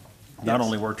not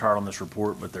only worked hard on this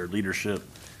report, but their leadership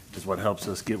is what helps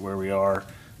us get where we are.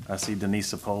 I see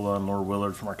Denise Sapola and Laura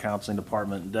Willard from our counseling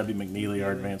department, and Debbie McNeely,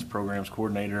 our advanced programs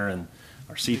coordinator, and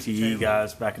our CTE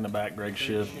guys back in the back, Greg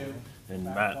Schiff and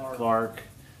Matt Clark.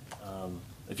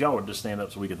 If y'all would just stand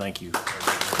up so we could thank you.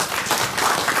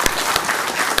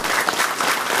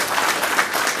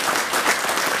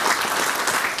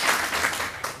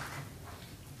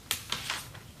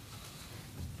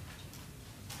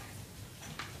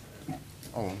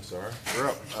 Oh, I'm sorry. We're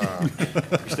up.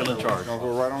 You're still in charge. I'll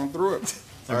go right on through it.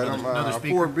 Item another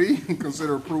speaker? 4B,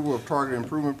 consider approval of target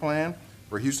improvement plan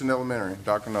for Houston Elementary.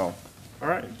 Dr. Null. All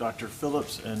right, Dr.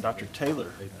 Phillips and Dr.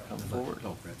 Taylor come forward.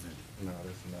 No,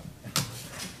 that's enough.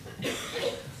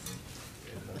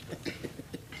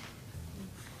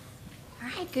 All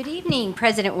right, good evening,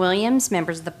 President Williams,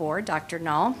 members of the board, Dr.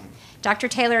 Null. Dr.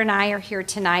 Taylor and I are here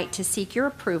tonight to seek your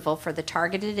approval for the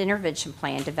targeted intervention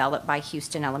plan developed by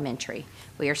Houston Elementary.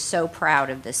 We are so proud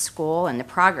of this school and the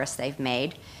progress they've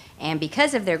made. And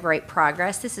because of their great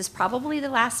progress, this is probably the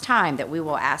last time that we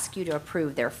will ask you to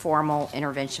approve their formal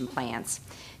intervention plans.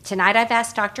 Tonight, I've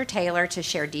asked Dr. Taylor to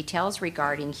share details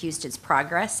regarding Houston's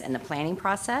progress in the planning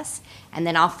process, and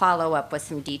then I'll follow up with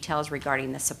some details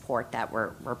regarding the support that we're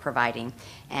providing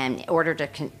in order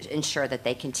to ensure that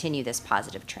they continue this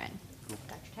positive trend.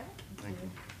 Dr. Taylor? Thank you.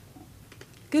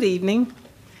 Good evening.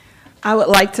 I would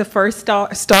like to first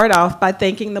start off by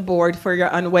thanking the board for your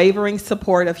unwavering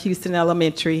support of Houston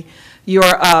Elementary. Your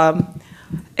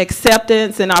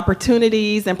acceptance and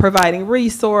opportunities and providing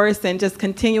resource and just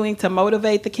continuing to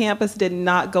motivate the campus did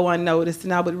not go unnoticed,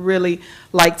 and I would really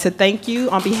like to thank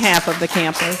you on behalf of the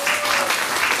campus.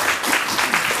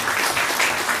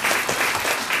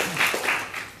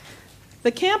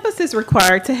 The campus is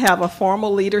required to have a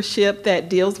formal leadership that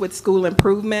deals with school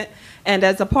improvement, and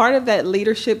as a part of that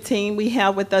leadership team, we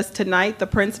have with us tonight the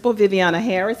principal, Viviana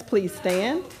Harris. Please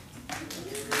stand.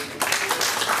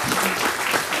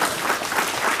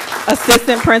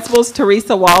 Assistant principals,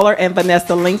 Teresa Waller and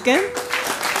Vanessa Lincoln.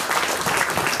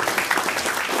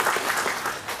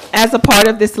 As a part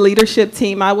of this leadership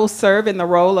team, I will serve in the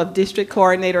role of District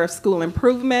Coordinator of School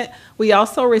Improvement. We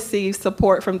also receive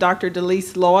support from Dr.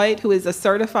 Delise Lloyd, who is a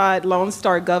certified Lone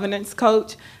Star governance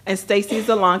coach, and Stacy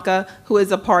Zalanka, who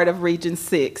is a part of Region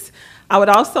 6. I would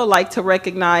also like to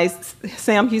recognize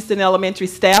Sam Houston Elementary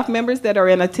staff members that are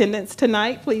in attendance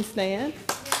tonight. Please stand.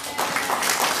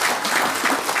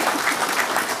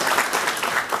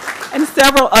 And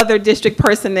several other district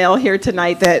personnel here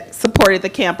tonight that supported the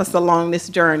campus along this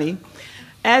journey.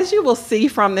 As you will see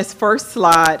from this first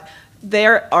slide,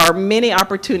 there are many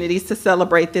opportunities to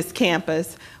celebrate this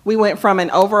campus. We went from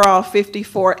an overall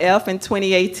 54F in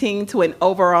 2018 to an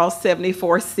overall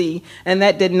 74C, and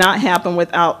that did not happen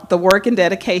without the work and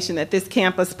dedication that this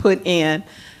campus put in.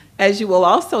 As you will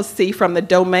also see from the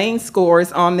domain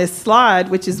scores on this slide,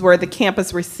 which is where the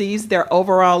campus receives their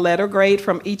overall letter grade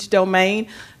from each domain,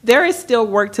 there is still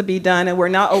work to be done, and we're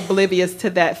not oblivious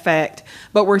to that fact.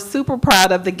 But we're super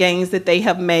proud of the gains that they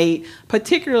have made,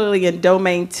 particularly in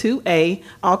Domain 2A.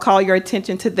 I'll call your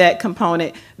attention to that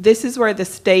component. This is where the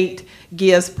state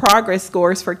gives progress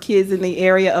scores for kids in the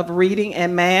area of reading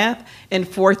and math in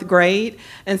 4th grade.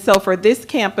 And so for this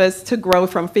campus to grow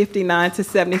from 59 to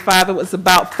 75, it was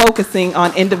about focusing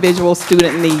on individual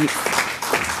student needs.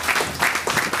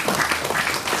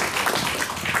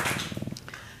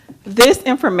 This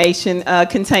information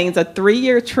contains a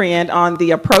 3-year trend on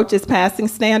the approaches passing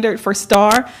standard for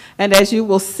STAR, and as you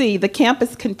will see, the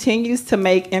campus continues to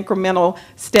make incremental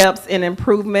steps in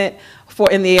improvement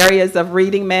in the areas of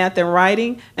reading, math, and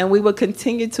writing, and we will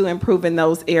continue to improve in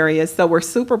those areas. So we're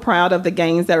super proud of the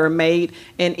gains that are made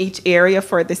in each area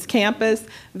for this campus.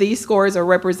 These scores are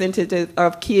representative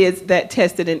of kids that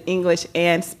tested in English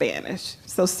and Spanish,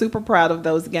 so super proud of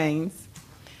those gains.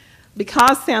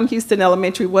 Because Sam Houston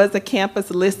Elementary was a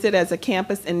campus listed as a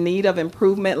campus in need of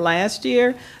improvement last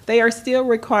year, they are still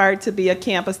required to be a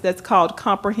campus that's called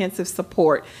comprehensive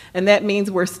support. And that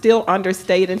means we're still under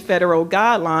state and federal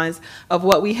guidelines of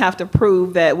what we have to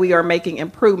prove that we are making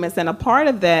improvements. And a part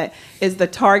of that is the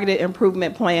targeted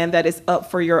improvement plan that is up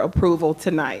for your approval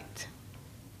tonight.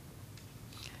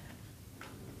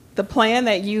 The plan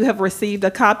that you have received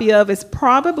a copy of is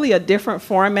probably a different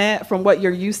format from what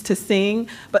you're used to seeing,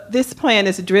 but this plan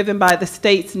is driven by the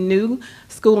state's new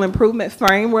school improvement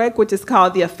framework, which is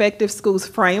called the Effective Schools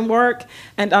Framework.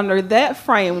 And under that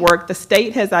framework, the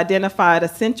state has identified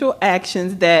essential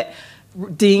actions that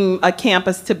deem a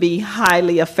campus to be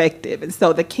highly effective. And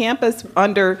so the campus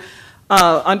under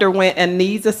underwent a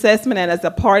needs assessment, and as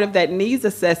a part of that needs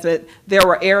assessment, there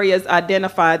were areas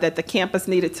identified that the campus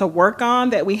needed to work on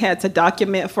that we had to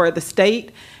document for the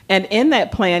state. And in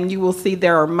that plan, you will see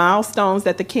there are milestones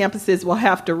that the campuses will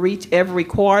have to reach every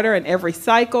quarter and every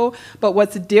cycle. But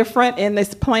what's different in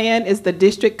this plan is the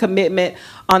district commitment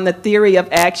on the theory of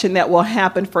action that will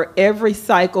happen for every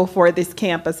cycle for this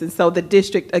campus. And so the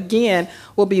district, again,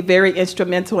 will be very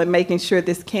instrumental in making sure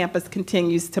this campus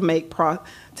continues to make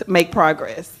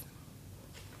progress.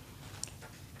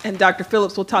 And Dr.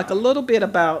 Phillips will talk a little bit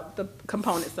about the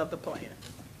components of the plan.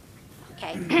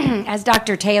 Okay. As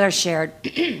Dr. Taylor shared,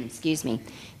 excuse me,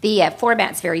 the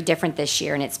format's very different this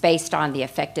year, and it's based on the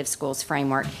Effective Schools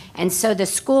Framework. And so the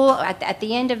school, at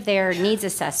the end of their needs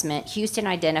assessment, Houston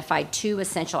identified 2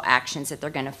 essential actions that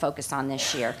they're going to focus on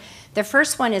this year. The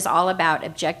first one is all about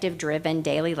objective-driven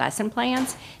daily lesson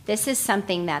plans. This is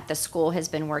something that the school has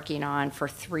been working on for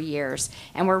 3 years,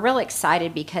 and we're real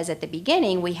excited because at the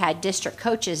beginning we had district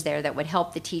coaches there that would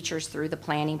help the teachers through the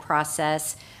planning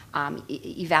process,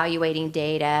 evaluating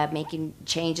data, making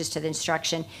changes to the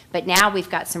instruction. But now we've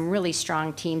got some really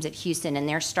strong teams at Houston, and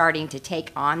they're starting to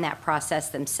take on that process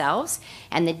themselves,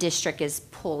 and the district is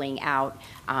pulling out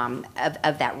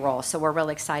of that role. So we're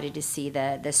really excited to see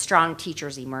the strong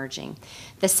teachers emerging.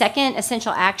 The second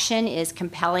essential action is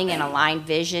compelling and aligned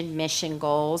vision, mission,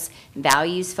 goals,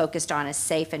 values focused on a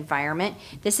safe environment.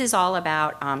 This is all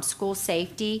about school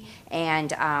safety,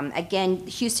 and again,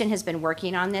 Houston has been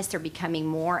working on this. They're becoming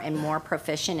more and more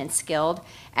proficient and skilled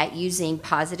at using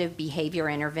positive behavior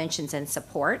interventions and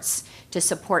supports to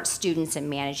support students in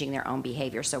managing their own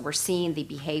behavior. So we're seeing the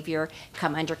behavior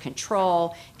come under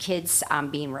control, kids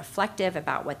being reflective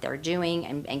about what they're doing,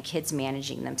 and kids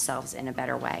managing themselves in a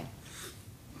better way.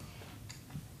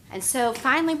 And so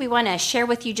finally, we want to share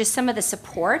with you just some of the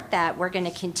support that we're going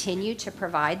to continue to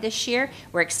provide this year.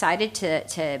 We're excited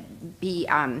to be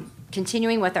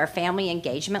continuing with our family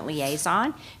engagement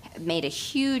liaison. Made a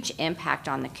huge impact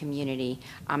on the community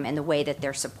and the way that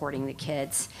they're supporting the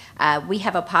kids. We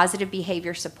have a positive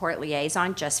behavior support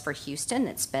liaison just for Houston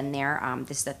that's been there.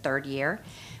 This is the 3rd year.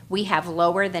 We have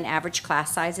lower than average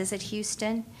class sizes at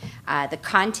Houston. The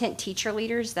content teacher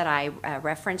leaders that I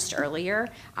referenced earlier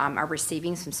are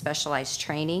receiving some specialized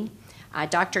training.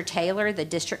 Dr. Taylor, the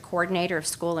district coordinator of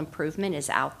school improvement, is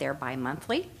out there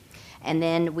bi-monthly. And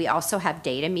then we also have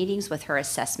data meetings with her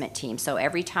assessment team. So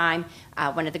every time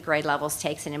one of the grade levels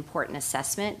takes an important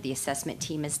assessment, the assessment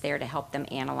team is there to help them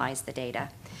analyze the data.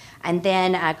 And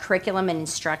then curriculum and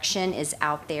instruction is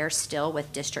out there still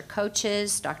with district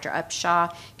coaches, Dr.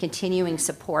 Upshaw, continuing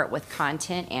support with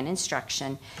content and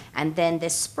instruction. And then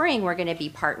this spring, we're going to be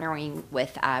partnering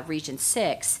with Region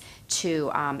 6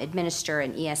 to administer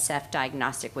an ESF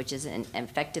diagnostic, which is an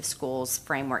Effective Schools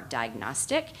Framework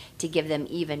diagnostic, to give them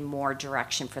even more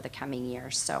direction for the coming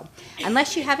years. So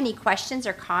unless you have any questions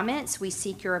or comments, we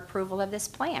seek your approval of this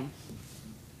plan.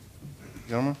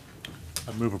 Gentlemen?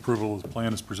 I move approval of the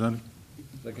plan as presented.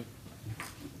 Second.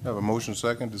 Have a motion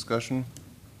second, discussion.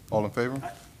 All in favor?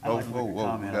 I'd like to make a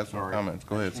comment, Got some sorry. comments.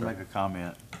 Go ahead, Just to sir. make a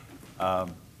comment.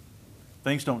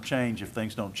 Things don't change if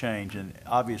things don't change, and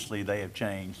obviously they have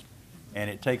changed, and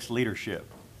it takes leadership.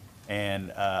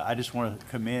 And I just want to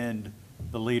commend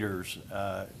the leaders.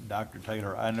 Dr.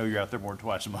 Taylor, I know you're out there more than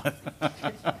twice a month.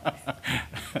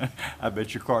 I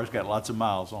bet your car's got lots of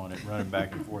miles on it running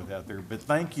back and forth out there. But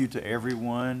thank you to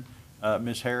everyone.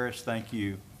 Ms. Harris, thank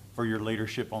you for your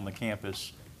leadership on the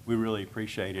campus. We really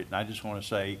appreciate it. And I just want to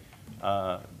say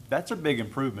that's a big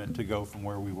improvement to go from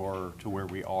where we were to where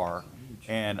we are.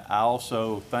 And I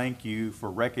also thank you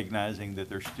for recognizing that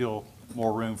there's still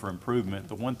more room for improvement.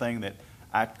 The one thing that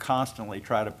I constantly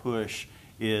try to push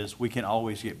is we can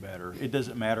always get better. It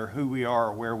doesn't matter who we are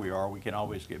or where we are, we can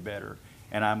always get better.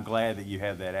 And I'm glad that you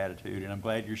have that attitude, and I'm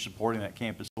glad you're supporting that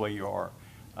campus the way you are,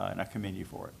 and I commend you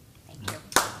for it. Thank you.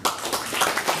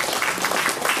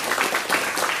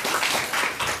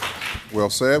 Well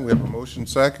said. We have a motion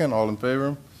second. All in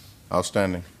favor?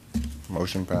 Outstanding.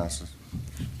 Motion passes.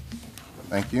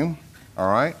 Thank you.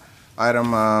 All right. Item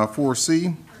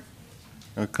 4C,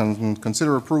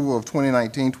 consider approval of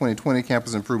 2019-2020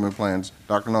 campus improvement plans.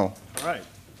 Dr. Knoll. All right.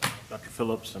 Dr.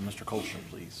 Phillips and Mr. Colson,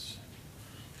 please.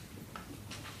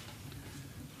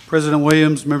 President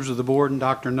Williams, members of the board, and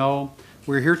Dr. Knoll,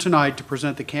 we're here tonight to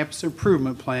present the campus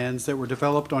improvement plans that were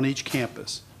developed on each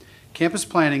campus. Campus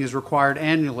planning is required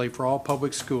annually for all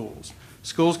public schools.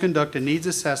 Schools conduct a needs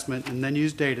assessment and then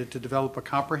use data to develop a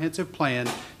comprehensive plan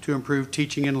to improve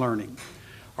teaching and learning.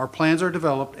 Our plans are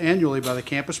developed annually by the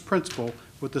campus principal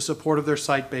with the support of their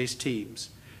site-based teams.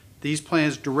 These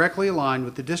plans directly align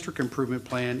with the district improvement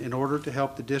plan in order to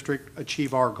help the district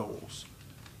achieve our goals.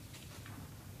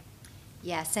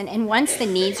 Yes, and once the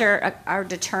needs are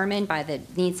determined by the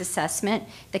needs assessment,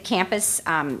 the campus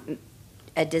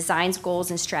designs goals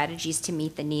and strategies to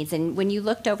meet the needs. And when you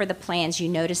looked over the plans, you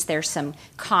noticed there's some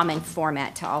common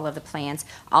format to all of the plans.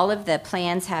 All of the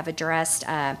plans have addressed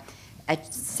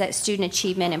student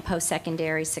achievement and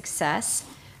post-secondary success,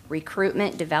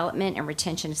 recruitment, development, and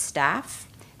retention of staff.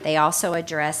 They also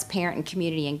address parent and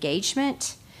community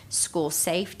engagement, school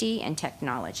safety, and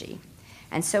technology.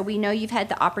 And so we know you've had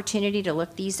the opportunity to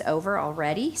look these over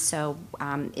already, so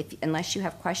unless you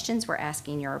have questions, we're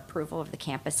asking your approval of the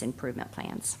campus improvement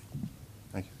plans.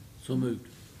 Thank you. So moved.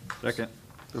 Second.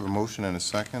 We have a motion and a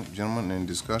second. Gentlemen, any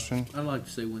discussion? I'd like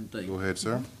to say one thing. Go ahead,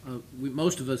 sir.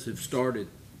 Most of us have started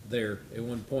there at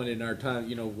one point in our time,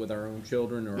 you know, with our own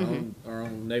children or our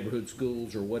own neighborhood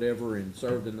schools or whatever, and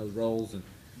served in those roles. And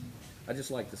I just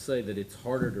like to say that it's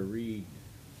harder to read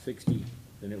 60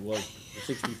 than it was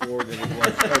 64 than it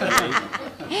was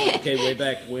 38. Okay, way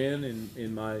back when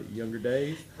in my younger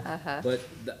days. But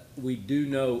we do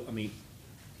know, I mean,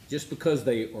 just because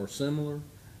they are similar,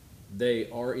 they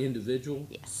are individual.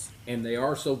 Yes. And they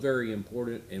are so very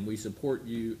important, and we support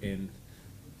you. And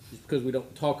just because we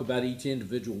don't talk about each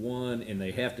individual one, and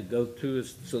they have to go to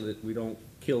us so that we don't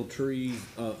kill trees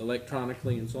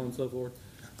electronically and so on and so forth,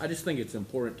 I just think it's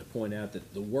important to point out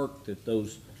that the work that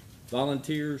those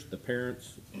volunteers, the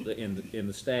parents, and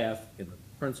the staff, and the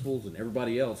principals, and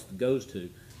everybody else that goes to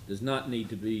does not need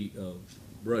to be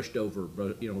brushed over,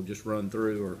 you know, just run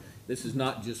through. Or this is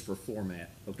not just for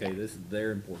format. Okay, yeah. This is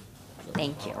very important. So,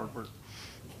 thank you. Hard work.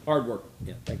 Hard work.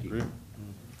 Yeah, thank you.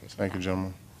 Thank you,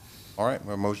 gentlemen. All right, we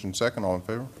have a motion second. All in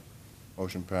favor?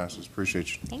 Motion passes.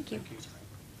 Appreciate you. Thank you.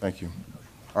 Thank you.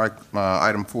 All right,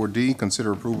 item 4D,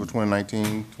 consider approval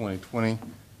 2019-2020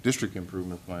 district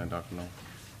improvement plan. Dr. Noel.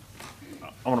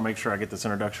 I want to make sure I get this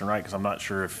introduction right because I'm not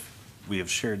sure if we have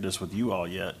shared this with you all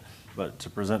yet, but to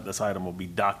present this item will be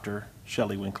Dr.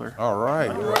 Shelley Winkler. All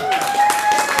right.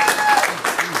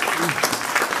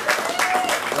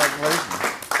 Congratulations.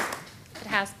 It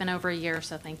has been over a year,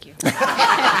 so thank you.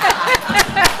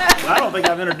 I don't think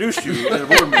I've introduced you at a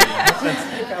board meeting.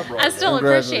 I still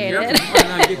appreciate it.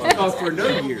 For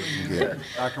another year. Yeah.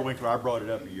 Dr. Winkler, I brought it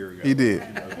up a year ago. He did.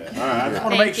 Okay. All right, I just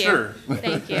want to make sure.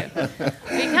 Thank you.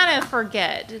 We kind of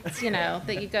forget, it's, you know,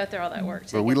 that you go through all that work.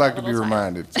 But we like to be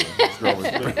reminded. So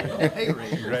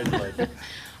Congratulations.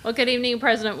 Well, good evening,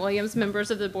 President Williams, members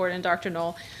of the board, and Dr.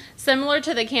 Knoll. Similar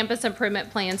to the campus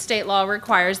improvement plan, state law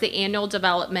requires the annual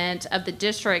development of the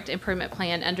district improvement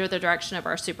plan under the direction of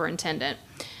our superintendent.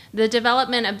 The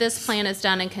development of this plan is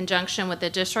done in conjunction with the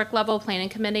district level planning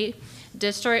committee,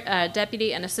 district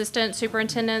deputy and assistant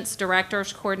superintendents,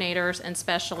 directors, coordinators, and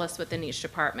specialists within each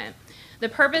department. The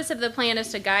purpose of the plan is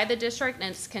to guide the district in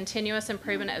its continuous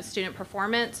improvement of student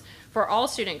performance for all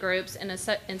student groups in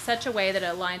such a way that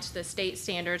it aligns to the state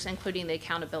standards, including the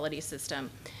accountability system.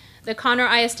 The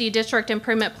Conroe ISD District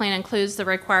Improvement Plan includes the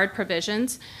required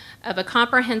provisions of a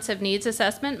comprehensive needs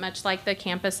assessment, much like the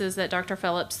campuses that Dr.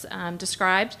 Phillips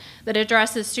described, that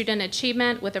addresses student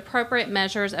achievement with appropriate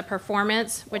measures of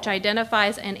performance, which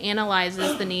identifies and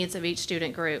analyzes the needs of each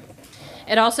student group.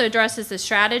 It also addresses the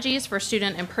strategies for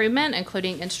student improvement,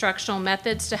 including instructional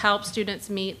methods to help students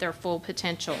meet their full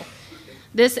potential.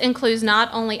 This includes not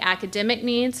only academic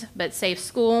needs, but safe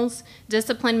schools,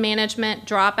 discipline management,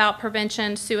 dropout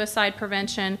prevention, suicide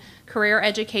prevention, career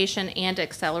education, and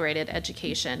accelerated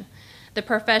education. The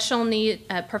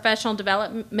professional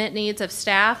development needs of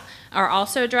staff are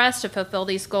also addressed to fulfill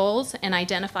these goals and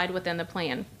identified within the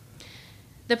plan.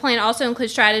 The plan also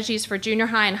includes strategies for junior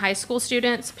high and high school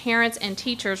students, parents, and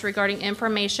teachers regarding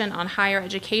information on higher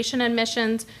education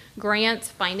admissions, grants,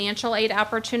 financial aid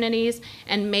opportunities,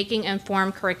 and making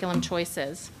informed curriculum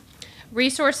choices.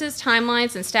 Resources,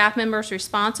 timelines, and staff members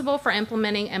responsible for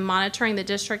implementing and monitoring the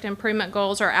district improvement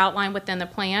goals are outlined within the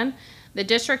plan. The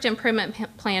district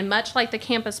improvement plan, much like the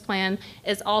campus plan,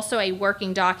 is also a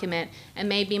working document and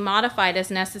may be modified as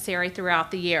necessary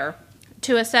throughout the year.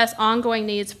 To assess ongoing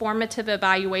needs, formative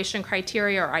evaluation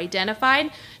criteria are identified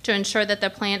to ensure that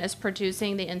the plan is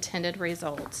producing the intended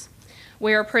results.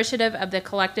 We are appreciative of the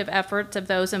collective efforts of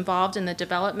those involved in the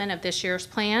development of this year's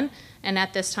plan, and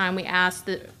at this time we ask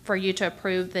for you to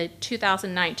approve the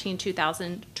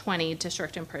 2019-2020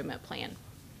 District Improvement Plan.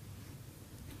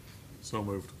 So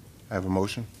moved. I have a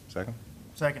motion. Second?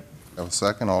 Second. I have a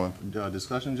second. All in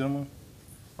discussion, gentlemen?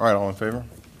 All right, all in favor?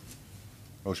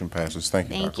 Motion passes. Thank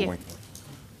you, Thank Dr. you. Winkler.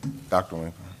 Dr.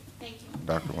 Winkler. Thank you.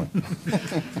 Dr. Wayne.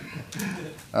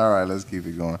 All right, let's keep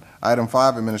it going. Item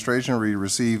 5, administration, we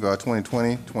receive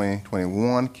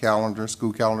 2020-2021 calendar,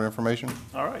 school calendar information.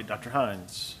 All right, Dr.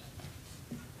 Hines.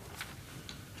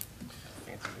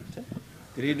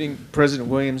 Good evening, President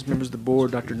Williams, members of the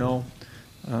board, Dr. Knoll.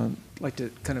 I'd like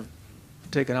to kind of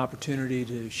take an opportunity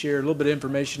to share a little bit of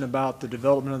information about the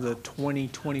development of the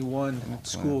 2021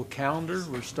 school calendar.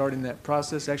 We're starting that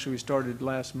process. Actually, we started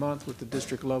last month with the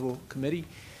district level committee.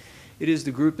 It is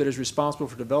the group that is responsible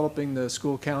for developing the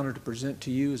school calendar to present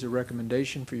to you as a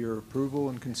recommendation for your approval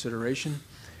and consideration.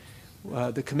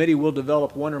 The committee will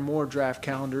develop one or more draft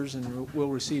calendars and will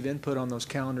receive input on those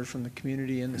calendars from the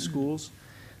community and the schools.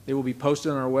 They will be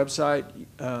posted on our website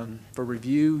for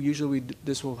review. Usually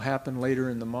this will happen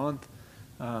later in the month,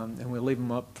 and we'll leave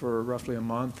them up for roughly a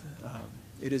month.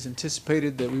 It is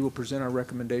anticipated that we will present our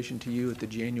recommendation to you at the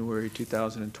January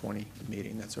 2020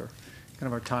 meeting. That's our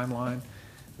kind of our timeline.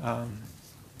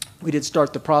 We did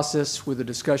start the process with a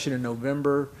discussion in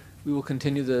November. We will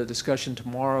continue the discussion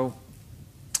tomorrow.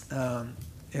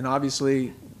 And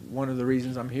obviously, one of the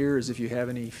reasons I'm here is if you have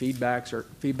any feedback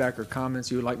or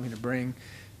comments you would like me to bring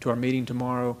to our meeting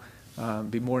tomorrow,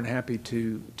 be more than happy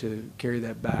to carry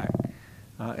that back.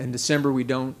 In December, we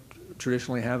don't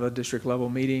traditionally have a district level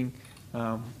meeting.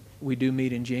 We do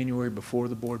meet in January before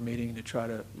the board meeting to try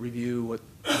to review what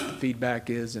the feedback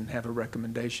is and have a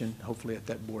recommendation, hopefully at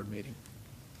that board meeting.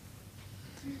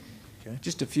 Okay.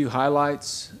 Just a few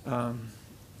highlights.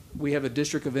 We have a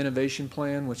District of Innovation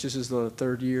plan, which this is the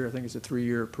third year. I think it's a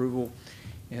 3-year approval,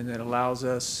 and that allows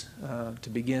us to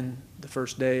begin the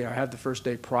first day, or have the first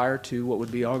day prior to what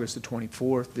would be August the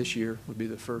 24th. This year would be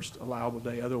the first allowable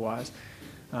day otherwise.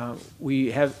 When we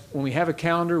have a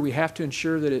calendar, we have to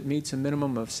ensure that it meets a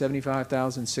minimum of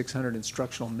 75,600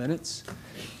 instructional minutes.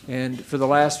 And for the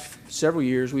last several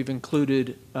years, we've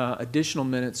included additional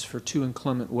minutes for 2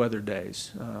 inclement weather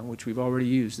days, which we've already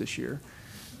used this year.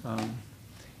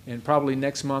 And probably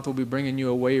next month we'll be bringing you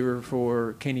a waiver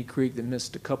for Caney Creek that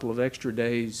missed a couple of extra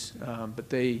days, but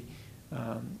they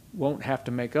won't have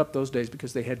to make up those days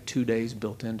because they had 2 days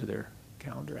built into their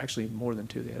calendar. Actually, more than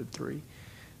 2, they had 3.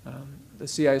 The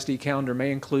CISD calendar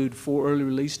may include 4 early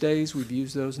release days. We've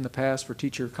used those in the past for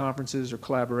teacher conferences or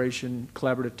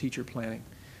collaborative teacher planning.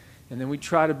 And then we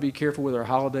try to be careful with our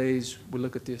holidays. We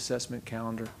look at the assessment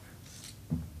calendar.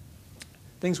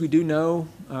 Things we do know,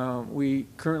 we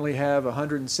currently have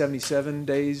 177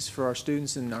 days for our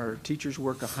students, and our teachers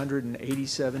work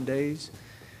 187 days.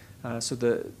 So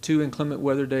the 2 inclement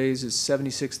weather days is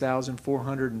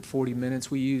 76,440 minutes.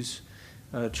 We use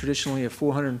traditionally a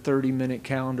 430-minute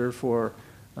calendar for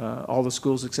all the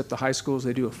schools except the high schools.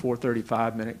 They do a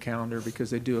 435-minute calendar because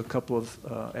they do a couple of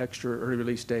extra early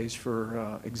release days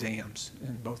for exams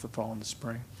in both the fall and the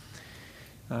spring.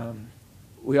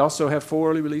 We also have 4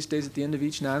 early release days at the end of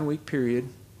each 9-week period.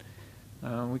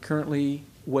 We currently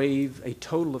waive a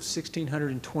total of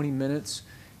 1,620 minutes,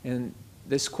 and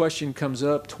this question comes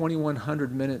up.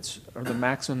 2,100 minutes are the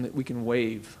maximum that we can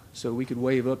waive. So we could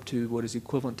waive up to what is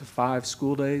equivalent to 5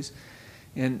 school days.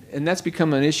 And that's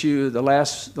become an issue. The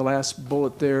last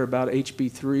bullet there about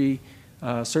HB3,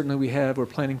 certainly we're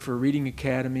planning for reading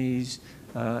academies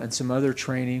and some other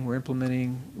training. We're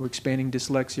expanding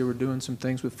dyslexia. We're doing some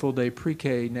things with full day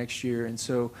pre-K next year. And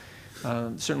so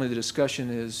certainly the discussion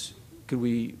is, could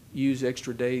we use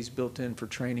extra days built in for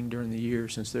training during the year,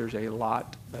 since there's a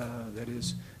lot that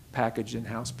is packaged in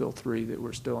House Bill 3 that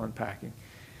we're still unpacking.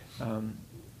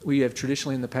 We have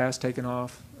traditionally in the past taken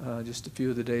off just a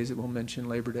few of the days that we'll mention: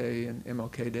 Labor Day and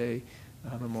MLK Day,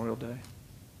 Memorial Day.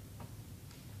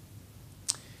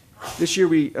 This year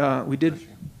we did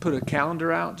put a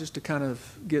calendar out just to kind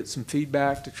of get some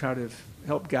feedback to try to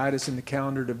help guide us in the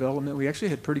calendar development. We actually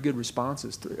had pretty good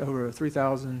responses, over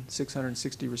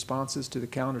 3,660 responses to the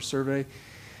calendar survey.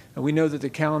 We know that the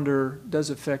calendar does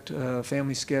affect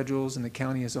family schedules in the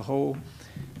county as a whole.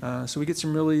 So we get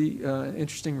some really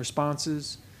interesting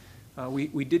responses.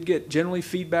 We did get generally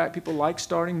feedback. People like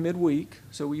starting midweek.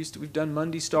 So we've done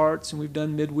Monday starts and we've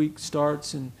done midweek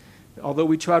starts. And although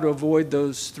we try to avoid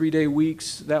those 3-day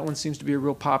weeks, that one seems to be a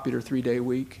real popular 3-day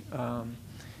week.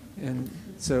 And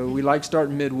so we like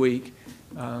starting midweek.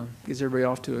 Gets everybody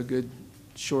off to a good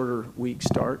shorter week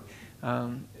start.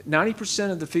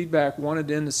 90% of the feedback wanted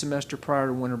to end the semester prior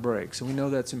to winter break. So we know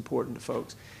that's important to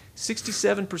folks.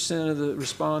 67% of the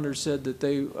responders said that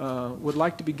they would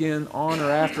like to begin on or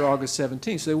after August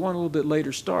 17th, so they want a little bit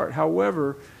later start.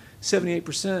 However,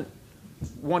 78%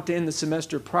 want to end the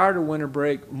semester prior to winter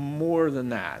break more than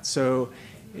that. So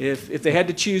if they had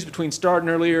to choose between starting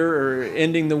earlier or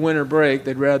ending the winter break,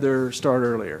 they'd rather start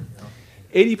earlier.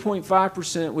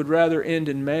 80.5% would rather end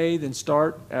in May than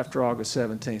start after August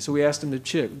 17th. So we asked them to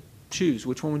choose,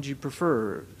 which one would you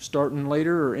prefer, starting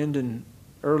later or ending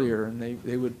earlier? And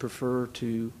they would prefer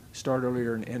to start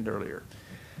earlier and end earlier.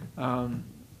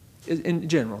 In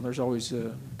general, there's always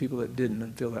people that didn't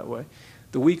and feel that way.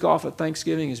 The week off at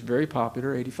Thanksgiving is very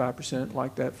popular. 85%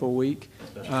 like that full week.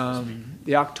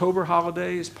 The October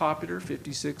holiday is popular.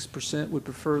 56% would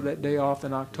prefer that day off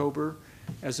in October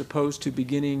as opposed to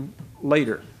beginning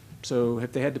later. So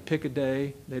if they had to pick a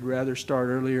day, they'd rather start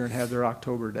earlier and have their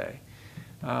October day.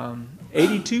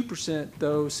 82%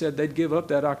 though said they'd give up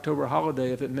that October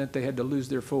holiday if it meant they had to lose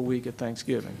their full week at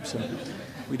Thanksgiving. So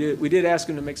we did ask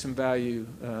them to make some value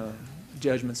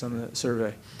judgments on the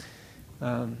survey.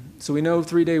 So we know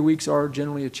 3-day weeks are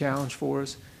generally a challenge for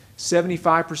us.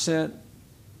 75%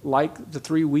 like the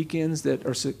 3 weekends that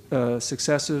are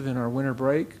successive in our winter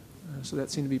break. So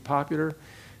that seemed to be popular.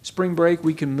 Spring break,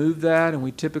 we can move that, and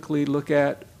we typically look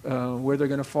at where they're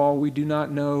going to fall. We do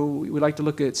not know. We like to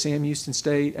look at Sam Houston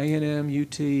State, A&M,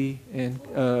 UT, and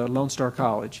Lone Star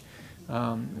College.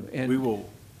 And we will,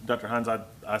 Dr. Hines, I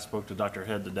spoke to Dr.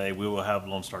 Head today. We will have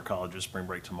Lone Star College's spring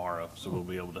break tomorrow, so we'll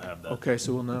be able to have that. Okay,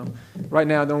 so we'll know. Right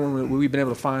now, the one we've been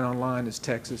able to find online is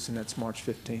Texas, and that's March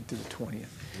 15th through the 20th.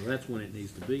 Well, that's when it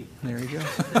needs to be. There you go.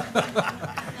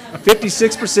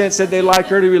 56% said they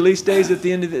like early release days at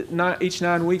the end of each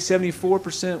 9 weeks.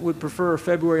 74% would prefer a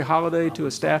February holiday to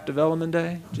a staff development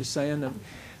day. Just saying.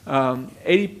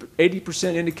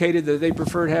 80% indicated that they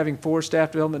preferred having 4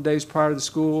 staff development days prior to the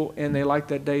school, and they like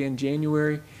that day in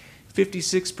January.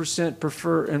 56%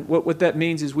 prefer, and what that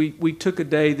means is we took a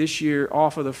day this year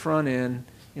off of the front end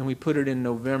and we put it in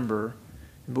November,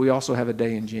 but we also have a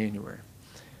day in January.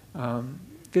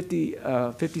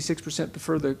 56%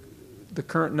 prefer the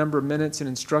current number of minutes and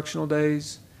instructional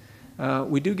days.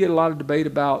 We do get a lot of debate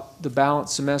about the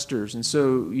balanced semesters, and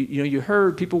so you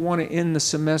heard people want to end the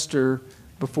semester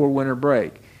before winter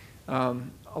break. A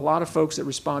lot of folks that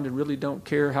responded really don't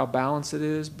care how balanced it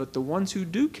is, but the ones who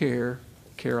do care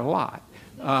a lot.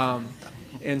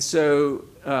 And so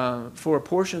for a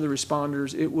portion of the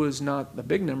responders, it was not a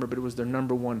big number, but it was their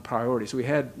number one priority. So we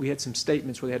had some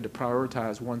statements where they had to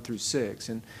prioritize 1 through 6.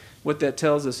 And what that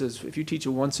tells us is if you teach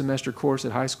a 1 semester course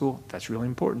at high school, that's really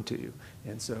important to you.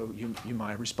 And so you might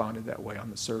have responded that way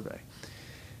on the survey.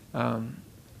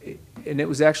 And it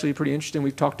was actually pretty interesting.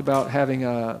 We've talked about having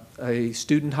a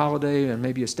student holiday and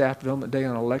maybe a staff development day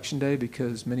on election day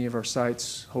because many of our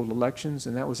sites hold elections,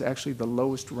 and that was actually the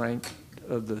lowest ranked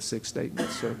of the 6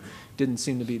 statements. So it didn't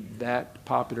seem to be that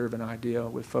popular of an idea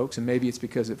with folks, and maybe it's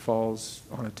because it falls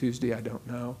on a Tuesday, I don't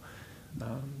know.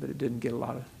 But it didn't get a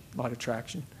lot of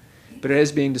traction. But it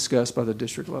is being discussed by the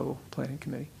district level planning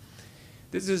committee.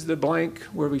 This is the blank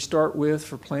where we start with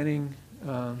for planning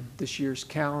this year's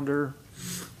calendar.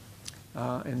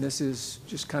 And this is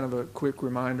just kind of a quick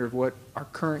reminder of what our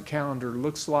current calendar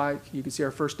looks like. You can see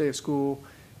our first day of school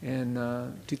in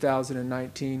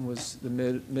 2019 was the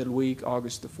midweek,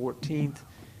 August the 14th.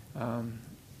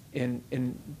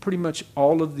 And pretty much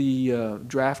all of the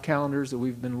draft calendars that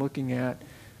we've been looking at,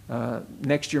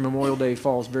 next year Memorial Day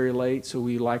falls very late, so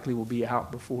we likely will be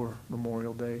out before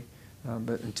Memorial Day.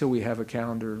 But until we have a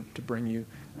calendar to bring you,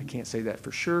 I can't say that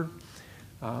for sure.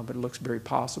 But it looks very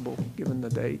possible given the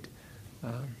date.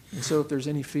 And so if there's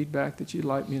any feedback that you'd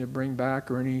like me to bring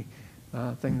back or any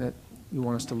thing that you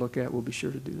want us to look at, we'll be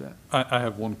sure to do that. I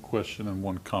have one question and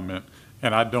one comment,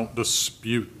 and I don't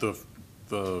dispute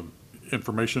the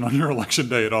information on your election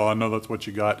day at all. I know that's what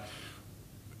you got.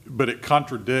 But it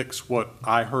contradicts what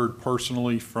I heard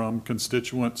personally from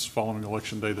constituents following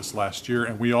Election Day this last year,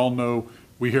 and we all know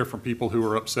we hear from people who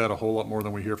are upset a whole lot more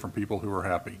than we hear from people who are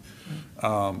happy.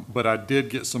 But I did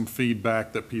get some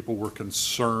feedback that people were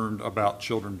concerned about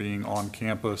children being on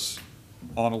campus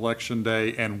on Election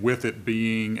Day, and with it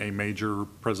being a major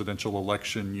presidential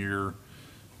election year,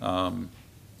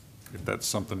 if that's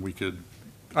something we could,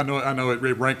 I know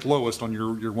it ranked lowest on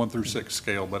your 1 through 6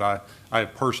 scale, but I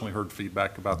have personally heard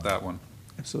feedback about that one.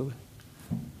 Absolutely.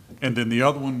 And then the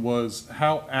other one was,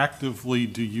 how actively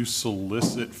do you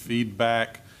solicit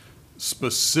feedback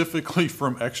specifically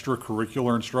from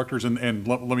extracurricular instructors? And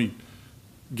let me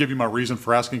give you my reason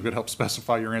for asking if it helps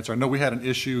specify your answer. I know we had an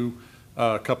issue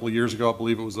a couple of years ago. I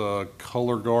believe it was a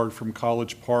color guard from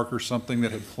College Park or something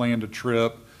that had planned a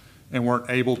trip and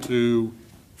weren't able to,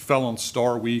 fell on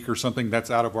Star Week or something. That's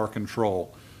out of our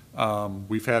control.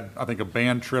 We've had, I think, a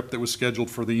band trip that was scheduled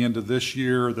for the end of this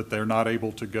year that they're not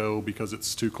able to go because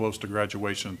it's too close to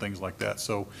graduation and things like that.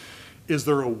 So is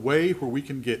there a way where we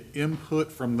can get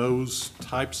input from those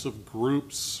types of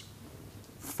groups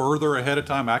further ahead of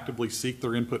time, actively seek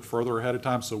their input further ahead of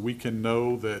time so we can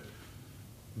know that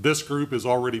this group is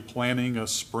already planning a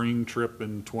spring trip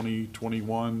in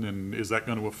 2021, and is that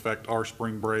going to affect our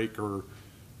spring break or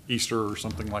Easter or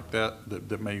something like that,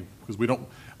 that may, because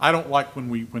I don't like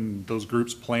when those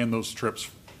groups plan those trips,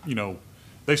 you know,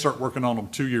 they start working on them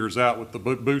 2 years out with the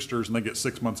boosters and they get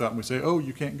 6 months out and we say, oh,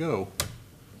 you can't go.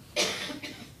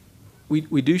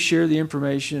 We do share the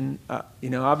information. You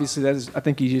know, obviously I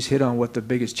think you just hit on what the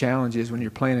biggest challenge is when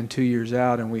you're planning 2 years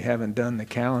out and we haven't done the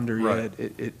calendar Right.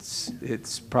 yet.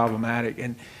 It's problematic.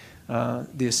 And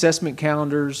the assessment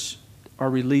calendars are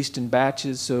released in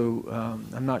batches, so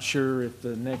I'm not sure if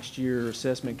the next year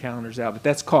assessment calendar's out, but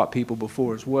that's caught people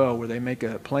before as well, where they make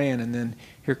a plan and then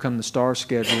here come the star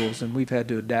schedules, and we've had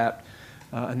to adapt.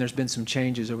 And there's been some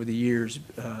changes over the years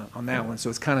on that one, so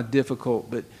it's kind of difficult.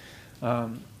 But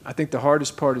I think the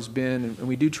hardest part has been, and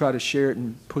we do try to share it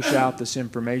and push out this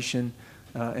information.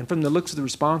 And from the looks of the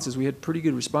responses, we had pretty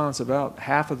good response. About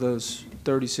half of those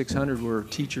 3,600 were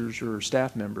teachers or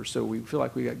staff members, so we feel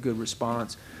like we got good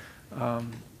response.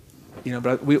 You know,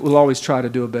 but we'll always try to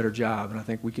do a better job, and I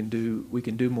think we can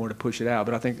do more to push it out.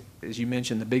 But I think, as you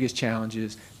mentioned, the biggest challenge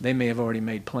is they may have already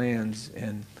made plans,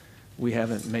 and we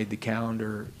haven't made the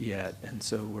calendar yet, and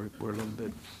so we're a little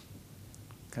bit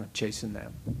kind of chasing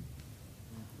that.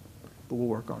 But we'll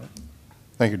work on it.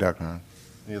 Thank you, Dr. Hines.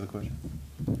 Any other questions?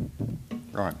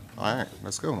 All right,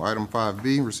 let's go. Item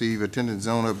 5B, receive attendance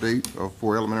zone update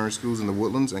for elementary schools in the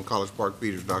Woodlands and College Park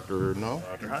feeders. Dr. No?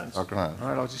 Dr. Hines. Dr. Hines. All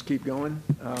right, I'll just keep going.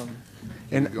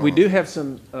 And we do have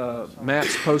some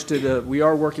maps posted. We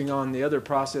are working on the other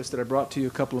process that I brought to you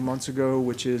a couple of months ago,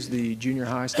 which is the junior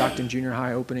high, Stockton Junior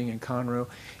High opening in Conroe.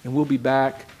 And we'll be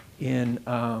back in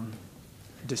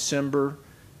December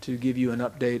to give you an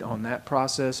update on that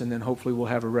process, and then hopefully we'll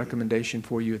have a recommendation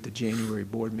for you at the January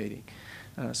board meeting.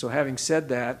 So having said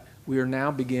that, we are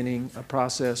now beginning a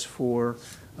process for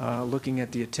looking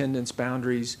at the attendance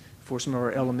boundaries for some of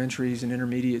our elementaries and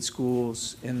intermediate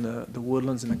schools in the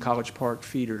Woodlands and the College Park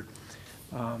feeder.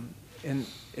 And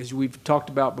as we've talked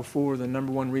about before, the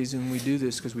number one reason we do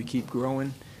this is because we keep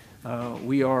growing.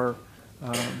 We are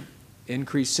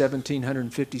increased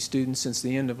 1,750 students since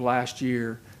the end of last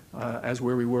year as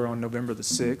where we were on November the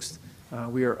 6th.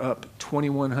 We are up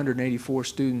 2,184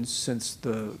 students since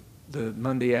the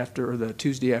Monday after, or the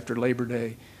Tuesday after Labor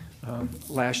Day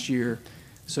last year.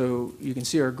 So you can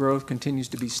see our growth continues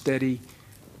to be steady.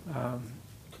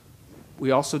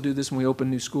 We also do this when we open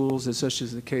new schools, as such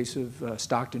as the case of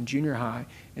Stockton Junior High.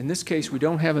 In this case, we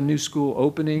don't have a new school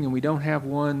opening, and we don't have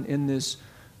one in this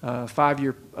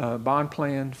 5-year bond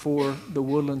plan for the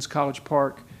Woodlands College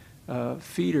Park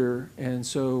feeder, and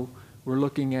so we're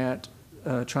looking at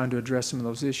trying to address some of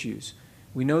those issues.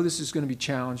 We know this is going to be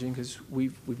challenging because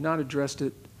we've not addressed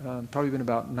it, probably been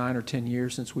about 9 or 10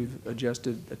 years since we've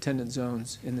adjusted attendance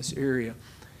zones in this area.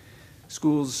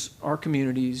 Schools are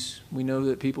communities. We know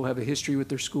that people have a history with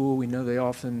their school. We know they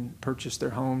often purchase their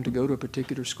home to go to a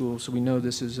particular school, so we know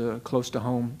this is a close to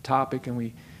home topic, and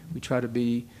we try to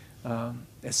be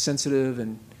as sensitive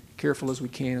and careful as we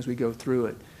can as we go through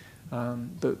it.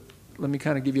 But let me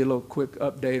kind of give you a little quick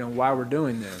update on why we're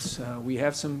doing this. We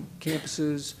have some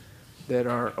campuses that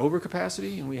are over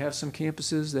capacity, and we have some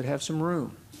campuses that have some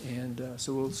room. And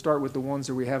so we'll start with the ones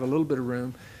that we have a little bit of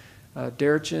room.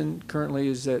 Darrington currently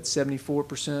is at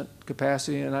 74%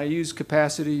 capacity, and I use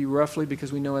capacity roughly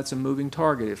because we know that's a moving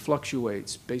target. It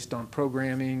fluctuates based on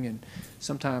programming, and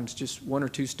sometimes just 1 or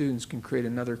 2 students can create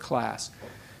another class.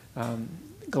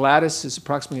 Gladys is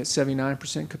approximately at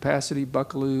 79% capacity.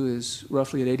 Buckaloo is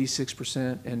roughly at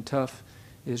 86%, and Tough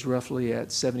is roughly at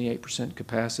 78%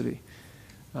 capacity.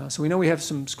 So we know we have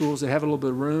some schools that have a little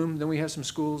bit of room. Then we have some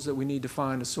schools that we need to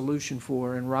find a solution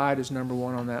for, and Ride is number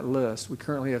 1 on that list. We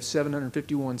currently have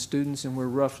 751 students, and we're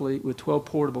roughly, with 12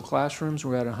 portable classrooms,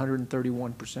 we're at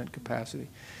 131% capacity.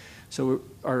 So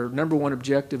our number 1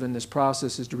 objective in this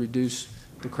process is to reduce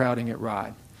the crowding at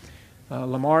Ride.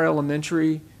 Lamar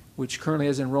Elementary, which currently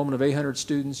has an enrollment of 800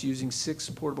 students using 6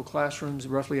 portable classrooms,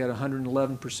 roughly at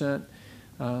 111%.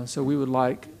 So we would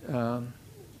like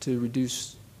to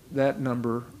reduce that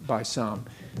number by some.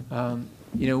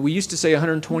 You know, we used to say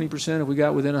 120%. If we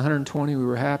got within 120, we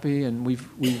were happy, and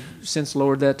we've since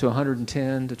lowered that to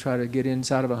 110 to try to get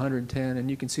inside of 110. And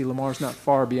you can see Lamar's not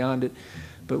far beyond it,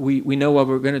 but we know while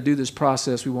we're going to do this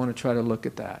process, we want to try to look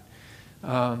at that.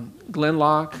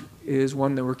 Glenlock is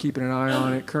one that we're keeping an eye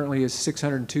on. It currently is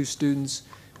 602 students,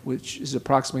 which is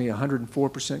approximately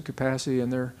 104% capacity,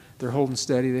 and they're holding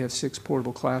steady. They have 6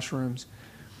 portable classrooms.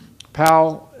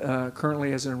 Powell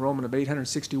currently has an enrollment of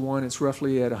 861. It's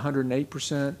roughly at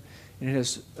 108%, and it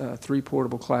has 3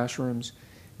 portable classrooms.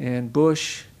 And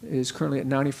Bush is currently at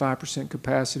 95%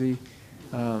 capacity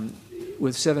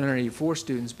with 784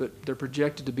 students, but they're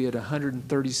projected to be at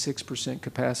 136%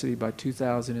 capacity by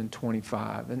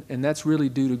 2025. And that's really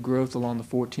due to growth along the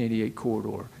 1488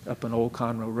 corridor up on Old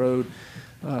Conroe Road.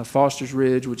 Foster's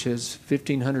Ridge, which has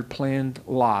 1,500 planned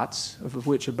lots, of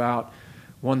which about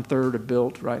 1/3 are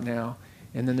built right now.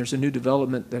 And then there's a new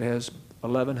development that has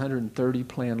 1,130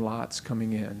 planned lots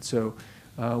coming in. So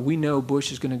we know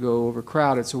Bush is going to go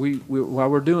overcrowded. So while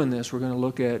we're doing this, we're going to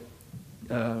look at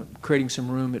creating some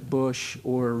room at Bush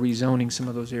or rezoning some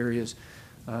of those areas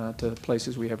to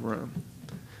places we have room.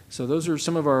 So those are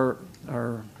some of our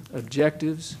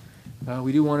objectives.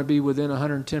 We do want to be within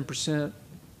 110%.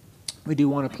 We do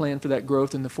want to plan for that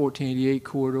growth in the 1488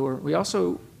 corridor. We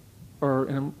also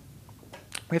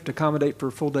we have to accommodate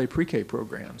for full-day pre-K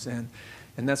programs, and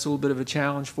that's a little bit of a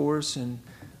challenge for us, and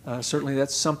certainly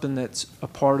that's something that's a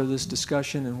part of this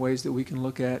discussion and ways that we can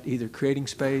look at either creating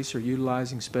space or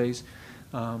utilizing space,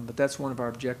 but that's one of our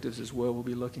objectives as well. We'll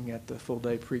be looking at the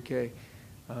full-day pre-K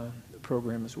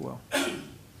program as well.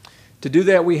 To do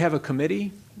that, we have a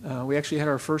committee. We actually had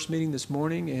our first meeting this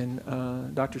morning,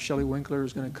 and Dr. Shelley Winkler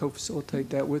is going to co-facilitate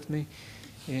that with me.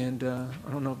 And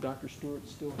I don't know if Dr.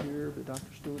 Stewart's still here, but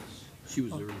Dr. Stewart's She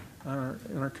was there. on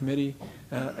our committee,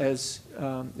 as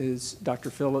is Dr.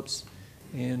 Phillips,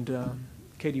 and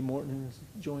Katie Morton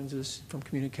joins us from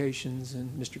Communications,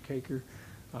 and Mr. Caker,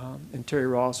 and Terry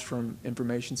Ross from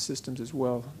Information Systems as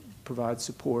well provides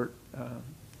support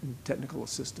and technical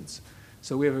assistance.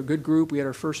 So we have a good group. We had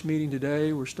our first meeting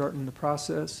today. We're starting the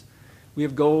process. We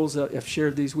have goals. I've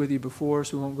shared these with you before,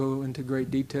 so we won't go into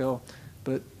great detail.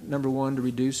 But number one, to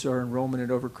reduce our enrollment at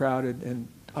overcrowded, and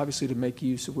obviously to make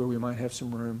use of where we might have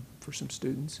some room for some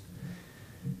students.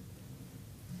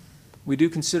 We do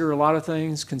consider a lot of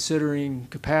things, considering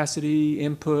capacity,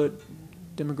 input,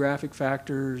 demographic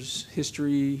factors,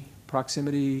 history,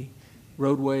 proximity,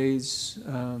 roadways,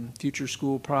 future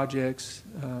school projects,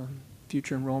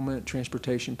 future enrollment,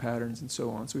 transportation patterns, and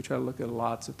so on. So we try to look at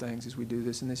lots of things as we do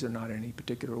this, and these are not in any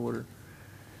particular order.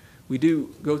 We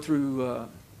do go through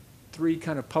 3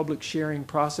 kind of public sharing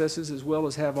processes, as well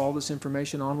as have all this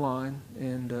information online,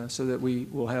 and so that we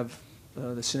will have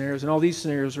the scenarios. And all these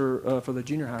scenarios are for the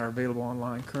junior high are available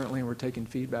online currently, and we're taking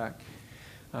feedback.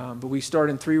 But we start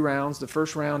in 3 rounds. The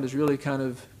first round is really kind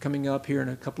of coming up here in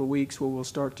a couple of weeks, where we'll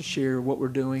start to share what we're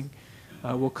doing.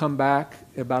 We'll come back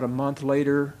about a month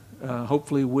later,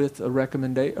 hopefully with a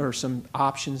recommendation or some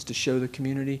options to show the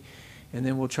community, and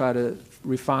then we'll try to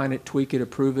refine it, tweak it,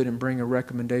 approve it, and bring a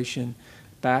recommendation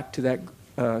back to that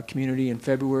community in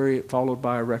February, followed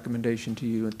by a recommendation to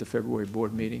you at the February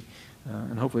board meeting,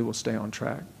 and hopefully we'll stay on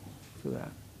track for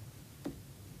that.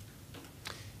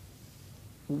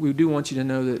 We do want you to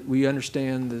know that we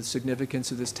understand the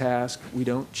significance of this task. We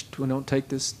don't take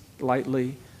this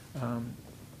lightly.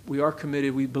 We are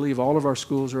committed. We believe all of our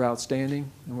schools are outstanding,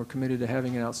 and we're committed to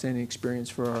having an outstanding experience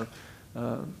for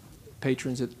our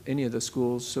patrons at any of the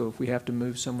schools. So if we have to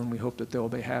move someone, we hope that they'll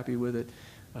be happy with it.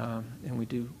 And we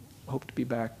do hope to be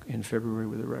back in February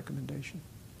with a recommendation.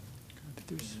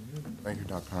 Thank you,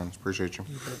 Dr. Hines. Appreciate you.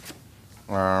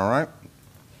 All right.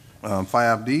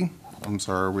 5D. I'm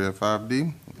sorry, we have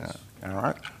 5D. Yeah. All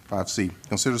right. 5C.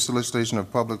 Consider solicitation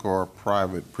of public or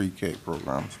private pre-K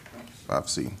programs.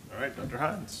 5C. All right, Dr.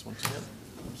 Hines, once again.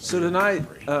 So tonight,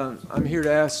 I'm here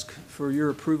to ask for your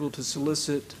approval to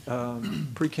solicit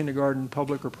pre-kindergarten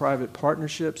public or private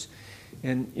partnerships.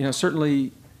 And, you know,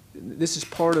 certainly this is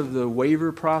part of the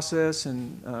waiver process,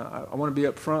 and I want to be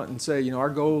up front and say, you know, our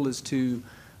goal is to,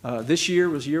 this year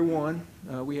was year 1.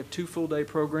 We have 2 full-day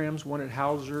programs, one at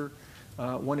Hauser,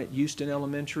 one at Houston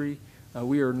Elementary.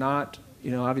 We are not,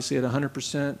 you know, obviously at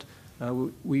 100%.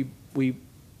 We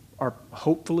are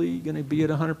hopefully going to be at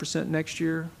 100% next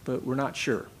year, but we're not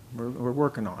sure. We're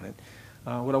working on it.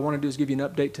 What I want to do is give you an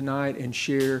update tonight and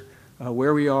share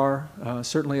where we are.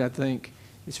 Certainly, I think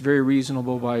it's very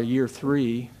reasonable by year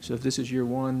 3. So if this is year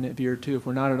 1, if year 2, if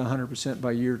we're not at 100%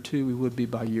 by year 2, we would be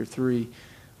by year 3.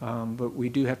 But we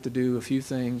do have to do a few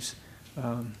things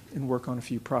and work on a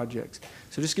few projects.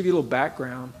 So just to give you a little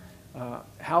background,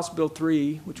 House Bill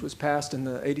 3, which was passed in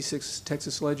the 86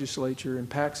 Texas legislature,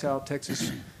 impacts how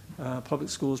Texas public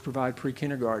schools provide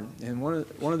pre-kindergarten. And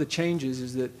one of the changes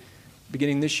is that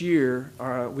beginning this year,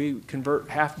 we convert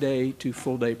half-day to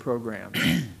full-day programs,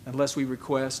 unless we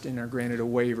request and are granted a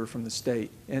waiver from the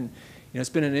state. And you know, it's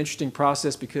been an interesting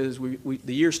process because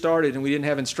the year started and we didn't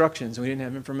have instructions, we didn't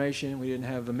have information, we didn't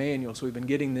have a manual. So we've been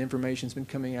getting the information that's been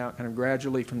coming out kind of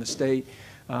gradually from the state.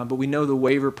 But we know the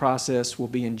waiver process will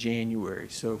be in January,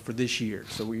 so for this year.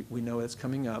 So we know that's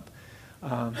coming up.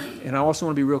 And I also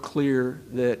want to be real clear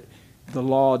that the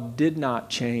law did not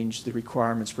change the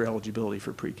requirements for eligibility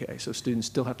for pre-K, so students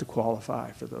still have to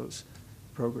qualify for those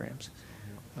programs.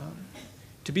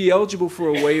 To be eligible for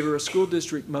a waiver, a school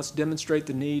district must demonstrate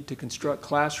the need to construct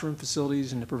classroom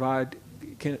facilities and to provide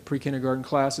pre-kindergarten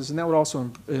classes, and that would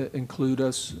also include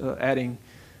us adding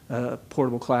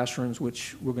portable classrooms,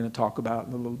 which we're going to talk about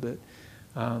in a little bit.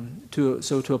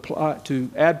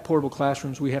 To add portable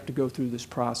classrooms, we have to go through this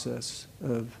process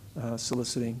of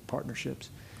soliciting partnerships.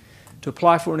 To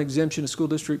apply for an exemption, a school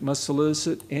district must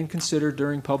solicit and consider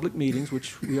during public meetings,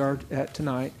 which we are at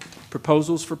tonight,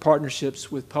 proposals for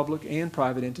partnerships with public and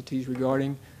private entities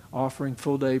regarding offering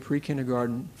full-day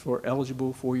pre-kindergarten for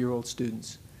eligible 4-year-old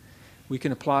students. We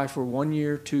can apply for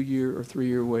 1-year, 2-year, or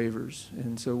 3-year waivers.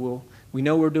 And so we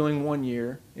know we're doing 1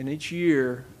 year, and each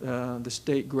year the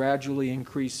state gradually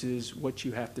increases what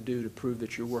you have to do to prove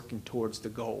that you're working towards the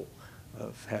goal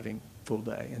of having full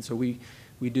day. And so we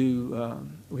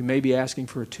may be asking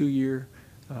for a 2-year.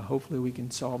 Hopefully we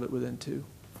can solve it within 2.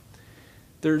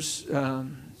 There's,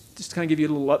 just to kind of give you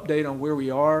a little update on where we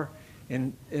are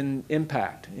and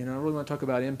impact. I really want to talk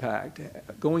about impact.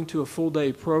 Going to a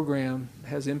full-day program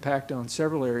has impact on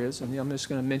several areas, and I'm just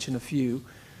going to mention a few.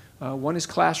 One is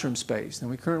classroom space. Now,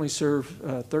 we currently serve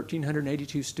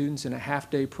 1,382 students in a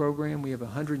half-day program. We have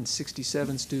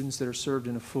 167 students that are served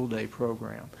in a full-day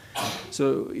program.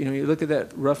 So, you look at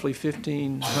that, roughly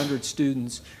 1,500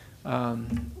 students,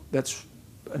 that's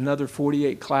another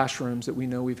 48 classrooms that we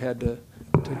know we've had to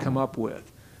come up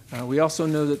with. We also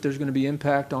know that there's going to be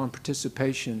impact on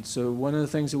participation. So one of the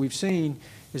things that we've seen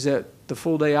is that the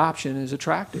full-day option is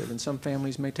attractive, and some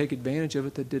families may take advantage of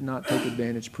it that did not take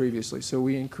advantage previously. So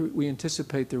we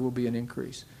anticipate there will be an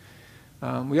increase.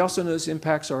 We also know this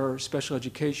impacts our special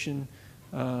education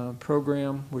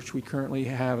program, which we currently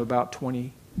have about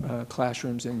 20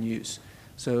 classrooms in use.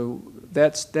 So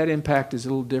that impact is a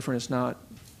little different. It's not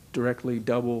directly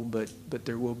double, but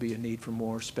there will be a need for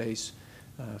more space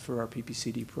for our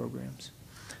PPCD programs.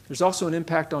 There's also an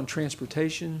impact on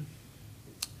transportation,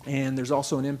 and there's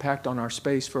also an impact on our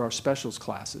space for our specials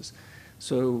classes.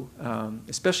 So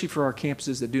especially for our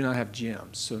campuses that do not have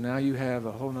gyms. So now you have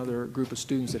a whole other group of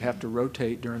students that have to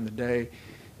rotate during the day.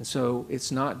 And so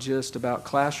it's not just about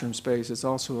classroom space, it's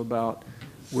also about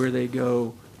where they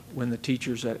go when the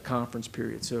teacher's at conference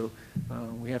period. So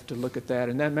we have to look at that,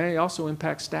 and that may also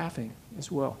impact staffing as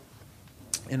well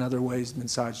in other ways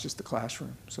besides just the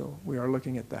classroom. So we are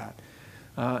looking at that.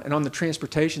 And on the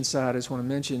transportation side, I just want to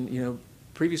mention,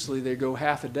 previously they go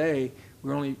half a day.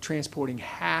 We're only transporting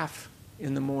half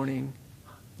in the morning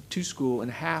to school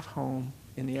and half home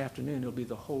in the afternoon. It'll be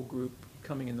the whole group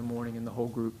coming in the morning and the whole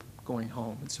group going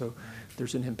home. And so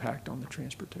there's an impact on the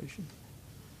transportation.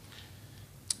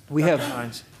 We have,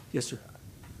 yes, sir.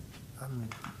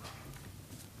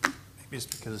 Maybe it's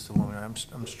because it's a long,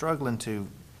 I'm struggling to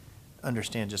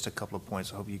understand just a couple of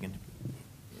points. I hope you can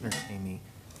entertain me.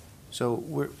 So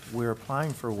we're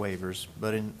applying for waivers,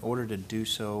 but in order to do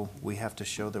so, we have to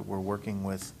show that we're working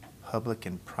with public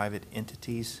and private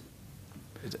entities.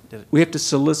 We have to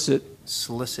solicit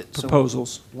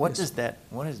proposals. So what does that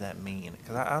mean?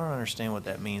 Because I don't understand what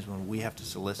that means when we have to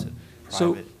solicit private.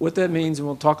 So what that means, and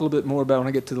we'll talk a little bit more about it when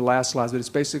I get to the last slides, but it's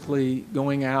basically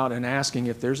going out and asking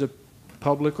if there's a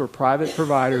public or private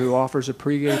provider who offers a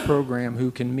pre-K program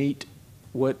who can meet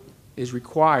what is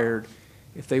required.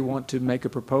 If they want to make a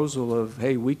proposal of,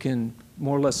 hey, we can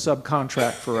more or less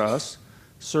subcontract for us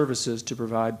services to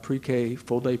provide pre-K,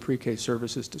 full-day pre-K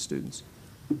services to students.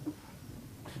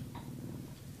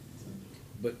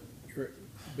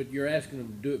 But you're asking them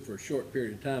to do it for a short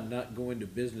period of time, not go into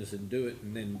business and do it,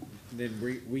 and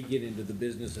then we get into the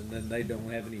business and then they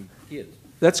don't have any kids.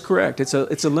 That's correct. It's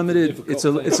a limited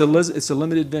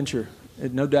venture,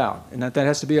 no doubt, and that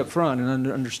has to be up front and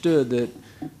understood that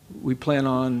we plan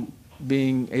on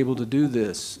being able to do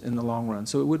this in the long run.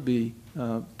 So it would be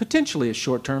potentially a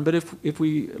short term, but if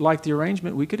we like the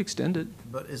arrangement, we could extend it.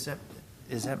 But does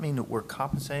that mean that we're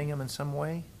compensating them in some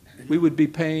way? We would be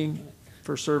paying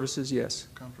for services, yes.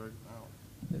 Contract out.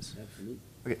 Yes. Absolutely.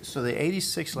 Okay, so the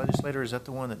 86th legislature, is that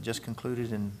the one that just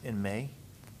concluded in May?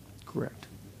 Correct.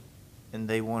 And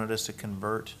they wanted us to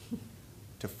convert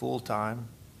to full-time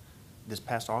this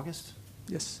past August?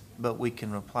 Yes. But we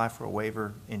can apply for a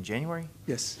waiver in January?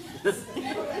 Yes.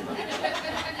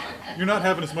 You're not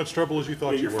having as much trouble as you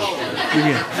thought you were.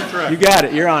 You got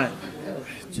it. You're on it.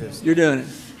 You're doing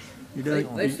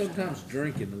it. They sometimes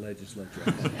drink in the legislature.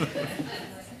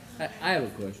 I have a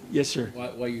question. Yes, sir.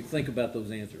 While you think about those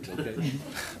answers, okay?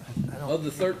 Of the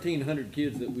 1,300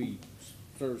 kids that we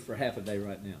serve for half a day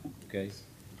right now, okay?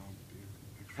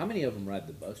 How many of them ride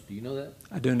the bus? Do you know that?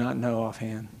 I do not know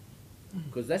offhand.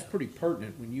 Because that's pretty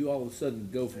pertinent when you all of a sudden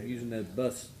go from using that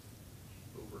bus.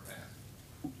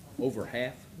 Over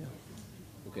half? Yeah.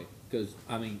 Okay, because,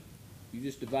 I mean, you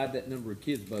just divide that number of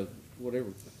kids by whatever,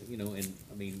 you know, and,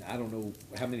 I mean, I don't know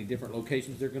how many different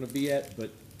locations they're gonna be at,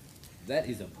 but that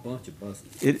is a bunch of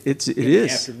buses. It in the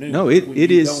is. afternoon, No, when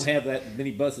it you is. don't have that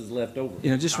many buses left over.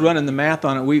 You know, just running the math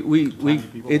on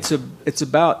it, it's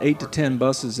about 8 to 10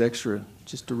 buses extra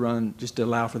just to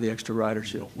allow for the extra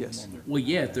ridership, yes. Well,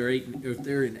 yeah, if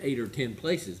they're in 8 or 10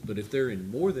 places, but if they're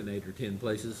in more than 8 or 10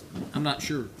 places, I'm not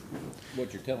sure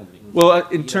what you're telling me. Well,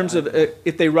 in terms of,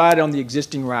 if they ride on the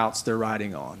existing routes they're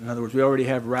riding on. In other words, we already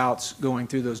have routes going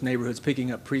through those neighborhoods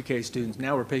picking up pre-K students.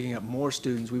 Now we're picking up more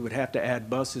students. We would have to add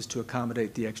buses to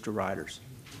accommodate the extra riders.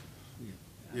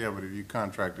 Yeah, but if you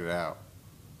contract it out,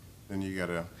 then you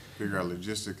gotta figure out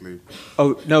logistically.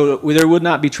 Oh, no, there would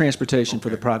not be transportation for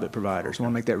the private providers. I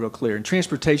want to make that real clear. And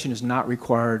transportation is not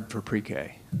required for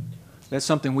pre-K. That's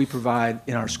something we provide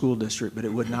in our school district, but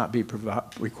it would not be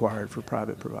required for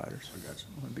private providers.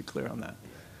 I want to be clear on that.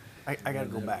 I got to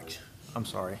go back. I'm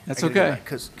sorry. That's okay.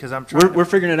 Because I'm trying. We're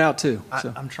figuring it out too.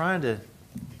 So. I'm trying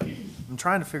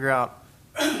to figure out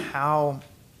how,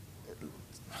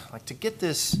 like, to get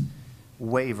this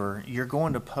waiver, you're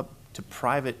going to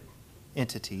private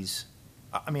entities.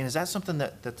 I mean, is that something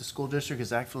that the school district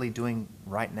is actually doing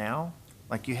right now?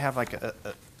 Like, you have like a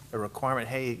requirement,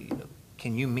 hey,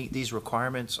 can you meet these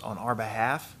requirements on our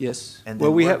behalf? Yes. And Well,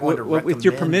 then we we're have, going to with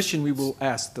your recommend- permission, we will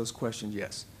ask those questions,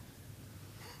 yes.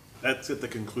 That's at the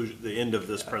conclusion, the end of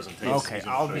this presentation. Okay, He's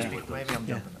gonna I'll show be, you what maybe those- I'm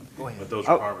jumping up. Go ahead. what those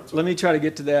Oh, requirements are. let me try to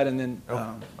get to that, and then,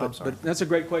 I'm sorry. but that's a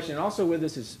great question. And also with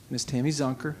us is Ms. Tammy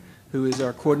Zunker, who is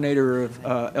our coordinator of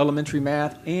elementary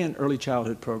math and early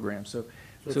childhood programs. So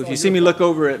if you see me look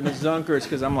over at Ms. Zunker, it's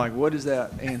because I'm like, what is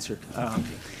that answer? But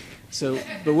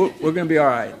we're going to be all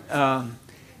right.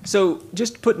 So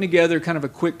just putting together kind of a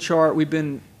quick chart. We've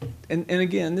been, and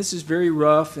again, this is very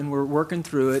rough, and we're working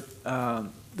through it.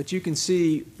 But you can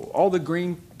see all the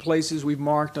green places we've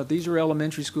marked. These are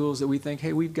elementary schools that we think,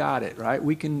 hey, we've got it, right?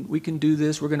 We can do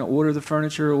this. We're going to order the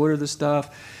furniture, order the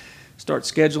stuff, start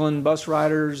scheduling bus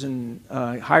riders, and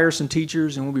hire some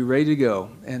teachers, and we'll be ready to go.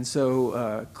 And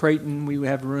so Creighton, we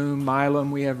have room.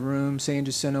 Milam, we have room. San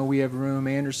Jacinto, we have room.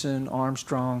 Anderson,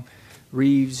 Armstrong,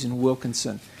 Reeves, and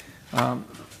Wilkinson.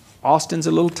 Austin's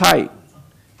a little tight.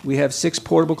 We have 6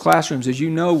 portable classrooms. As you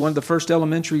know, one of the first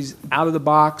elementaries out of the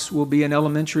box will be an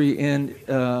elementary in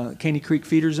Caney Creek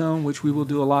feeder zone, which we will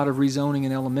do a lot of rezoning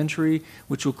in elementary,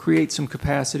 which will create some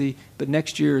capacity. But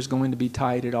next year is going to be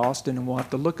tight at Austin, and we'll have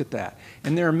to look at that.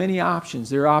 And there are many options.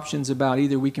 There are options about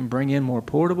either we can bring in more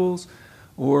portables,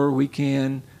 or we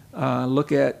can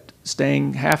look at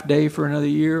staying half day for another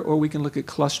year, or we can look at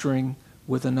clustering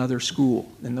with another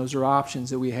school. And those are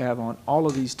options that we have on all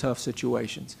of these tough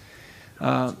situations.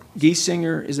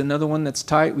 Giesinger is another one that's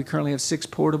tight. We currently have 6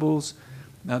 portables.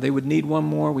 Now, they would need one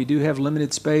more. We do have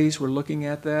limited space. We're looking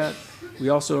at that. We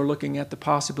also are looking at the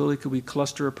possibility, could we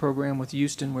cluster a program with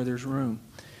Houston where there's room?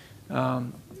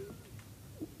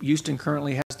 Houston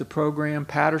currently has the program.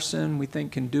 Patterson, we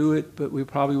think, can do it, but we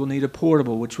probably will need a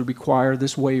portable, which would require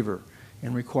this waiver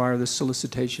and require the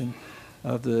solicitation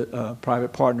of the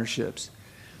private partnerships.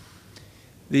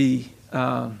 The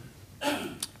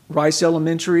Rice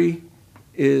Elementary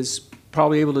is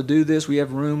probably able to do this. We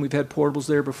have room. We've had portables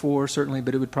there before, certainly,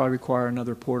 but it would probably require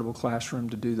another portable classroom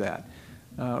to do that.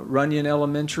 Runyon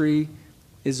Elementary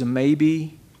is a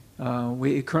maybe.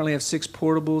 We currently have 6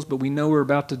 portables, but we know we're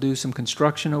about to do some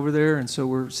construction over there, and so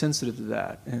we're sensitive to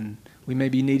that. And we may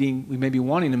be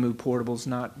wanting to move portables,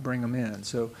 not bring them in.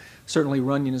 So certainly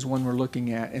Runyon is one we're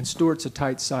looking at. And Stewart's a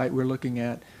tight site we're looking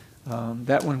at.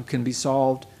 That one can be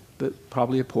solved, but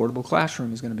probably a portable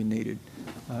classroom is going to be needed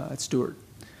at Stewart.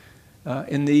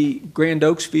 In the Grand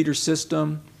Oaks feeder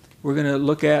system, we're going to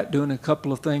look at doing a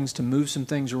couple of things to move some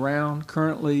things around.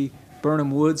 Currently, Burnham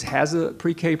Woods has a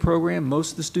pre-K program.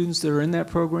 Most of the students that are in that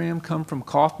program come from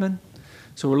Kaufman.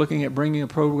 So we're looking at bringing a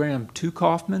program to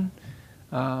Kaufman,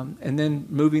 and then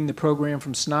moving the program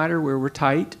from Snyder, where we're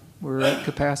tight. We're at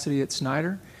capacity at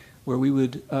Snyder, where we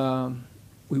would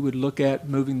look at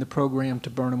moving the program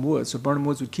to Burnham Woods. So Burnham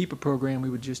Woods would keep a program.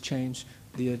 We would just change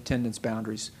the attendance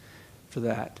boundaries for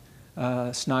that.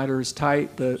 Snyder is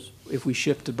tight, but if we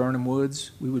shift to Burnham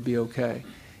Woods, we would be okay.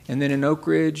 And then in Oak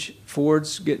Ridge,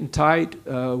 Ford's getting tight.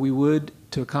 We would,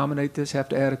 to accommodate this, have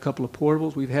to add a couple of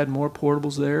portables. We've had more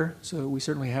portables there, so we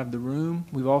certainly have the room.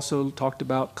 We've also talked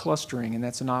about clustering, and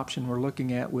that's an option we're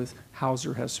looking at with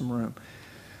Hauser has some room.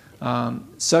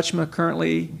 Suchma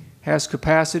currently has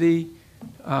capacity.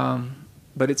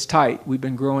 But it's tight. We've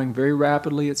been growing very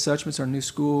rapidly at Suchma. It's our new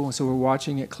school, and so we're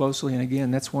watching it closely. And again,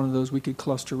 that's one of those we could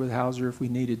cluster with Hauser if we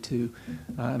needed to.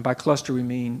 And by cluster, we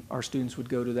mean our students would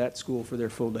go to that school for their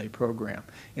full-day program.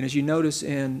 And as you notice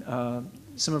in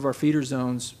some of our feeder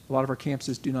zones, a lot of our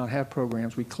campuses do not have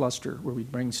programs. We cluster where we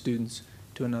bring students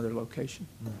to another location.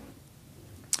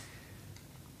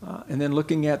 And then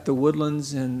looking at the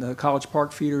Woodlands and the College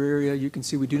Park feeder area, you can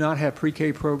see we do not have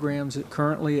pre-K programs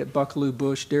currently at Buckaloo,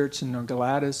 Bush, Daridson, or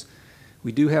Galatas.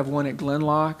 We do have one at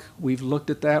Glenlock. We've looked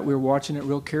at that. We're watching it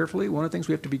real carefully. One of the things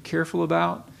we have to be careful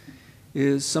about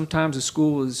is sometimes a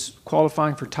school is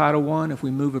qualifying for Title I. If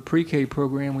we move a pre-K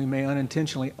program, we may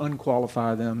unintentionally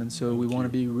unqualify them, and so we want to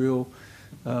be real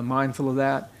mindful of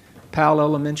that. Powell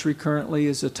Elementary currently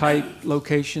is a tight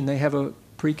location. They have a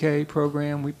pre-K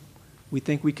program. We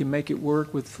think we can make it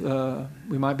work with,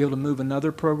 we might be able to move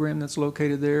another program that's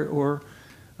located there, or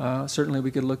certainly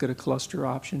we could look at a cluster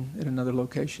option at another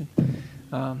location.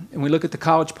 And we look at the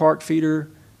College Park feeder.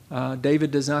 David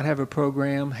does not have a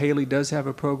program. Haley does have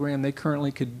a program. They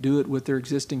currently could do it with their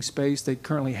existing space. They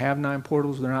currently have 9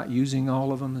 portals. They're not using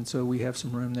all of them, and so we have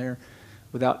some room there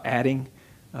without adding.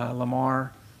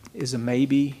 Lamar is a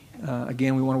maybe.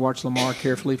 Again, we want to watch Lamar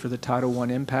carefully for the Title I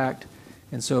impact.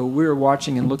 And so we're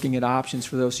watching and looking at options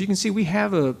for those. So you can see we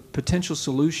have a potential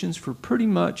solutions for pretty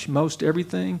much most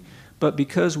everything, but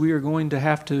because we are going to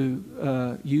have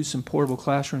to use some portable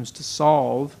classrooms to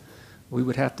solve, we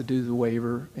would have to do the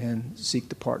waiver and seek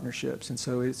the partnerships. And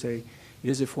so it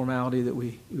is a formality that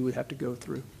we would have to go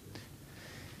through.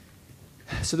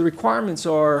 So the requirements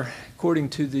are, according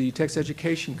to the Texas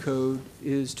Education Code,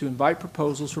 is to invite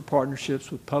proposals for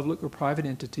partnerships with public or private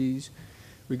entities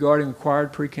regarding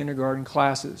required pre-kindergarten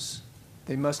classes.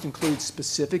 They must include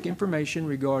specific information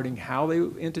regarding how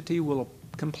the entity will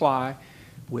comply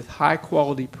with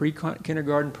high-quality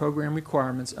pre-kindergarten program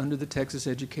requirements under the Texas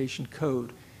Education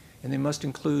Code. And they must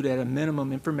include at a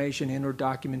minimum information and/or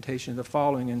documentation of the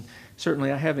following. And certainly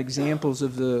I have examples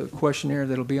of the questionnaire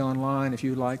that'll be online. If you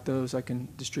would like those, I can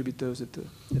distribute those at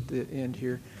the end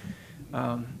here.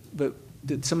 But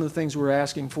some of the things we're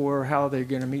asking for, how they're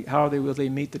going to meet, will they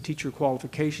meet the teacher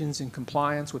qualifications in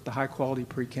compliance with the high-quality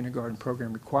pre-kindergarten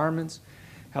program requirements,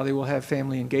 how they will have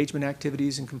family engagement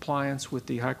activities in compliance with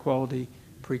the high-quality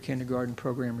pre-kindergarten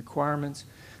program requirements.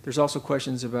 There's also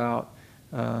questions about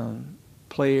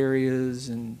play areas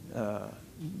and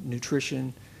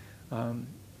nutrition,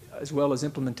 as well as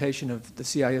implementation of the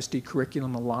CISD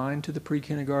curriculum aligned to the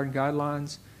pre-kindergarten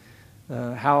guidelines.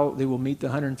 How they will meet the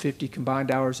 150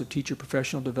 combined hours of teacher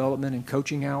professional development and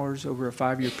coaching hours over a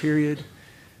 5-year period.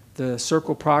 The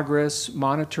circle progress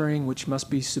monitoring, which must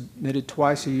be submitted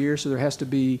twice a year, so there has to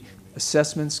be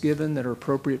assessments given that are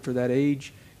appropriate for that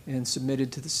age and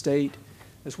submitted to the state,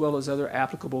 as well as other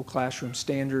applicable classroom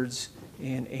standards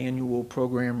and annual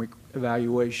program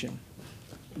evaluation.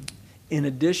 In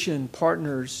addition,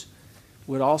 partners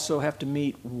would also have to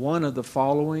meet one of the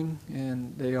following,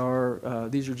 and they are,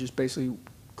 these are just basically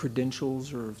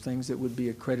credentials or things that would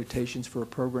be accreditations for a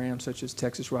program, such as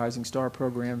Texas Rising Star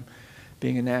program,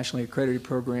 being a nationally accredited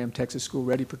program, Texas School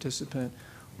Ready participant,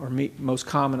 or most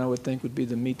common I would think would be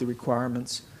to meet the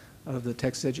requirements of the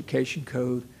Texas Education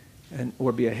Code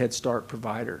or be a Head Start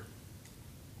provider.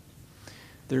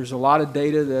 There's a lot of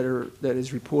data that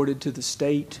is reported to the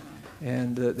state,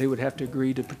 and they would have to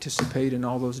agree to participate in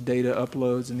all those data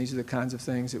uploads, and these are the kinds of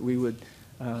things that we would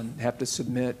have to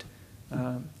submit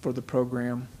for the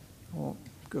program. We'll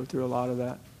go through a lot of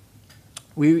that.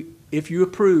 If you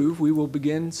approve, we will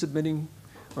begin submitting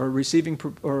or receiving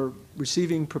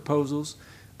proposals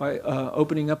by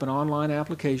opening up an online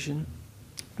application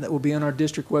that will be on our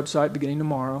district website beginning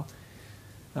tomorrow.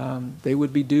 They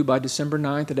would be due by December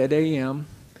 9th at 8 a.m.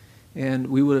 And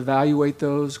we would evaluate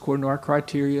those according to our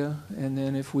criteria, and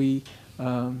then if we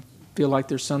feel like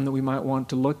there's some that we might want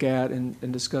to look at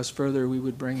and discuss further, we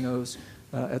would bring those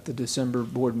at the December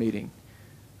board meeting.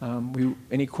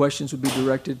 Any questions would be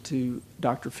directed to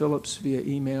Dr. Phillips via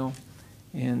email,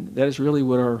 and that is really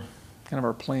what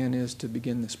our plan is to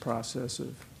begin this process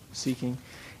of seeking.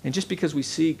 And just because we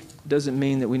seek doesn't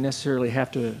mean that we necessarily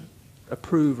have to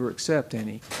approve or accept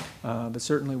any, but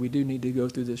certainly we do need to go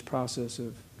through this process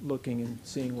of looking and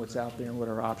seeing what's out there and what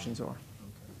our options are.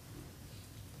 Okay.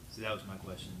 So that was my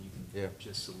question. You can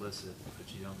just solicit,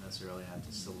 but you don't necessarily have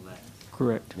to select.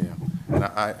 Correct. Yeah. And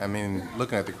I mean,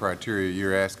 looking at the criteria,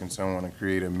 you're asking someone to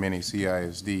create a mini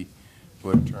CISD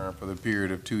for the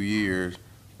period of 2 years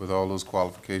with all those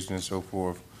qualifications and so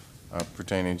forth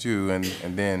pertaining to, and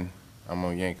then I'm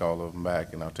going to yank all of them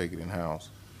back and I'll take it in-house,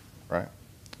 right?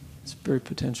 It's very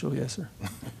potential, yes, sir.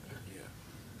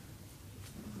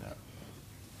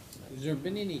 Has there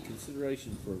been any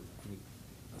consideration for,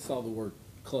 I saw the word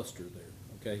cluster there,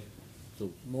 okay? So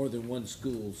more than one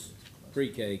school's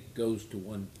pre-K goes to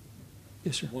one,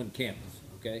 Yes, sir. one campus,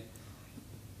 okay?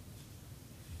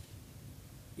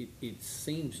 It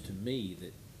seems to me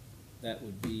that that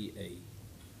would be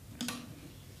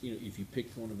if you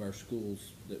picked one of our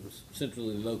schools that was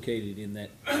centrally located in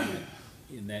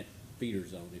that feeder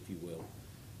zone, if you will,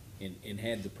 and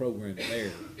had the program there,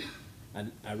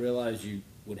 I realize you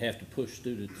would have to push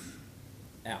students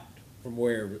out from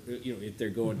wherever, if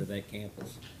they're going to that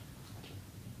campus.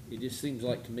 It just seems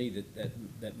like to me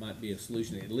that might be a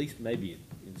solution, at least maybe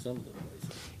in some of the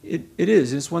places. It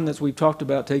is. It's one that we've talked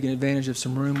about, taking advantage of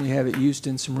some room we have at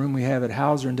Houston, some room we have at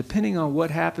Hauser, and depending on what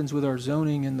happens with our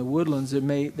zoning in the Woodlands, that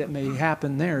may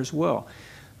happen there as well.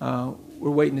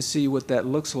 We're waiting to see what that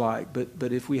looks like,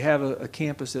 but if we have a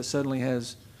campus that suddenly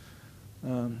has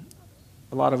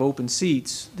a lot of open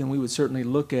seats, then we would certainly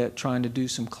look at trying to do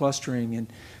some clustering.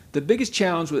 And the biggest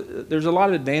challenge, there's a lot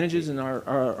of advantages, and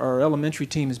our elementary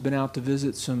team has been out to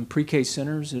visit some pre-K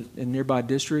centers in nearby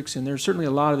districts, and there's certainly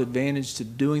a lot of advantage to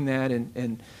doing that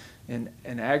and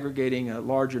aggregating a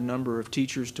larger number of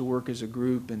teachers to work as a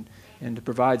group and to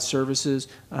provide services.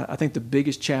 I think the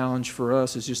biggest challenge for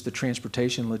us is just the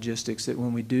transportation logistics, that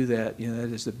when we do that,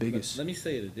 that is the biggest. Let me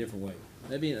say it a different way.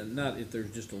 Maybe not if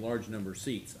there's just a large number of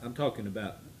seats. I'm talking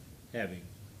about having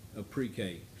a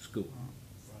pre-K school.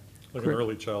 Like an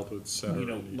early childhood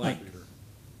center. Like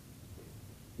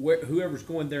whoever's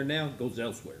going there now goes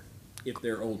elsewhere if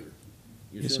they're older.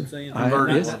 You see what I'm saying?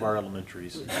 Converting one of our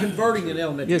elementaries. Converting an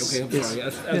elementary. Yes, Okay, I'm yes, sorry.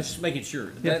 I was just making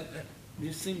sure. Yeah. That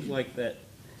just seems like that.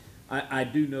 I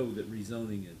do know that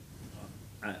rezoning it.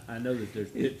 I know that there's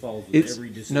pitfalls with every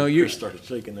decision. No, you're Chris started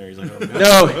shaking there. He's like, oh,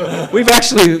 no, we've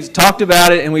actually talked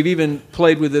about it, and we've even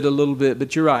played with it a little bit.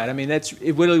 But you're right. I mean,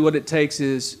 really what it takes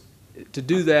is to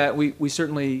do that. We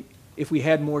certainly, if we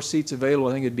had more seats available,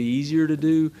 I think it'd be easier to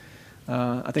do.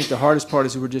 I think the hardest part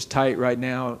is that we're just tight right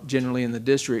now, generally in the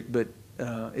district. But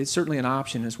it's certainly an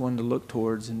option, it's one to look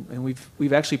towards. And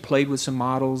we've actually played with some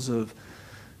models of,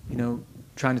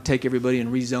 trying to take everybody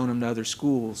and rezone them to other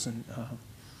schools,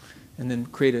 and then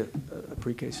create a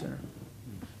pre-K center.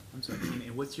 I'm sorry,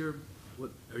 and what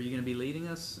are you going to be leading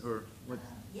us, or what?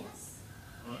 Yes.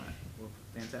 All right, well,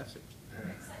 fantastic.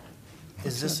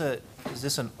 Is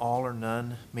this an all or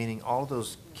none, meaning all of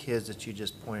those kids that you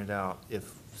just pointed out,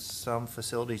 if some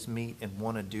facilities meet and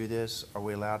want to do this, are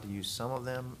we allowed to use some of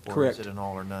them? Or Correct. is it an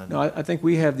all or none? No, I think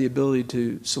we have the ability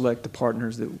to select the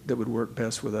partners that would work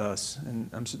best with us. And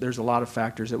there's a lot of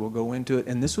factors that will go into it.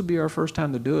 And this would be our first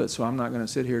time to do it, so I'm not going to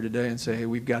sit here today and say, hey,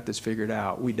 we've got this figured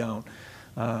out. We don't.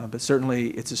 But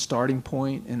certainly it's a starting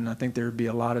point, and I think there would be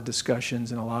a lot of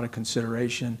discussions and a lot of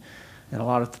consideration and a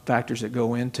lot of factors that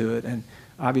go into it. And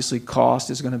obviously cost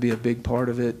is going to be a big part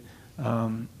of it.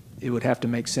 It would have to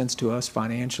make sense to us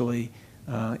financially.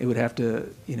 It would have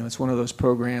to, it's one of those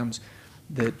programs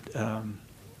that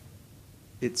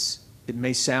it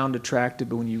may sound attractive,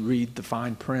 but when you read the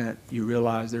fine print, you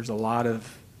realize there's a lot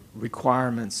of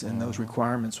requirements, and those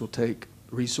requirements will take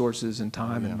resources and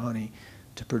time and money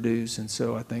to produce. And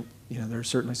so I think, there are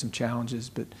certainly some challenges,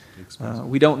 but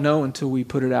we don't know until we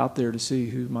put it out there to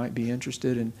see who might be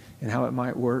interested and how it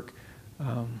might work.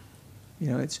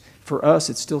 For us,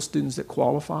 it's still students that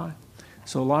qualify.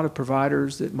 So a lot of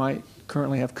providers that might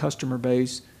currently have customer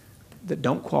base that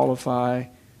don't qualify,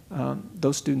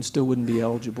 those students still wouldn't be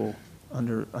eligible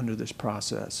under this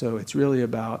process. So it's really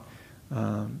about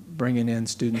bringing in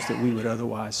students that we would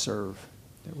otherwise serve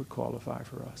that would qualify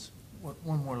for us.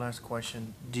 One more last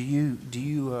question. Do you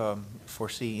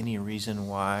foresee any reason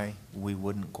why we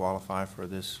wouldn't qualify for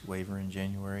this waiver in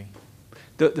January?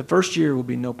 The first year will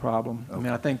be no problem. Okay. I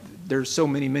mean, I think there's so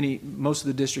most of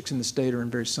the districts in the state are in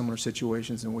very similar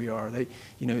situations than we are. They,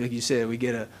 like you said, we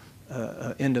get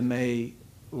a end of May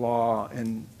law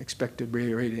and expect to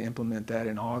be ready to implement that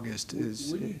in August.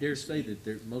 Wouldn't you dare say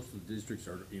that most of the districts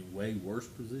are in way worse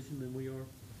position than we are?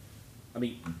 I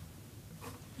mean,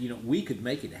 we could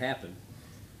make it happen.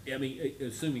 I mean,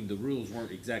 assuming the rules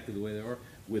weren't exactly the way they are,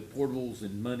 with portables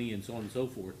and money and so on and so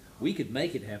forth, we could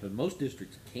make it happen. Most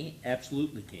districts can't,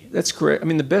 absolutely can't. That's correct. I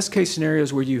mean, the best case scenario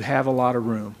is where you have a lot of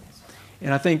room.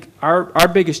 And I think our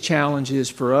biggest challenge is,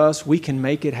 for us, we can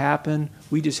make it happen.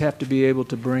 We just have to be able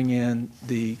to bring in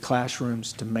the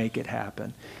classrooms to make it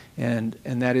happen. And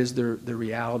that is the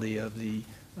reality of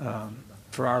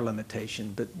for our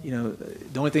limitation. But,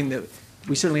 the only thing that,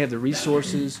 we certainly have the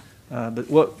resources, but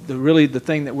the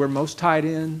thing that we're most tied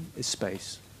in is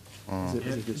space.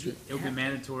 It'll be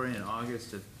mandatory in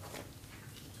August of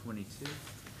 22.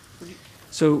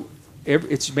 So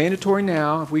it's mandatory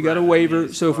now. If we got a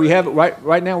waiver, so if we have,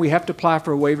 right now, we have to apply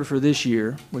for a waiver for this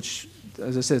year, which,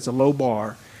 as I said, it's a low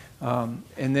bar. And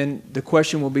then the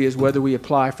question will be is whether we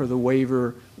apply for the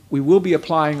waiver. We will be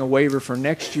applying a waiver for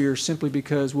next year simply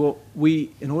because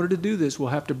in order to do this, we'll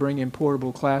have to bring in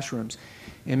portable classrooms.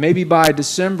 And maybe by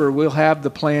December, we'll have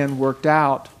the plan worked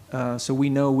out so we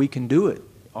know we can do it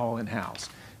all in-house.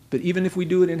 But even if we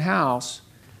do it in-house,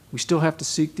 we still have to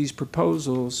seek these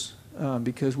proposals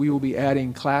because we will be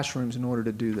adding classrooms in order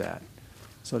to do that.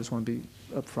 So I just want to be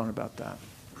upfront about that.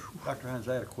 Dr. Hines,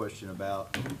 I had a question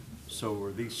about, so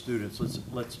are these students,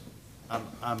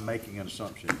 I'm making an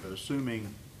assumption, but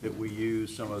assuming that we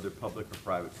use some other public or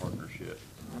private partnership,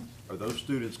 are those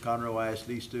students Conroe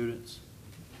ISD students?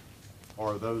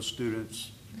 Or are those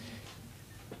students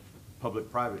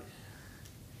public-private?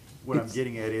 What I'm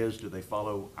getting at is, do they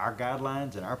follow our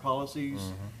guidelines and our policies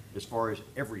as far as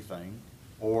everything?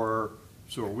 Or,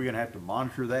 so are we gonna have to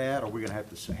monitor that? Are we gonna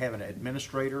have to have an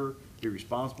administrator be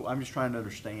responsible? I'm just trying to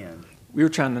understand. We were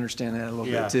trying to understand that a little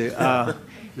bit too.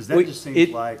 Because that just seems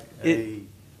like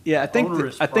yeah, I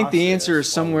think the answer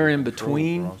is somewhere in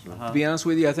between. Uh-huh. To be honest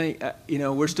with you, I think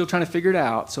we're still trying to figure it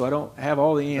out, so I don't have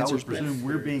all the answers. I would presume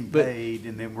we're being paid,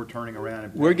 and then we're turning around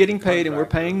and we're getting paid, and we're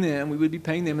paying them. We would be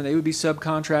paying them, and they would be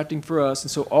subcontracting for us. And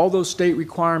so all those state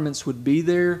requirements would be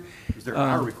there. Because they're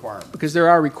our requirements. Because they're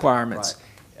our requirements,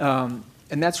 and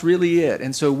that's really it.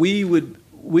 And so we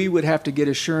would have to get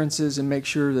assurances and make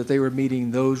sure that they were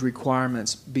meeting those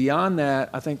requirements. Beyond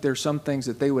that, I think there's some things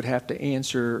that they would have to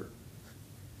answer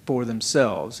for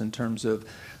themselves in terms of,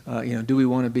 do we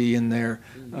want to be in their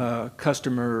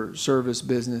customer service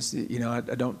business? I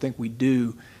don't think we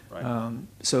do. Right.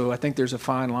 So I think there's a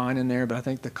fine line in there, but I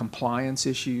think the compliance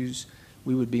issues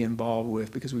we would be involved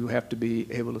with because we would have to be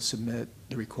able to submit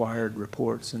the required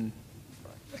reports and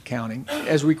accounting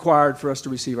as required for us to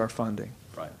receive our funding.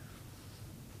 Right.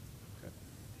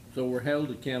 So we're held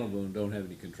accountable and don't have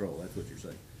any control, that's what you're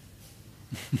saying?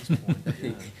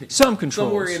 Some controls.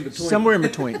 Somewhere in between. Somewhere in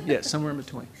between, yes, somewhere in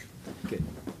between. Okay.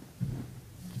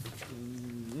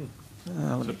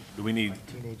 Do we need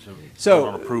So,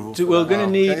 on approval? we're going to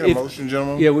need. Can I get a motion,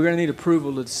 gentlemen? Yeah, we're going to need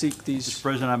approval to seek these. Mr.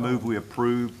 President, I move we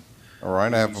approve All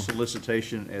right, I have a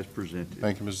solicitation as presented.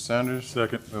 Thank you, Mr. Sanders.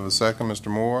 Second. We have a second, Mr.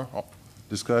 Moore.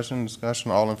 Discussion,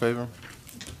 all in favor?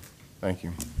 Thank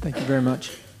you. Thank you very much.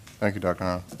 Thank you, Dr.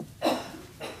 Hahn.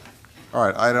 All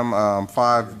right, item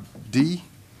 5D,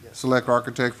 select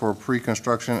architect for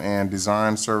pre-construction and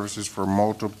design services for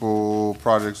multiple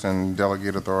projects and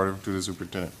delegate authority to the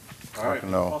superintendent. All right,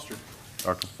 Dr. Null. Foster.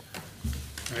 Dr.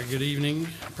 All right, good evening,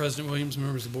 President Williams,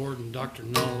 members of the board, and Dr.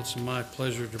 Null. It's my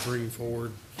pleasure to bring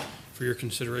forward for your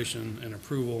consideration and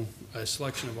approval a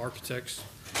selection of architects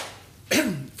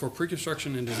for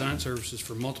pre-construction and design services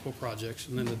for multiple projects,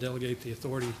 and then to delegate the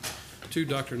authority to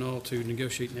Dr. Null to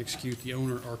negotiate and execute the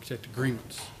owner-architect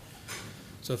agreements.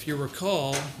 So if you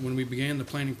recall, when we began the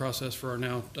planning process for our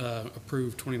now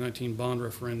approved 2019 bond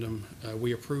referendum,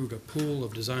 we approved a pool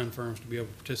of design firms to be able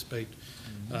to participate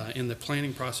in the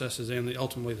planning processes and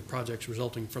ultimately the projects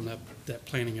resulting from that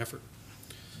planning effort.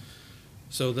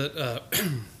 So that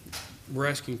we're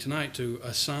asking tonight to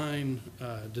assign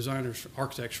designers,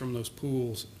 architects from those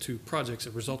pools to projects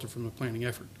that resulted from the planning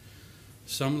effort.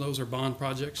 Some of those are bond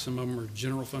projects, some of them are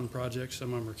general fund projects,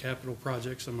 some of them are capital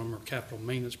projects, some of them are capital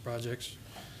maintenance projects.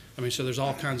 So there's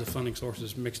all kinds of funding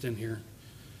sources mixed in here.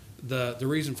 The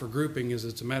reason for grouping is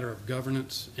it's a matter of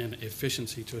governance and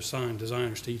efficiency to assign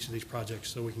designers to each of these projects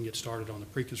so we can get started on the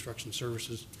pre-construction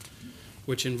services,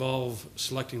 which involve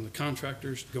selecting the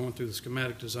contractors, going through the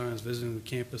schematic designs, visiting the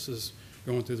campuses,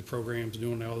 going through the programs,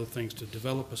 doing all the things to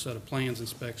develop a set of plans and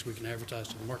specs we can advertise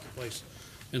to the marketplace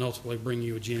and ultimately bring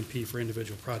you a GMP for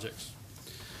individual projects.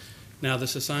 Now,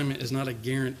 this assignment is not a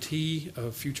guarantee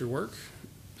of future work.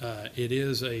 It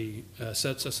is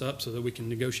sets us up so that we can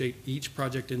negotiate each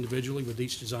project individually with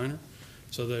each designer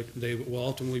so that they will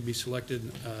ultimately be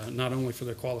selected not only for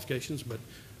their qualifications, but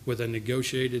with a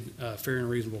negotiated fair and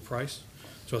reasonable price.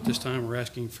 So at this time, we're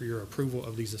asking for your approval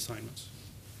of these assignments.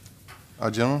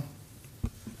 Gentlemen?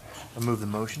 I move the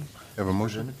motion. You have a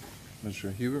motion?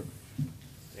 Mr. Hubert?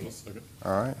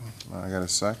 All right, I got a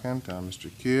second.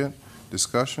 Mr. Kidd,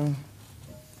 discussion?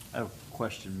 I have a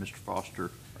question, Mr. Foster.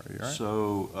 Are you all right?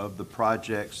 So of the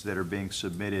projects that are being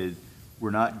submitted,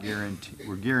 we're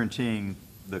guaranteeing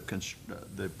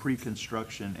the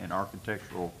pre-construction and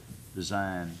architectural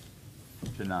design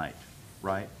tonight,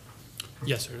 right?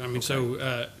 Yes, sir.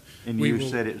 And you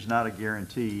said it was not a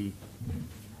guarantee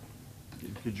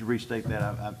Could you restate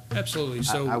that? Absolutely.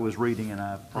 So I was reading and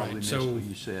I probably Right, missed so- what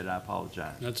you said. I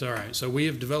apologize. That's all right. So we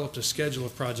have developed a schedule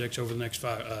of projects over the next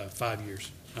 5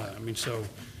 years. So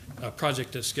a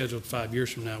project that's scheduled 5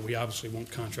 years from now, we obviously won't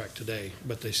contract today,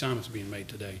 but the assignment's being made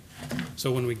today.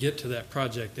 So when we get to that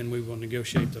project, then we will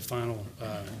negotiate the final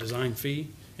design fee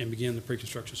and begin the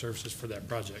pre-construction services for that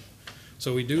project.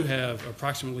 So we do have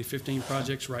approximately 15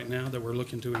 projects right now that we're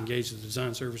looking to engage the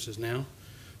design services now.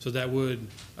 So that would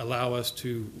allow us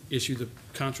to issue the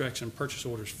contracts and purchase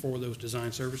orders for those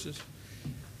design services.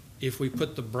 If we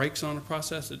put the brakes on the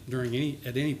process at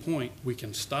any point, we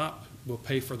can stop. We'll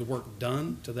pay for the work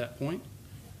done to that point,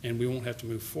 and we won't have to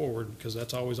move forward because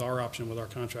that's always our option with our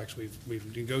contracts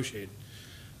we've negotiated.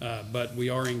 But we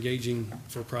are engaging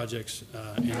for projects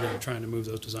and trying to move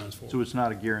those designs forward. So it's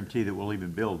not a guarantee that we'll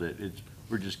even build it.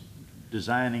 We're just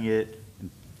designing it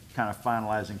and kind of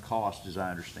finalizing cost, as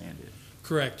I understand it.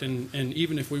 Correct, and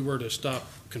even if we were to stop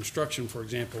construction, for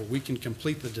example, we can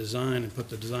complete the design and put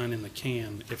the design in the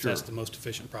can if that's the most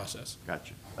efficient process.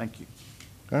 Gotcha. Thank you.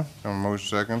 Okay, have a motion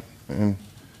second. And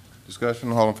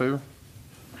discussion, all in favor?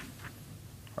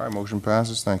 All right, motion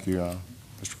passes. Thank you,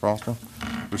 Mr. Foster.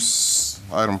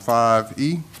 Item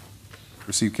 5E,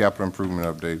 receive capital improvement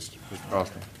updates. Mr.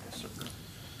 Foster.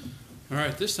 All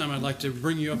right, this time I'd like to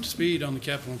bring you up to speed on the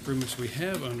capital improvements we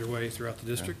have underway throughout the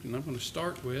district. And I'm going to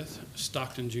start with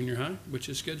Stockton Junior High, which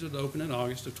is scheduled to open in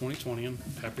August of 2020. I'm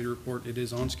happy to report it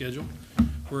is on schedule.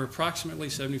 We're approximately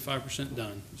 75%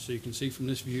 done. So you can see from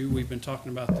this view, we've been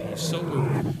talking about the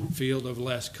solar field over the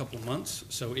last couple of months.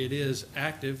 So it is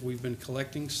active. We've been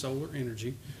collecting solar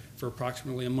energy for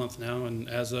approximately a month now. And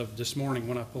as of this morning,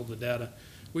 when I pulled the data,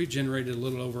 we've generated a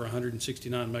little over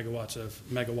 169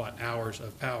 megawatt hours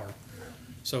of power.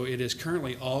 So it is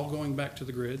currently all going back to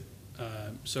the grid.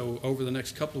 So over the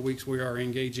next couple of weeks, we are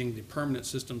engaging the permanent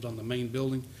systems on the main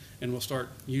building, and we'll start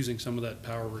using some of that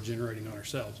power we're generating on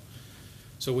ourselves.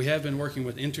 So we have been working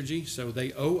with Entergy, so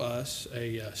they owe us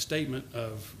a statement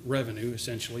of revenue,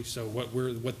 essentially, so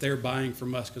what they're buying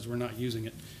from us because we're not using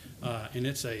it. And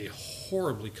it's a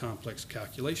horribly complex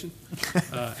calculation,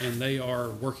 and they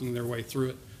are working their way through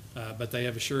it. But they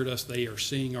have assured us they are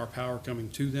seeing our power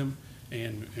coming to them,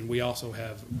 and we also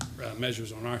have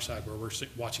measures on our side where we're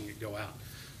watching it go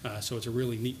out. So it's a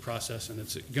really neat process, and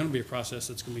it's going to be a process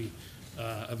that's going to be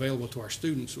available to our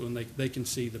students when they can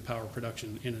see the power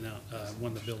production in and out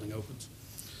when the building opens.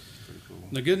 Cool.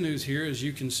 The good news here is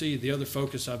you can see the other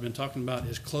focus I've been talking about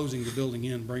is closing the building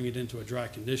in, bring it into a dry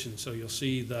condition. So you'll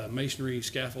see the masonry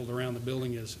scaffold around the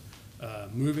building is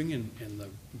moving, and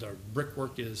the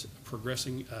brickwork is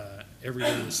progressing every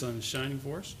day the sun is shining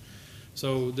for us.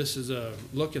 So this is a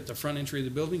look at the front entry of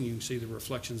the building. You can see the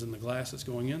reflections in the glass that's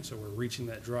going in. So we're reaching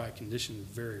that dry condition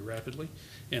very rapidly.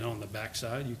 And on the back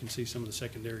side, you can see some of the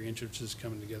secondary entrances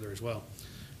coming together as well.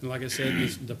 And like I said,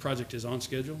 the project is on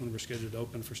schedule, and we're scheduled to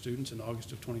open for students in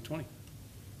August of 2020.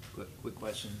 Quick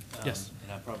question. Yes.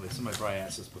 And somebody probably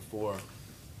asked this before.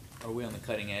 Are we on the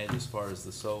cutting edge as far as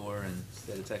the solar in the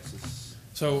state of Texas?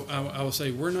 So I will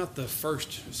say we're not the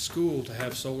first school to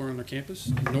have solar on their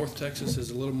campus. North Texas is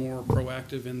a little more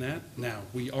proactive in that. Now,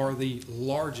 we are the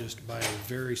largest by a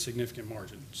very significant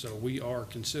margin. So we are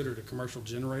considered a commercial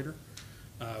generator,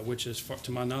 which is,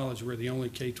 to my knowledge, we're the only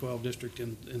K-12 district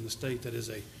in the state that is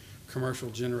a commercial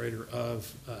generator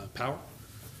of power.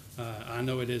 I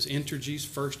know it is Entergy's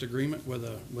first agreement with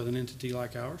an entity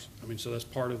like ours. I mean, so that's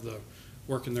part of the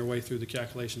working their way through the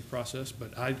calculations process.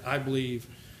 But I believe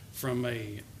from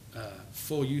a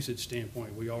full usage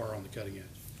standpoint, we are on the cutting edge.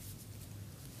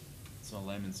 So in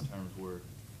layman's terms, we're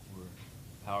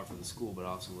power for the school, but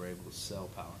also we're able to sell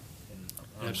power.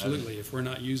 Absolutely. If we're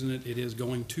not using it, it is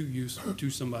going to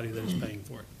somebody that is paying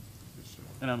for it.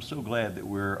 And I'm so glad that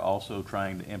we're also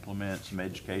trying to implement some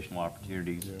educational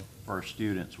opportunities for our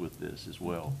students with this as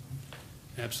well.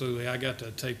 Absolutely. I got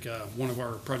to take one of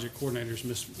our project coordinators,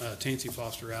 Miss Tansy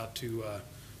Foster, out to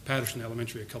Patterson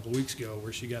Elementary a couple of weeks ago,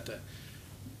 where she got to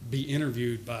be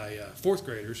interviewed by fourth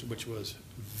graders, which was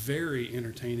very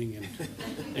entertaining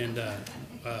and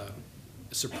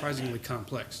surprisingly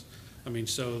complex. I mean,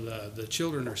 so the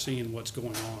children are seeing what's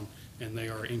going on, and they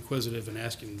are inquisitive and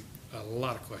asking a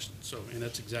lot of questions. So, and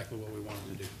that's exactly what we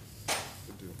wanted to do.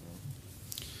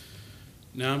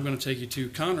 Now I'm going to take you to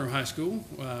Conroe High School,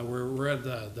 where we're at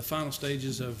the final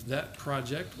stages of that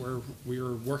project, where we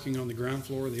are working on the ground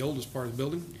floor, the oldest part of the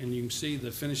building, and you can see the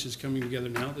finishes coming together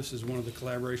now. This is one of the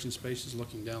collaboration spaces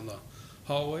looking down the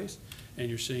hallways, and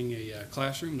you're seeing a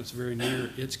classroom that's very near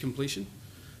its completion.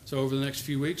 So over the next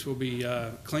few weeks, we'll be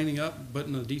cleaning up,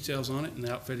 putting the details on it, and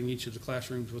outfitting each of the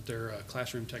classrooms with their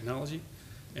classroom technology,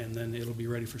 and then it'll be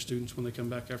ready for students when they come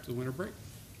back after the winter break.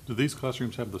 Do these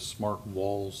classrooms have the smart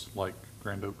walls like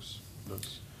Grand Oaks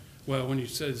does? Well, when you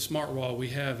say the smart wall, we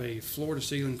have a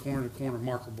floor-to-ceiling, corner-to-corner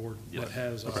marker board that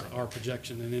has our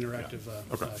projection and interactive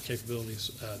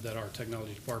capabilities that our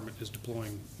technology department is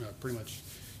deploying pretty much.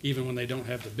 Even when they don't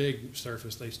have the big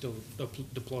surface, they still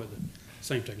deploy the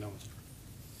same technology.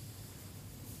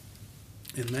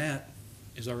 And that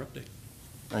is our update.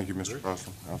 Thank you, Mr.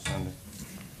 Foster. Outstanding.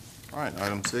 All right,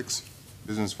 item 6,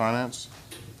 business finance.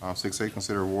 6A,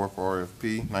 consider award for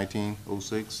RFP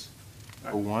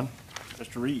 1906-01.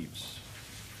 Mr. Reeves.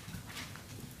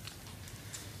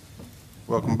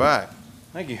 Welcome back.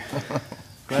 Thank you.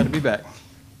 Glad to be back.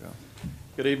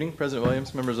 Good evening, President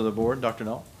Williams, members of the board, Dr.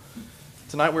 Null.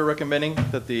 Tonight we're recommending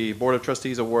that the Board of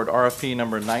Trustees award RFP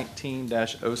number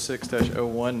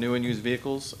 19-06-01 new and used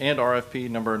vehicles and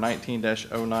RFP number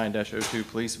 19-09-02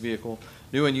 police vehicle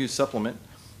new and used supplement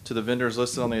to the vendors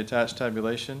listed on the attached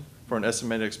tabulation for an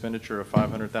estimated expenditure of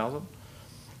 $500,000.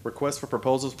 Requests for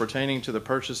proposals pertaining to the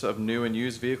purchase of new and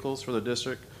used vehicles for the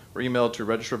district were emailed to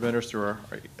registered vendors through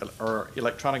our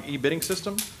electronic e-bidding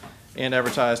system and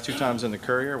advertised 2 times in the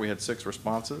Courier. We had 6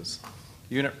 responses.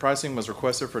 Unit pricing was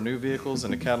requested for new vehicles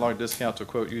and a catalog discount to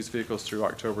quote used vehicles through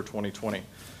October 2020.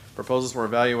 Proposals were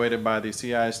evaluated by the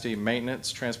CISD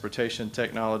Maintenance, Transportation,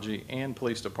 Technology, and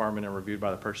Police Department and reviewed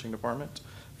by the Purchasing Department.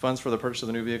 Funds for the purchase of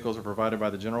the new vehicles are provided by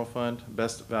the General Fund.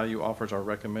 Best value offers are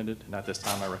recommended, and at this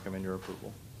time I recommend your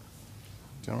approval.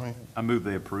 Gentlemen. I move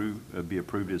they be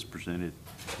approved as presented.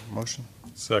 Motion.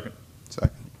 Second.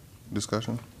 Second.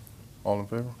 Discussion. All in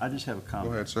favor? I just have a comment.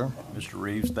 Go ahead, sir. Mr.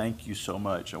 Reeves, thank you so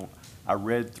much. I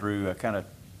read through, I kind of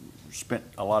spent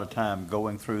a lot of time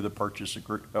going through the purchase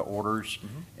orders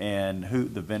and who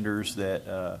the vendors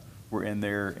that were in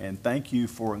there, and thank you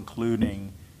for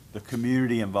including the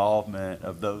community involvement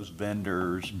of those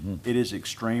vendors. It is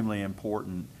extremely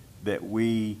important that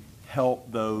we help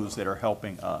those that are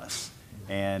helping us.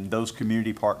 And those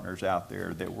community partners out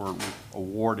there that were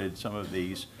awarded some of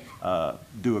these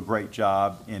do a great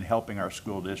job in helping our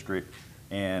school district.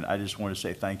 And I just want to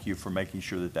say thank you for making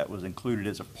sure that that was included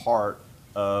as a part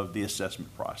of the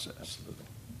assessment process. Absolutely.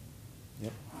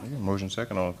 Yep. Motion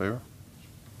second, all in favor?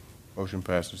 Motion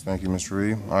passes. Thank you, Mr.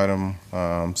 Reed. Item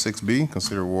 6B,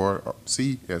 consider award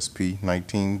CSP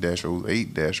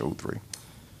 19-08-03.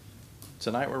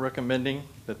 Tonight we're recommending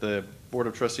that the Board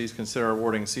of Trustees consider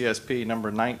awarding CSP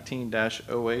number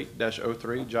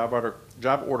 19-08-03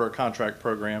 job order contract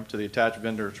program to the attached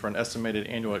vendors for an estimated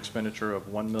annual expenditure of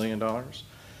 $1 million.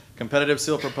 Competitive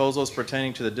seal proposals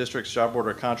pertaining to the district's job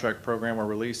order contract program were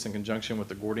released in conjunction with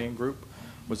the Gordian Group,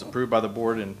 was approved by the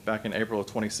board back in April of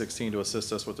 2016 to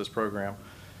assist us with this program.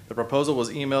 The proposal was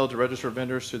emailed to registered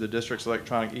vendors through the district's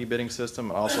electronic e-bidding system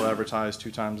and also advertised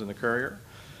 2 times in the Courier.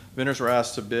 Vendors were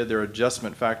asked to bid their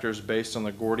adjustment factors based on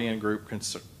the Gordian Group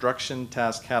construction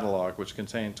task catalog, which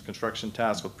contains construction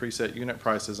tasks with preset unit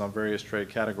prices on various trade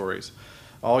categories.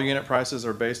 All unit prices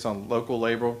are based on local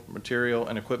labor, material,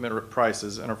 and equipment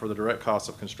prices and are for the direct cost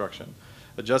of construction.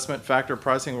 Adjustment factor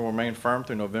pricing will remain firm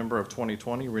through November of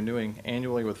 2020, renewing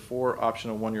annually with 4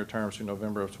 optional 1-year terms through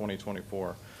November of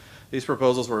 2024. These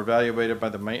proposals were evaluated by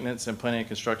the Maintenance and Planning and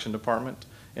Construction Department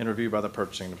and reviewed by the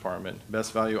Purchasing Department.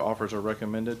 Best value offers are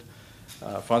recommended.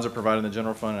 Funds are provided in the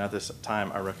general fund, and at this time,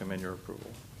 I recommend your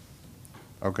approval.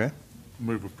 Okay.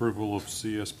 Move approval of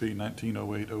CSP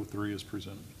 1908-03 as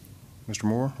presented. Mr.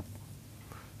 Moore?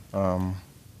 Can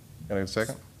I get a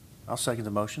second? I'll second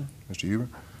the motion. Mr. Huber?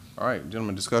 All right,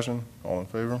 gentlemen, discussion. All in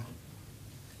favor?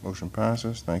 Motion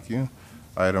passes. Thank you.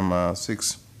 Item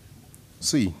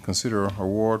 6C, consider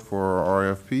award for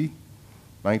RFP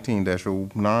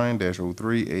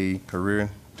 19-09-03, a career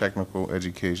technical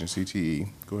education, CTE.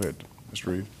 Go ahead, Mr.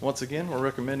 Reed. Once again, we're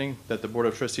recommending that the Board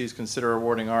of Trustees consider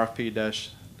awarding RFP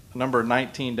number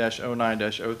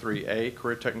 19-09-03A,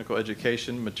 career technical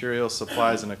education, materials,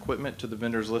 supplies, and equipment to the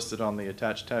vendors listed on the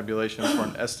attached tabulation for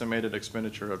an estimated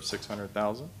expenditure of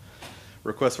 $600,000.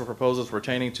 Requests for proposals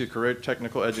pertaining to career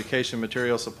technical education,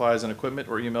 materials, supplies, and equipment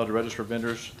were emailed to registered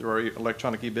vendors through our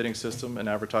electronic e-bidding system and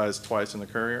advertised twice in the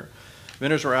Courier.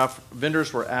 Vendors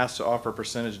were asked to offer a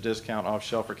percentage discount off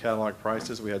shelf or catalog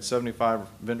prices. We had 75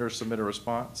 vendors submit a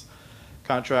response.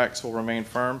 Contracts will remain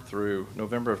firm through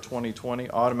November of 2020,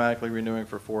 automatically renewing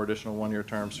for 4 additional 1-year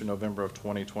terms through November of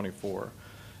 2024.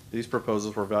 These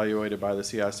proposals were evaluated by the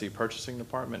CIC Purchasing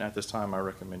Department. At this time, I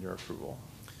recommend your approval.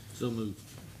 So moved.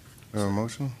 We have a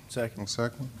motion? Second.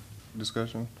 Second.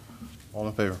 Discussion? All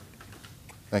in favor?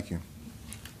 Thank you.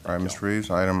 All right, Mr.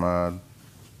 Reeves, item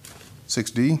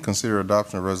 6D, consider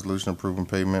adoption of resolution approving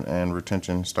payment and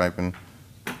retention stipend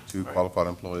to qualified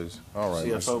employees. All right,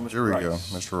 CFO, Mr. here we go,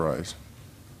 Rice. Mr. Rice.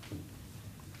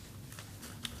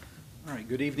 All right,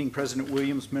 good evening, President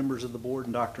Williams, members of the board,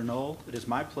 and Dr. Knoll. It is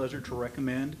my pleasure to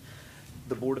recommend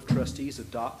the Board of Trustees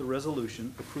adopt the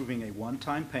resolution approving a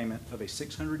one-time payment of a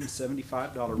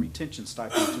 $675 retention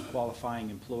stipend to qualifying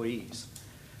employees.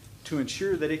 To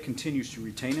ensure that it continues to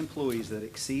retain employees that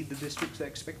exceed the district's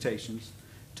expectations,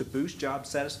 to boost job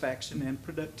satisfaction and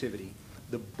productivity,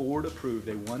 the board approved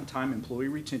a one-time employee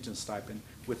retention stipend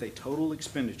with a total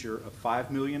expenditure of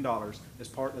 $5 million as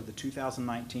part of the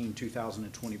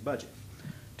 2019-2020 budget.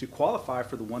 To qualify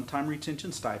for the one-time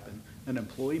retention stipend, an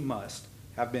employee must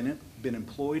have been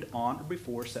employed on or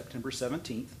before September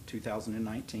 17th,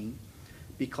 2019,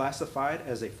 be classified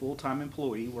as a full-time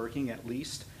employee working at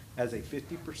least as a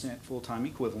 50% full-time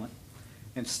equivalent,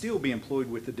 and still be employed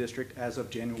with the district as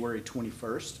of January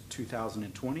 21st,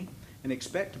 2020, and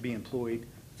expect to be employed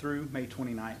through May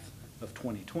 29th of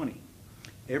 2020.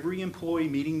 Every employee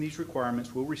meeting these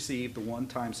requirements will receive the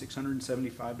one-time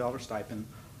 $675 stipend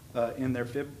in their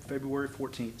February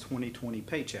 14th, 2020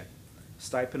 paycheck.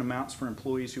 Stipend amounts for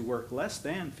employees who work less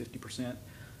than 50%,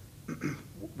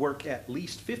 work at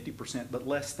least 50% but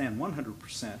less than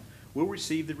 100%, will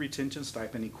receive the retention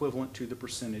stipend equivalent to the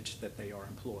percentage that they are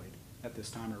employed. At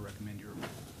this time, I recommend your approval.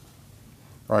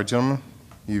 All right, gentlemen,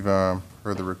 you've heard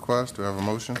the request. Do I have a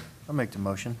motion? I'll make the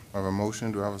motion. I have a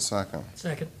motion. Do I have a second?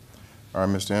 Second. All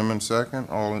right, Mr. Emmons, second.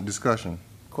 All in discussion?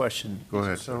 Question. Go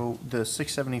ahead. So the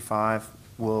 675,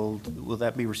 will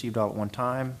that be received all at one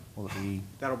time? Will it be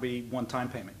That'll be one-time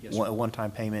payment, yes, sir. a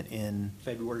one-time payment in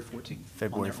February 14th.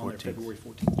 February On their 14th? February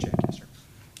 14th check, yes, sir.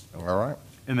 All right.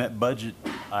 And that budget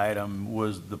item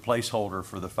was the placeholder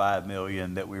for the $5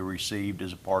 million that we received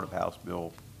as a part of House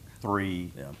Bill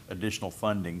 3, additional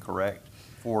funding, correct,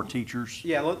 for teachers?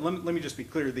 Yeah, let me just be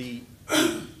clear. The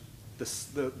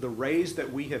raise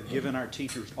that we have given our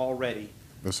teachers already,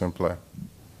 That's in play.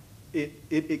 it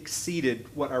exceeded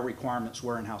what our requirements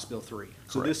were in House Bill 3.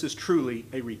 So Correct. this is truly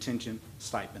a retention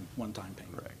stipend, one-time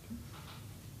payment. Correct.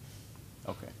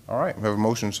 Okay. All right, we have a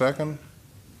motion second.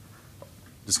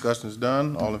 Discussion is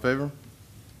done. All in favor?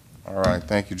 All right,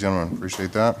 thank you, gentlemen.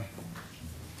 Appreciate that.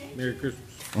 Merry Christmas.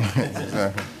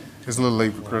 Exactly. It's a little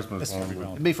late for Christmas.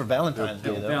 It'd be for Valentine's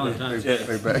Day, though. Valentine's Day.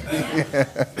 Pay back.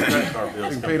 They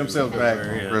can pay themselves back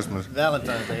for Christmas.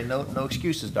 Valentine's Day, no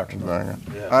excuses, Dr. Knoll.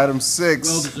 Item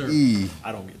 6E.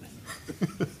 I don't get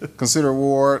it. Consider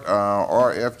award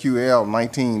RFQL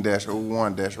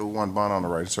 19-01-01 bond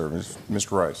underwriting service.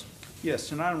 Mr. Rice. Yes,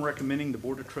 tonight I'm recommending the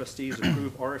Board of Trustees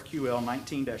approve RFQL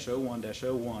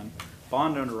 19-01-01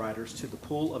 bond underwriters to the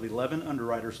pool of 11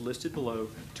 underwriters listed below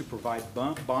to provide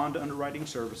bond underwriting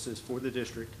services for the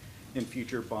district in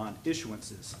future bond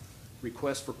issuances.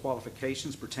 Requests for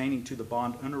qualifications pertaining to the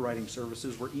bond underwriting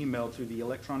services were emailed through the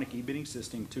electronic e-bidding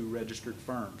system to registered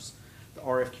firms. The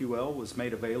RFQL was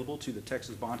made available to the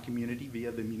Texas bond community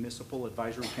via the Municipal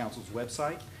Advisory Council's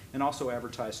website and also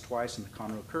advertised twice in the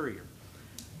Conroe Courier.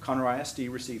 Conroe ISD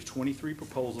received 23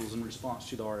 proposals in response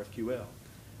to the RFQL.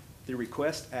 The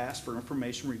request asked for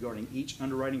information regarding each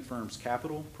underwriting firm's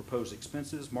capital, proposed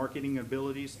expenses, marketing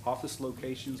abilities, office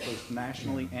locations, both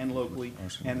nationally and locally,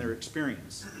 and their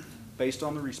experience. Based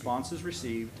on the responses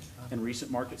received and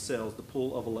recent market sales, the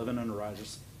pool of 11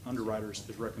 underwriters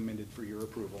is recommended for your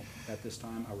approval. At this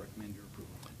time, I recommend your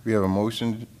approval. We have a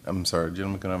motion. I'm sorry,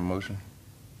 gentlemen, can I have a motion?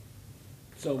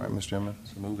 So All right, Mr.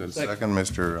 Emmons. So move to the Second. second.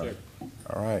 Mr.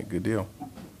 All right, good deal.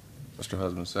 Mr.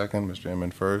 Husband second, Mr.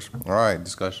 Emmons first. All right,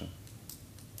 discussion.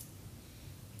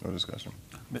 No discussion.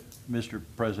 Mr.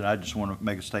 President, I just want to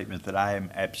make a statement that I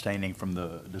am abstaining from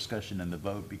the discussion and the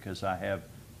vote because I have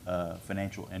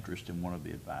financial interest in one of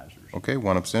the advisors. Okay,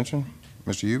 one abstention.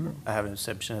 Mr. Hubert? I have an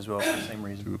exception as well for the same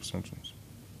reason. Two abstentions.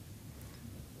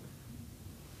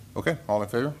 Okay, all in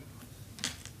favor?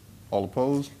 All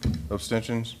opposed?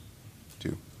 Abstentions?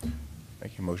 Two.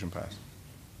 Thank you, motion passed.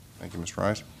 Thank you, Mr.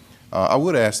 Rice. I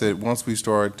would ask that once we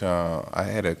start, I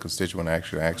had a constituent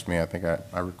actually ask me, I think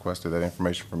I requested that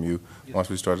information from you. Yes. Once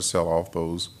we start to sell off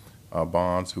those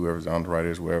bonds, whoever's the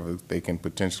underwriters, wherever they can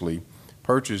potentially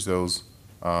purchase those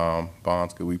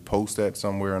bonds, could we post that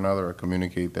somewhere or another or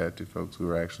communicate that to folks who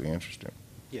are actually interested?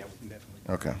 Yeah, we can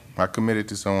definitely. Okay. I committed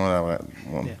to someone.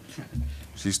 Yeah.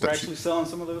 We're actually selling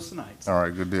some of those tonight. All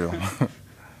right, good deal.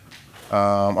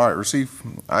 All right, receive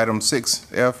item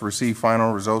 6F, receive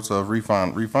final results of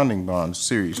refunding bonds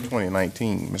series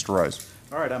 2019. Mr. Rice.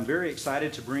 All right, I'm very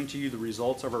excited to bring to you the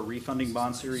results of our refunding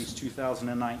bond series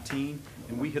 2019,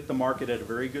 and we hit the market at a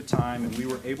very good time, and we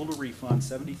were able to refund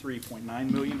 $73.9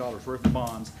 million worth of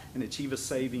bonds and achieve a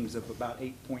savings of about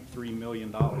 $8.3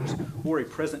 million, or a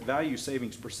present value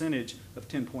savings percentage of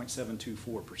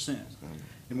 10.724%.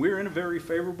 And we're in a very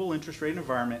favorable interest rate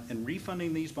environment, and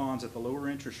refunding these bonds at the lower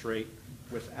interest rate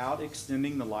without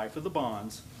extending the life of the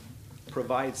bonds,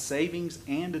 provides savings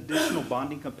and additional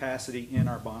bonding capacity in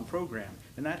our bond program.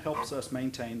 And that helps us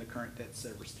maintain the current debt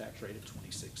service tax rate at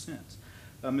 26 cents.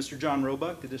 Mr. John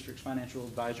Roebuck, the district's financial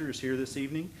advisor, is here this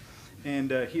evening.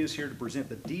 And he is here to present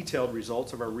the detailed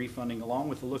results of our refunding, along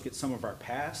with a look at some of our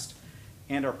past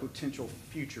and our potential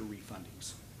future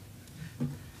refundings.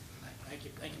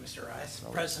 Thank you, Mr. Rice.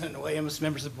 President Williams,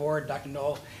 members of the board, Dr.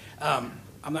 Knoll. I'm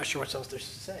not sure what else there's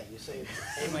to say. You say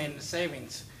 $8 million in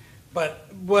savings. But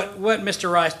what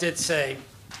Mr. Rice did say,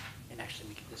 and actually let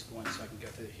me get this going so I can go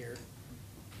through it here.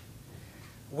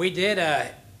 We did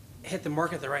hit the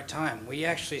market at the right time. We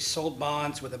actually sold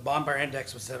bonds with a bond buyer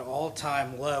index was at an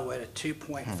all-time low at a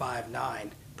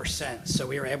 2.59%. So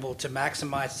we were able to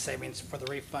maximize the savings for the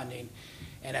refunding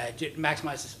and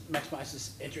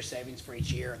maximize interest savings for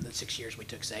each year of the 6 years we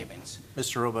took savings.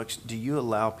 Mr. Roebuck, do you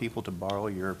allow people to borrow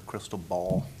your crystal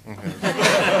ball?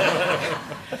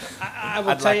 I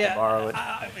will tell you,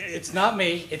 it's not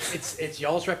me. It's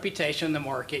y'all's reputation in the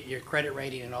market, your credit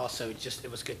rating, and also it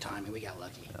was good timing. We got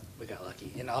lucky. We got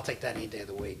lucky, and I'll take that any day of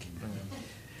the week.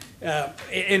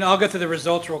 And I'll go through the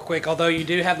results real quick. Although you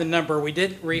do have the number, we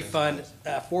did refund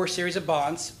 4 series of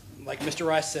bonds. Like Mr.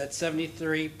 Rice said,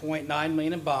 $73.9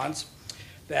 million in bonds.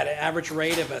 That an average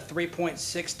rate of a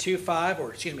 3.625,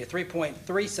 or excuse me, a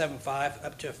 3.375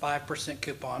 up to a 5%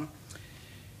 coupon.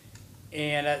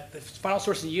 And the final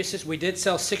source of uses, we did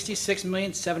sell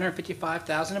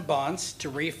 $66,755,000 in bonds to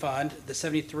refund the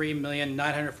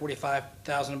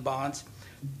 $73,945,000 in bonds.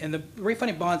 And the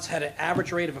refunding bonds had an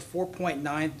average rate of a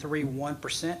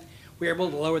 4.931%. We were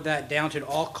able to lower that down to an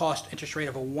all-cost interest rate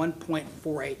of a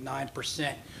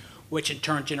 1.489%, which in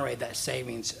turn generated that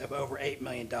savings of over $8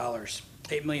 million,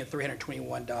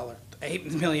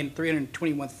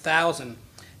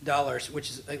 $8,321,000, which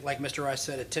is, like Mr. Rice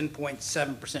said, a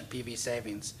 10.7% PV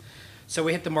savings. So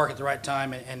we hit the market at the right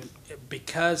time, and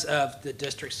because of the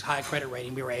district's high credit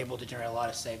rating, we were able to generate a lot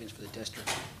of savings for the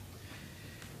district.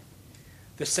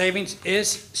 The savings is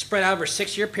spread out over a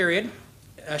 6-year period,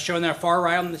 shown there far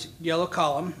right on the yellow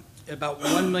column, about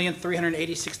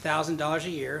 $1,386,000 a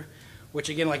year, which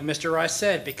again, like Mr. Rice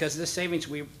said, because of the savings,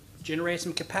 we generated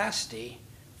some capacity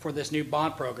for this new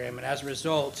bond program, and as a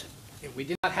result, we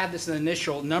did not have this in the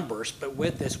initial numbers, but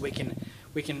with this, we can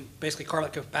basically carve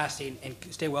out capacity and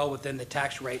stay well within the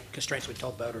tax rate constraints we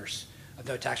told voters of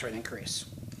no tax rate increase.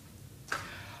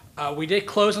 We did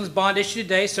close on this bond issue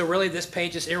today, so really this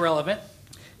page is irrelevant.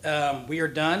 We are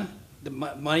done. The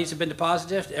monies have been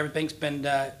deposited. Everything's been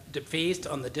defeased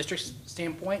on the district's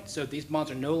standpoint, so these bonds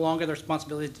are no longer the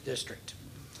responsibility of the district.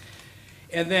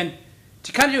 And then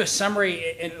to kind of do a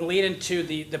summary and lead into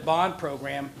the bond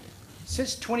program,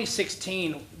 since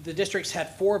 2016, the district's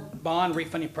had 4 bond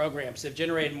refunding programs that have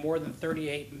generated more than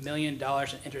 $38 million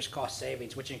in interest cost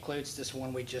savings, which includes this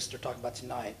one we just are talking about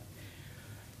tonight.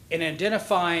 In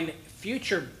identifying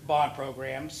future bond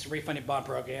programs, refunding bond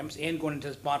programs, and going into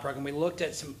this bond program, we looked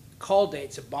at some call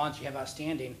dates of bonds you have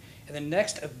outstanding, and the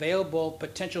next available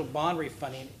potential bond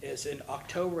refunding is in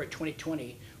October of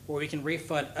 2020, where we can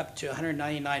refund up to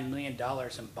 $199 million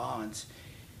in bonds.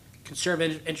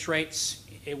 Conservative interest rates,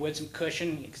 it with some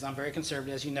cushion, because I'm very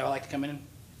conservative, as you know, I like to come in and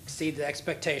exceed the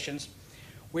expectations.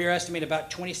 We are estimating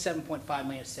about $27.5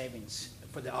 million savings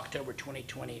for the October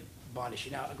 2020 bond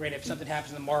issue. Now, granted, if something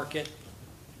happens in the market,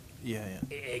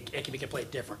 it can be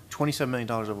completely different. $27 million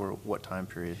over what time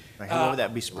period? Like, how would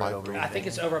that be spread over? I think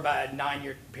it's over about a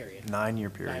 9-year period.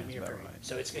 9-year period. 9-year period. Right.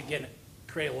 So it's, again,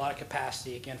 create a lot of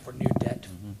capacity, again, for new debt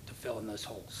to fill in those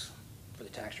holes for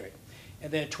the tax rate.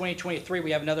 And then in 2023,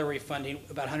 we have another refunding,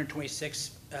 about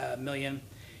 $126 million.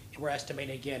 And we're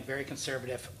estimating, again, very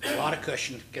conservative, a lot of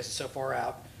cushion because it's so far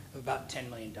out, of about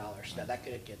 $10 million. Now, that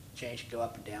could get changed, go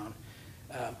up and down.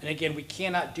 And again, we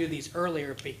cannot do these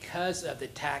earlier because of the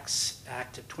Tax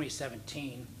Act of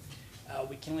 2017.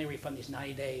 We can only refund these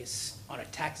 90 days on a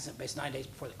tax based 9 days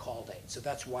before the call date. So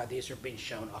that's why these are being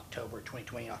shown October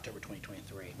 2020, October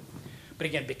 2023. But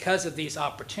again, because of these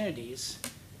opportunities,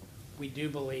 we do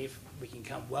believe we can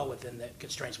come well within the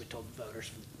constraints we told the voters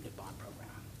for the new bond program.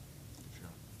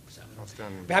 So,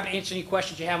 I'm happy to answer any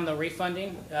questions you have on the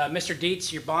refunding. Mr.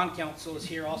 Dietz, your bond counsel, is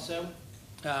here also.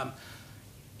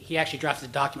 He actually drafted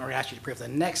the document we're going to ask you to approve the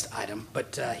next item,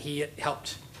 but he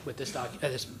helped with this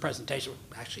this presentation,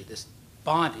 actually this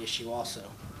bond issue also.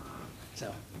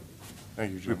 So,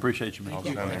 thank you, Jim. We appreciate you, man.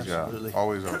 Outstanding job.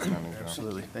 Always outstanding job.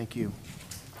 Absolutely. Thank you.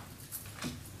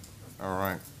 All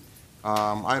right.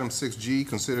 Item 6G,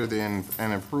 consider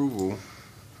an approval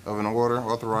of an order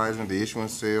authorizing the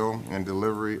issuance, sale, and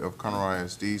delivery of Conroe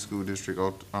ISD School District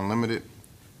Unlimited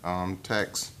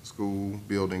Tax School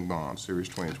Building Bonds, Series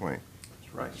 2020. Mr.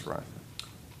 That's right.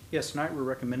 Yes, tonight we're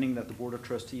recommending that the Board of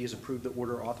Trustees approve the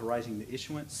order authorizing the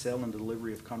issuance, sale, and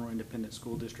delivery of Conroe Independent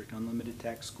School District Unlimited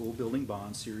Tax School Building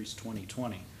Bonds, Series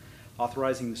 2020.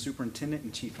 Authorizing the superintendent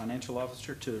and chief financial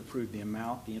officer to approve the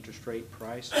amount, the interest rate,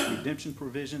 price, redemption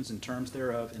provisions and terms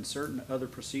thereof, and certain other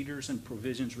procedures and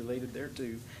provisions related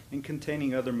thereto, and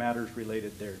containing other matters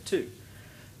related thereto.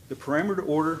 The parameter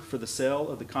order for the sale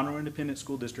of the Conroe Independent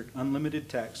School District Unlimited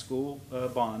Tax School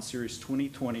Bonds, Series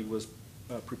 2020, was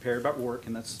prepared by Warwick,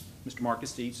 and that's Mr.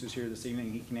 Marcus Dietz, who's here this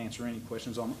evening. He can answer any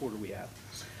questions on the order we have.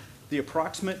 The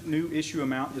approximate new issue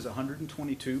amount is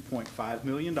 $122.5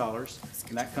 million,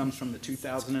 and that comes from the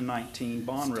 2019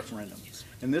 bond referendum.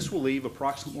 And this will leave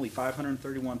approximately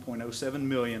 $531.07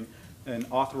 million in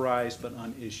authorized but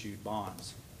unissued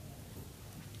bonds.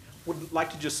 Would like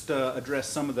to just address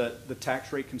some of the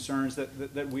tax rate concerns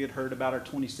that we had heard about our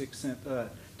 26-cent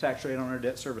tax rate on our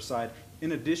debt service side.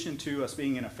 In addition to us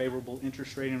being in a favorable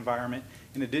interest rate environment,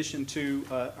 in addition to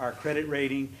our credit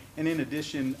rating, and in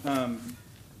addition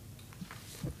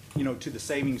to the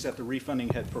savings that the refunding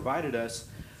had provided us,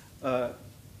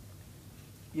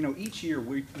 each year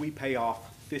we pay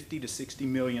off $50 to $60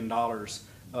 million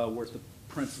worth of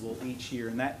principal each year,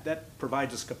 and that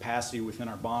provides us capacity within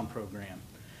our bond program.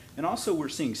 And also we're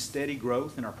seeing steady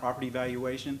growth in our property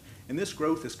valuation, and this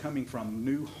growth is coming from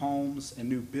new homes and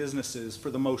new businesses, for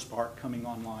the most part, coming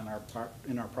online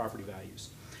in our property values.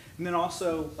 And then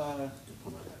also,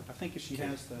 I think if she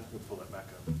has the... We'll pull that back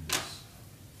up.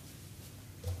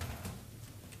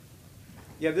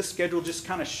 Yeah, this schedule just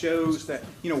kind of shows that,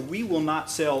 we will not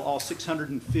sell all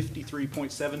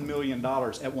 $653.7 million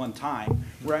at one time.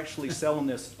 We're actually selling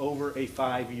this over a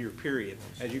 5-year period.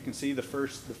 As you can see, the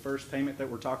first payment that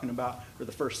we're talking about, or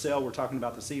the first sale we're talking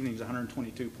about this evening, is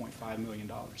 $122.5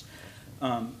 million.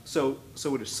 So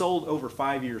it is sold over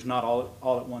 5 years, not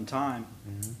all at one time.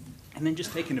 Mm-hmm. And then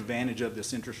just taking advantage of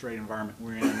this interest rate environment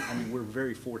we're in. I mean, we're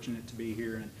very fortunate to be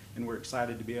here, and we're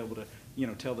excited to be able to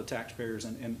tell the taxpayers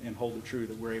and hold it true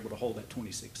that we're able to hold that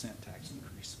 26-cent tax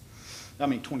increase.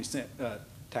 20-cent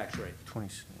tax rate. 20.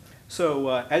 So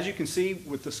as you can see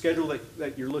with the schedule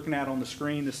that you're looking at on the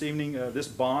screen this evening, this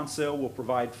bond sale will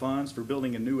provide funds for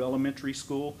building a new elementary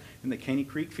school in the Caney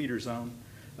Creek feeder zone,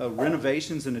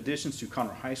 renovations and additions to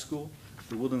Conroe High School,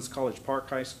 the Woodlands College Park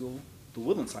High School, the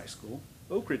Woodlands High School,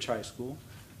 Oak Ridge High School,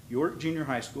 York Junior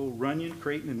High School, Runyon,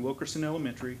 Creighton, and Wilkerson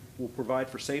Elementary. Will provide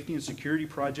for safety and security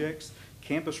projects,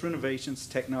 campus renovations,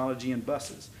 technology, and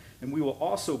buses. And we will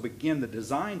also begin the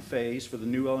design phase for the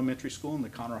new elementary school in the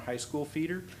Conroe High School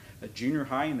feeder, a junior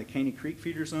high in the Caney Creek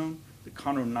feeder zone, the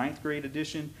Conroe 9th grade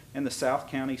edition, and the South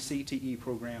County CTE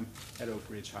program at Oak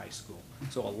Ridge High School.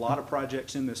 So a lot of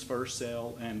projects in this first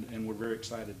sale, and we're very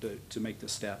excited to make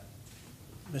this step.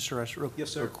 Mr. Rush,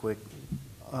 Yes, sir. real quick.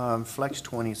 Flex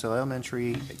 20, so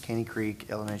elementary at Caney Creek,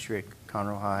 elementary at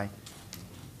Conroe High.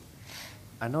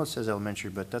 I know it says elementary,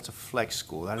 but that's a flex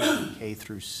school. That is K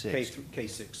through 6.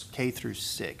 K6. K through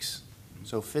 6.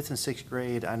 So 5th and 6th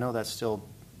grade, I know that's still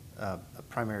a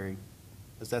primary,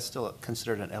 is that still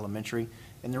considered an elementary?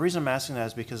 And the reason I'm asking that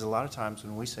is because a lot of times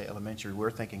when we say elementary,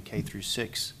 we're thinking K through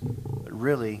 6. But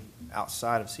really,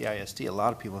 outside of CISD, a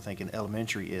lot of people are thinking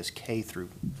elementary is K through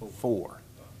 4.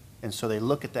 And so they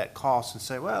look at that cost and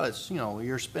say, well, it's,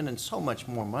 you're spending so much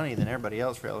more money than everybody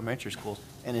else for elementary schools,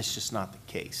 and it's just not the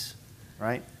case,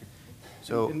 right?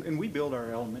 So, and we build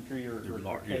our elementary or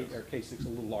K6 a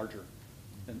little larger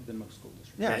than most school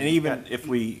districts. Yeah, and even if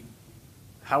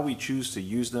how we choose to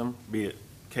use them, be it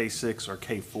K6 or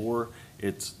K4,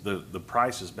 it's the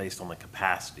price is based on the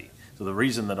capacity. So the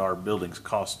reason that our buildings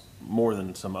cost more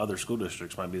than some other school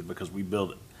districts might be because we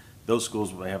build it. Those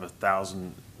schools may have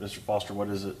 1,000, Mr. Foster, what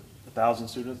is it, 1,000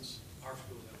 students? Our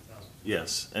schools have 1,000.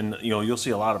 Yes, and you'll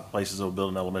see a lot of places that will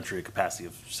build an elementary at capacity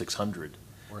of 600.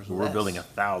 We're building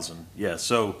 1,000. Yeah,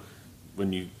 so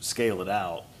when you scale it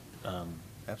out.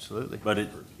 Absolutely. But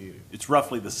it's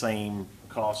roughly the same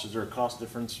cost. Is there a cost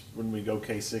difference when we go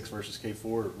K6 versus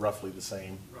K4? Roughly the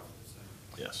same? Roughly the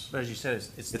same. Yes. but as you said,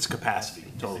 it's capacity,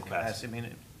 total capacity. I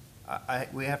mean,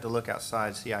 we have to look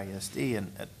outside CISD,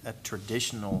 and a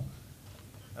traditional,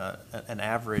 an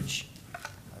average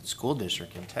school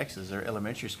district in Texas, their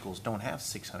elementary schools don't have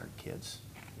 600 kids.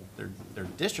 Their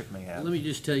district may have. Let me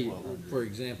just tell you, for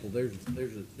example, there's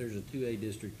a 2A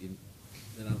district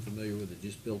that I'm familiar with that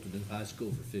just built a new high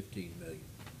school for $15 million.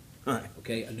 Right.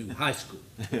 Okay, a new high school.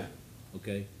 Yeah.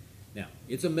 Okay, now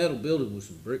it's a metal building with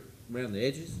some brick around the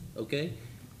edges. Okay,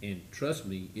 and trust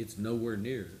me, it's nowhere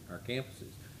near our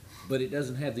campuses, but it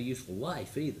doesn't have the useful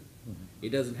life either. Mm-hmm. It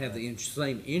doesn't have the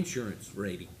same insurance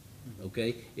rating.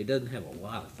 Okay, it doesn't have a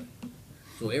lot of things.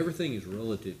 So everything is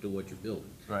relative to what you're building.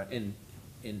 Right. And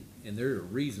and there are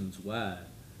reasons why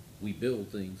we build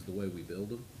things the way we build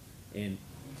them. And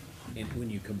when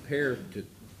you compare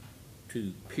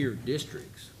to peer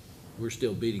districts, we're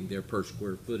still beating their per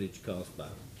square footage cost by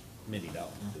many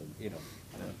dollars. You know,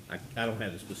 I don't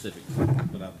have the specifics,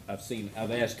 but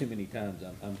I've asked too many times,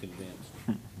 I'm convinced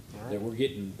that we're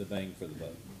getting the bang for the buck.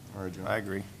 All right, John. I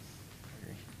agree.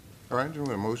 All right, John, we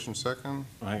have a motion second.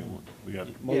 We got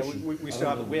Yeah, we still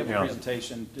have, we have a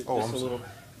presentation, just a little.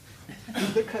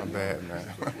 I'm bad,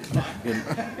 man.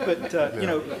 But, you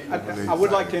know, I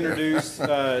would like to introduce,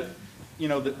 you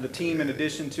know, the team in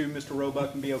addition to Mr.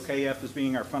 Roebuck and BOKF as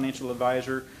being our financial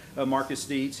advisor, Marcus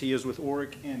Dietz. He is with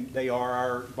ORIC, and they are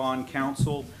our bond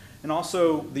counsel. And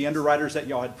also the underwriters that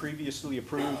y'all had previously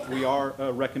approved. We are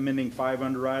recommending 5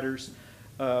 underwriters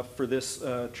for this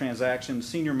transaction.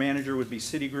 Senior manager would be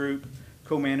Citigroup.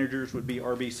 Co-managers would be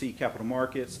RBC Capital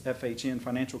Markets, FHN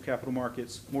Financial Capital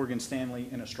Markets, Morgan Stanley,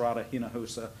 and Estrada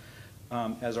Hinojosa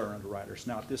as our underwriters.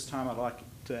 Now, at this time, I'd like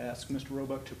to ask Mr.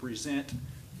 Roebuck to present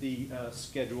the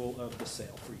schedule of the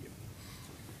sale for you.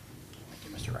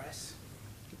 Thank you, Mr. Rice.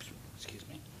 Oops, excuse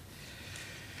me.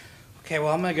 Okay,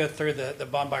 well, I'm going to go through the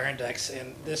bond buyer index,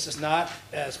 and this is not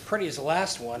as pretty as the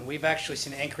last one. We've actually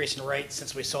seen an increase in rate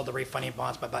since we sold the refunding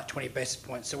bonds by about 20 basis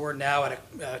points. So we're now at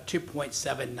a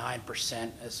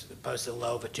 2.79% as opposed to the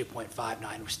low of a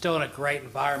 2.59. We're still in a great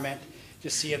environment.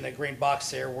 Just see in the green box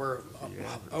there, we're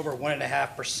over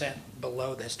 1.5%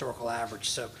 below the historical average.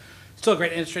 So still a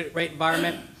great interest rate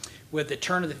environment. With the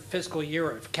turn of the fiscal year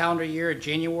or calendar year in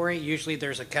January, usually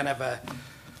there's a kind of a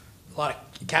lot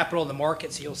of capital in the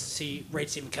market, so you'll see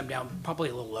rates even come down probably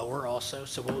a little lower also.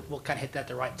 So we'll kind of hit that at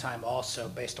the right time also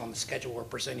based on the schedule we're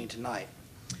presenting tonight.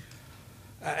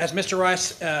 As Mr.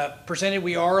 Rice presented,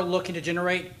 we are looking to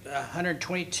generate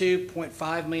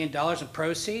 $122.5 million in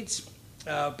proceeds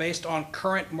based on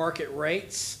current market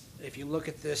rates. If you look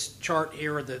at this chart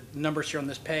here, or the numbers here on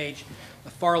this page,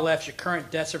 the far left, your current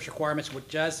debt service requirements, which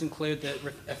does include the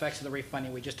effects of the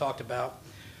refunding we just talked about,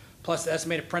 plus the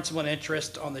estimated principal and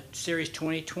interest on the Series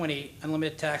 2020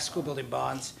 unlimited tax school building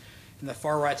bonds, and the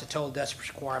far right's the total debt service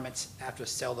requirements after the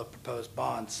sale of the proposed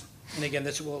bonds. And again,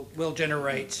 this will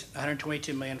generate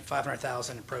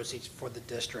 $122,500,000 in proceeds for the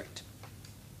district.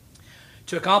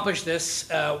 To accomplish this,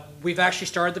 we've actually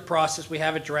started the process. We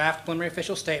have a draft preliminary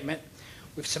official statement.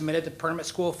 We've submitted the permanent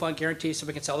school fund guarantee so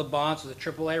we can sell the bonds with a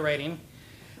AAA rating.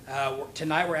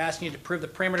 Tonight, we're asking you to approve the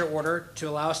perimeter order to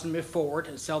allow us to move forward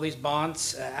and sell these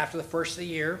bonds after the first of the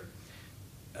year.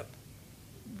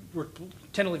 We're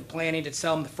tentatively planning to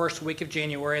sell them the first week of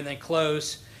January and then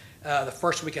close the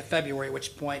first week of February, at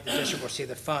which point the district will see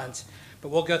the funds. But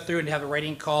we'll go through and have a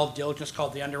rating called, diligence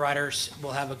called the underwriters.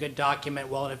 We'll have a good document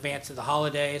well in advance of the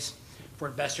holidays for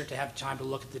investors to have time to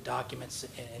look at the documents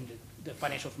and the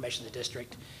financial information of the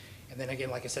district. And then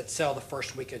again, like I said, sell the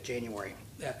first week of January,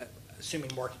 assuming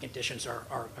market conditions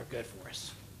are good for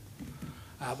us.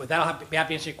 With that, I'll be happy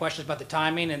to answer your questions about the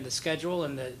timing and the schedule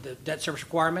and the debt service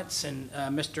requirements. And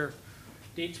Mr.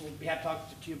 Dietz will be happy to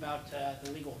talk to you about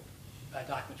the legal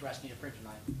documents we're asking you to print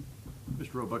tonight.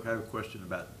 Mr. Roebuck, I have a question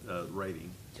about rating.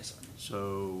 Yes, sir.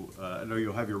 So I know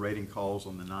you'll have your rating calls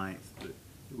on the 9th, but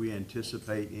do we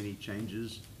anticipate any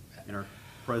changes in our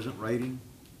present rating?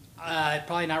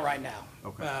 Probably not right now.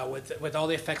 Okay. With all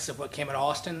the effects of what came at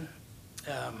Austin,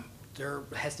 they're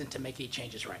hesitant to make any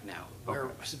changes right now. Okay. We're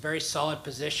in a very solid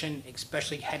position,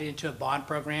 especially headed into a bond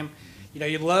program. You know,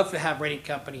 you'd love to have rating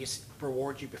companies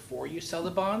reward you before you sell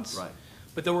the bonds. Right.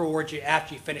 But they'll reward you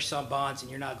after you finish selling bonds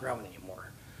and you're not growing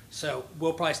anymore. So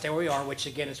we'll probably stay where we are, which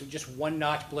again is just one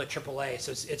notch below AAA.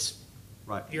 So it's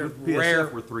right. You're With PSF, rare.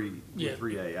 we're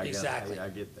 3A. Exactly. I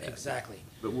get that. Exactly.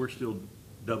 But we're still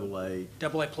AA.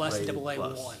 AA plus and rated AA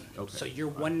plus. 1. Okay. So you're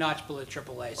one notch below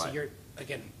AAA. So Right. you're,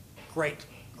 again, great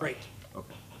Okay.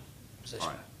 position. All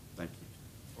right. Thank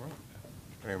you. All right.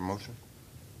 We have a motion?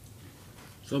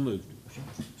 So moved.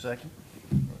 Second.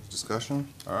 Discussion?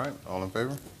 All right, all in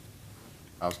favor?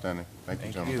 Outstanding. Thank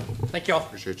you, gentlemen. Thank you all.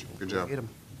 Appreciate you. Good job. Get 'em.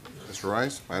 Mr.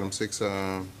 Rice, item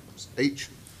 6H.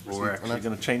 Well, we're actually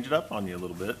going to change it up on you a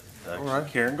little bit. All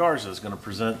right. Karen Garza is going to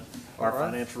present our All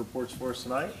right. financial reports for us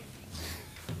tonight.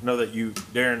 I know that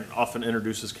Darren often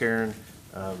introduces Karen.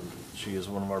 She is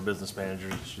one of our business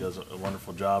managers. She does a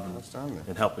wonderful job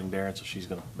in helping Darren, so she's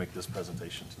going to make this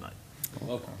presentation tonight.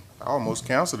 Okay. I almost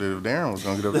canceled it if Darren was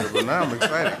gonna get up there, but now I'm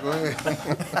excited. Go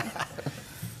ahead.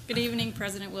 Good evening,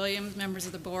 President Williams, members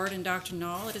of the board, and Dr.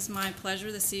 Knoll. It is my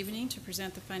pleasure this evening to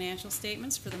present the financial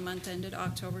statements for the month ended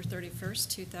October 31st,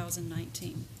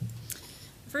 2019.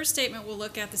 The first statement we'll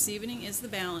look at this evening is the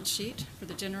balance sheet for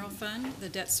the general fund, the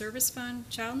debt service fund,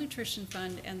 child nutrition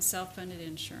fund, and self-funded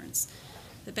insurance.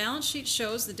 The balance sheet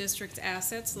shows the district's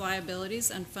assets, liabilities,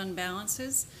 and fund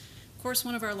balances. Of course,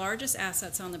 one of our largest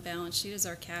assets on the balance sheet is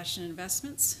our cash and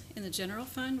investments. In the general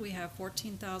fund, we have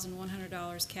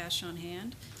 $14,100 cash on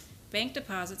hand, bank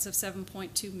deposits of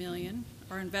 $7.2 million,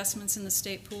 our investments in the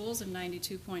state pools of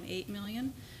 $92.8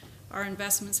 million, our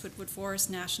investments with Wood Forest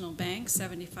National Bank,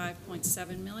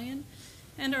 $75.7 million,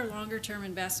 and our longer-term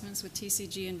investments with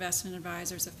TCG Investment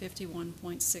Advisors of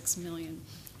 $51.6 million,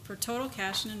 for total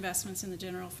cash and investments in the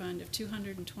general fund of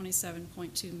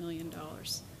 $227.2 million.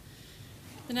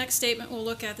 The next statement we'll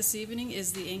look at this evening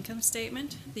is the income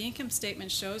statement. The income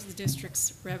statement shows the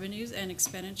district's revenues and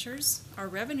expenditures. Our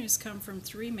revenues come from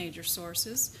three major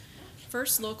sources.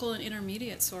 First, local and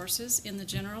intermediate sources in the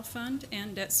general fund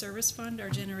and debt service fund are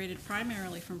generated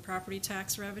primarily from property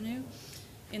tax revenue.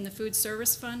 In the food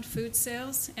service fund, food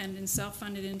sales, and in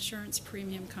self-funded insurance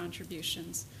premium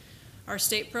contributions. Our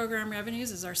state program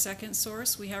revenues is our second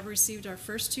source. We have received our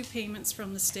first two payments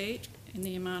from the state in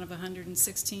the amount of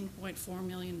 $116.4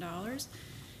 million.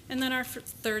 And then our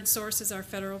third source is our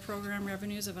federal program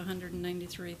revenues of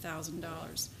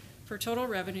 $193,000, for total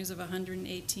revenues of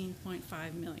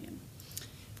 $118.5 million.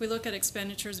 If we look at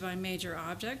expenditures by major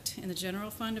object, in the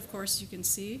general fund, of course, you can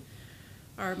see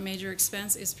our major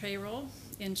expense is payroll,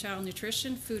 in child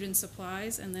nutrition, food and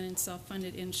supplies, and then in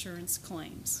self-funded insurance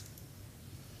claims.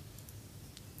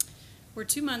 We're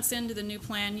 2 months into the new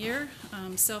plan year.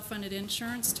 Self-funded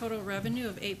insurance, total revenue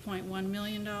of $8.1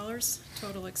 million,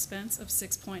 total expense of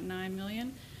 $6.9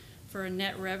 million, for a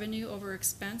net revenue over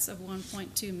expense of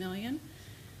 $1.2 million.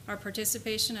 Our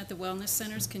participation at the wellness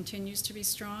centers continues to be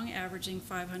strong, averaging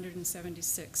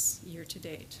 576 year to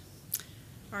date.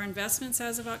 Our investments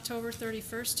as of October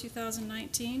 31st,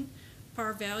 2019,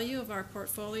 par value of our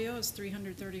portfolio is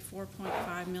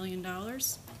 $334.5 million.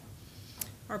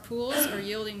 Our pools are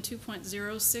yielding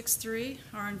 2.063.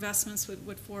 Our investments with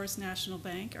Wood Forest National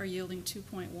Bank are yielding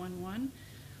 2.11.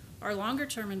 Our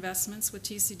longer-term investments with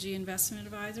TCG Investment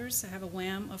Advisors have a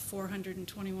WAM of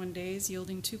 421 days,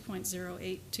 yielding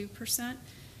 2.082%,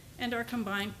 and our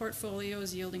combined portfolio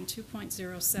is yielding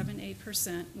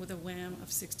 2.078% with a WAM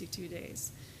of 62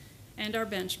 days. And our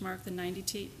benchmark, the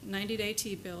 90-day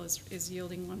T-bill, is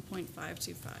yielding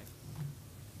 1.525.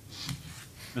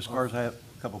 Ms. Garza, I have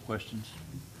a couple questions.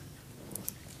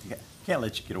 Can't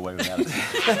let you get away without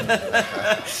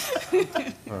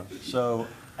it. So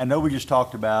I know we just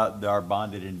talked about our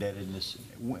bonded indebtedness.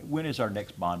 When is our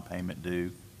next bond payment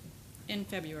due? In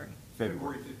February.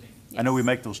 February 15th. Yes. I know we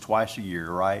make those twice a year,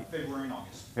 right? February and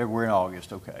August. February and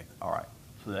August, okay, all right.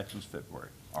 So the next one's February,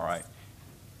 all right.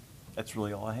 That's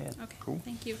really all I had. Okay, Cool.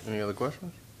 thank you. Any other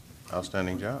questions?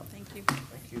 Outstanding job. Thank you.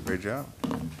 Thank you. Great job.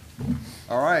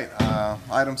 All right,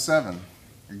 item 7,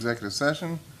 executive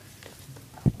session.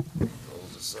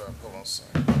 Close this up. Hold on a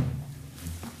second.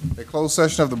 A closed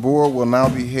session of the board will now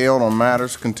be held on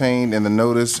matters contained in the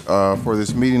notice for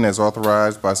this meeting as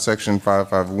authorized by section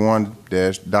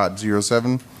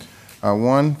 551-.07,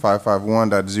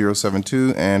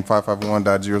 551.072, and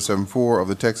 551.074 of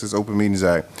the Texas Open Meetings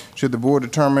Act. Should the board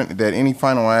determine that any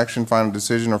final action, final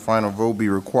decision, or final vote be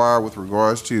required with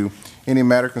regards to any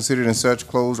matter considered in such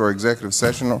closed or executive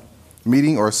session, or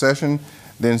meeting or session,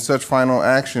 then such final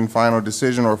action, final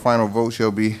decision, or final vote shall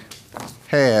be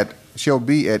at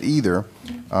either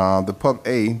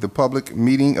the public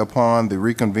meeting upon the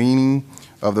reconvening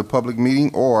of the public meeting,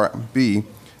 or B,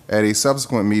 at a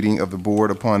subsequent meeting of the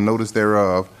board upon notice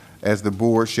thereof, as the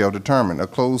board shall determine. A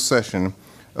closed session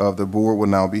of the board will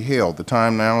now be held. The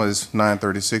time now is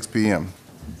 9:36 p.m.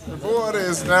 The board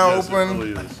is now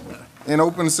open, in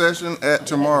open session at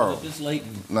tomorrow. It's late.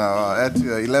 No, at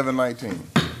 11:19.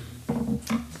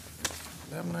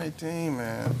 11:19,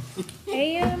 man.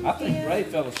 I think Ray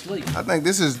fell asleep. I think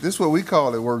this is what we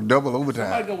call it, work double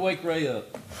overtime. Somebody go wake Ray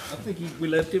up. I think we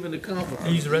left him in the conference.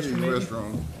 Use the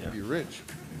restroom. Be rich.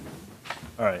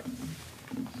 All right.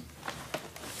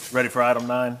 Ready for item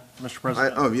 9, Mr.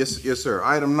 President? Yes, sir.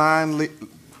 Item 9,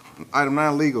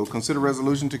 legal. Consider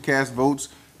resolution to cast votes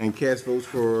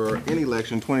for any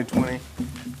election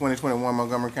 2020-2021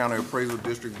 Montgomery County Appraisal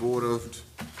District Board of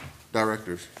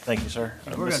Directors. Thank you, sir.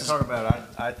 If we're gonna talk about it,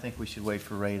 I think we should wait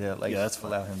for Ray to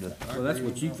allow him to. Well, that's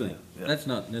what you think. That's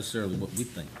not necessarily what we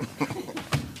think.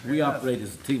 We operate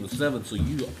as a team of 7, so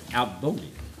you outvoted.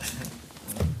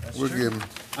 We'll give him.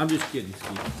 I'm just kidding,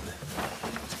 Steve.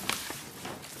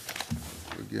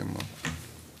 We'll give him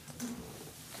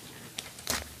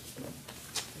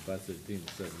If I said team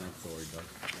of 7, I'm sorry, Doc.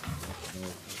 No,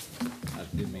 I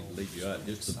didn't mean to leave you out,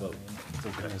 just the vote.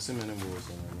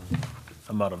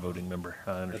 I'm not a voting member.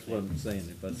 I That's understand. what I'm saying.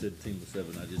 If I said team of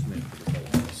 7, I just meant for the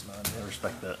vote. I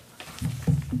respect that.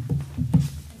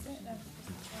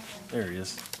 There he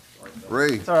is.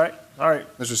 Ray. It's all right, all right.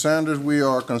 Mr. Sanders, we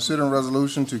are considering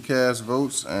resolution to cast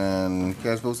votes in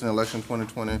election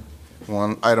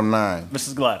 2021, item 9.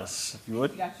 Mrs. Gladys, if you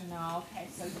would. Dr. Null, okay,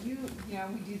 so you know,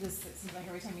 we do this, it seems like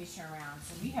every time you turn around.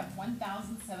 So we have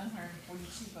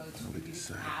 1,742 votes for you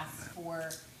to ask for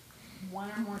one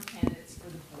or more candidates for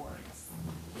the boards.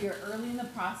 We are early in the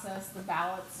process. The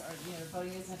ballots are, the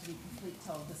voting doesn't have to be complete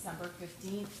till December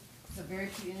 15th. So very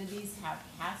few entities have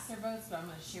cast their votes, but I'm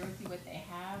gonna share with you what they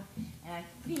have. And I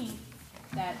think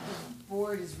that the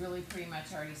board is really pretty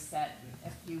much already set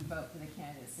if you vote for the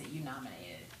candidates that you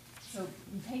nominated. So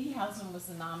Peggy Hausman was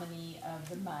the nominee of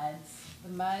the MUDs. The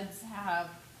MUDs have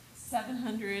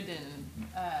 702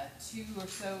 or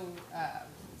so,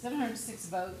 706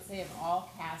 votes. They have all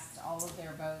cast all of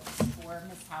their votes for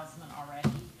Ms. Hausman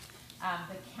already.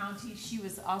 The county, she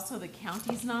was also the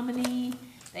county's nominee.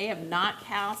 They have not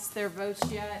cast their votes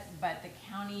yet, but the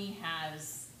county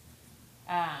has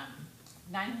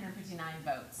 959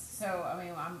 votes. So, I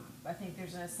mean, I think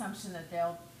there's an assumption that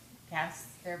they'll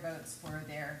cast their votes for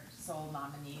their sole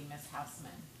nominee, Ms.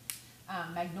 Hausman.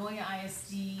 Magnolia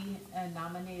ISD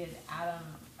nominated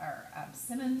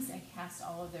Simmons and cast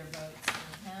all of their votes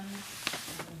for him.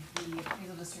 The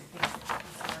appraisal district thinks that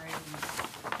he's already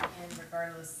in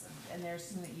regardless, and they're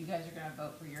assuming that you guys are gonna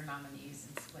vote for your nominees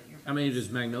and split your votes. How many does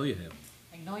Magnolia have?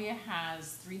 Magnolia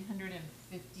has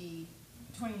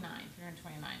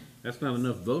 329. That's not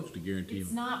enough votes to guarantee It's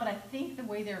them. not, but I think the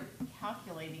way they're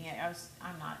calculating it,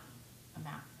 I'm not a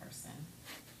math person.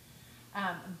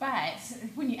 But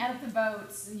when you add up the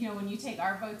votes, when you take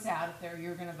our votes out, if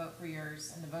you're gonna vote for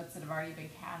yours, and the votes that have already been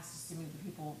cast, assuming the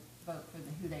people vote for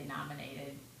who they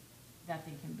nominated,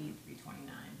 nothing can beat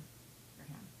 329 for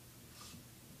him.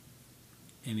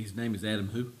 And his name is Adam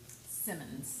who?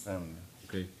 Simmons.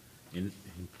 Okay, and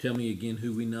tell me again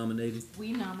who we nominated?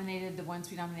 We nominated the ones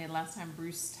we nominated last time,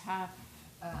 Bruce Tuff,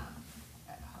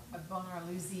 Bonar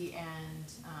Luzzi, and,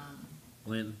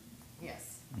 Blanton?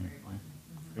 yes, Barry Blanton.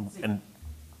 And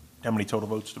how many total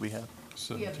votes do we have?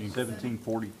 We have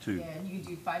 1742. Yeah, and you can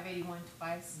do 581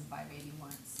 twice and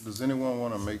 581s. Does anyone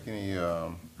want to make any I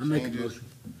make a changes?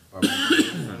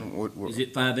 Is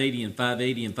it 580 and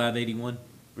 580 and 581?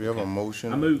 We have a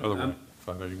motion. I move, Other way,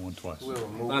 581 twice. We have a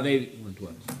mo- 581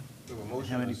 twice. we have a motion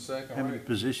How and many, a second, how many right?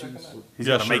 positions? He's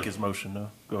Yeah, got to make sure. his motion, though.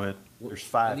 Go ahead. There's I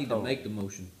 5 need to total. make the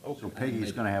motion. So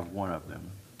Peggy's gonna have one of them.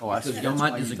 Oh, I see. Because y'all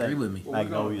might disagree with me.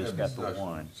 Magnolia's got the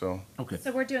one. So Okay.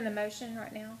 So we're doing the motion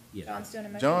right now? Yeah. John's doing a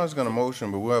motion? John's going to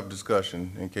motion, but we'll have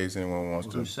discussion in case anyone wants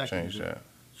Well, to who seconded change it? that.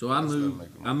 So I Let's go move, make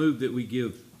a I move that we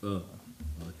give,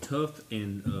 Tuff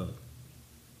and,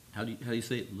 how do you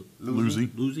say it? Luzzi.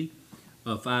 Luzzi,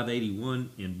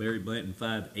 581 and Barry Blanton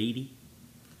 580.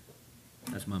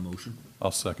 That's my motion.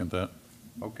 I'll second that.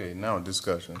 Okay, now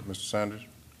discussion. Mr. Sanders?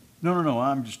 No,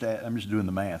 I'm just doing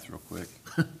the math real quick.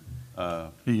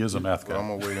 He is a math Well, I'm guy.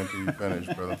 going to wait until you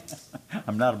finish, brother.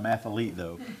 I'm not a math elite,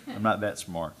 though. I'm not that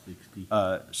smart. 60.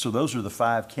 So those are the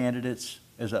 5 candidates,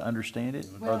 as I understand it?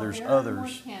 Or Well, there's there are more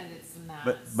others? candidates than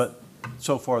that. But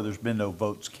so far, there's been no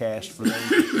votes cast for those?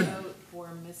 Vote for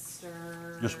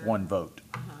Mr. Just one vote?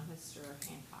 Mr.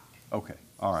 Hancock. Okay,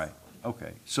 all right,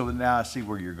 okay. So now I see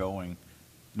where you're going.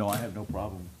 No, I have no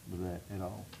problem with that at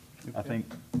all.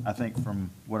 I think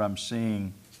from what I'm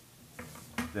seeing,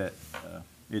 that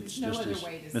it's There's no just other as,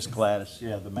 way to Ms. succeed. Gladys,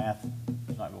 yeah, the math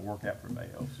is not gonna work out for anybody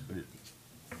else, but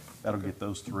that'll get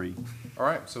those 3. All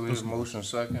right, so we have a motion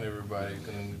second. Everybody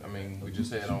we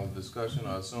just had all the discussion,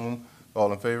 I assume.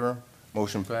 All in favor?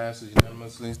 Motion passes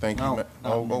unanimously. Thank you. No, ma-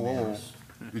 not Oh, unanimous.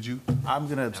 Did you? I'm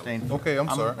gonna abstain. Okay, I'm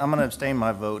sorry. I'm gonna abstain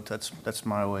my vote. That's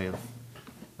my way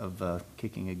of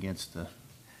kicking against the,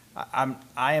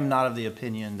 I am not of the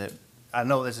opinion that, I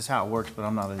know this is how it works, but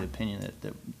I'm not of the opinion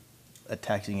that a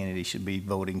taxing entity should be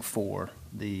voting for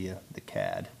the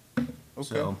CAD.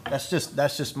 So that's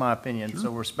just my opinion.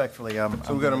 So respectfully, I'm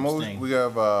So we got a gonna motion,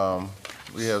 abstain.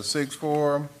 we have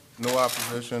 6-4, no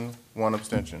opposition, 1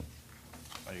 abstention.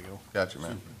 There you go. Gotcha,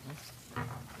 man. I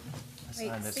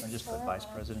signed this, I just put vice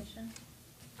president.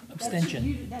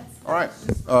 Abstention. All right,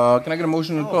 can I get a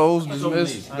motion to close,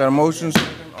 dismiss? Got a motion,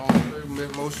 second, all in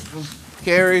favor, motion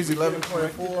carries,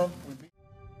 11:24.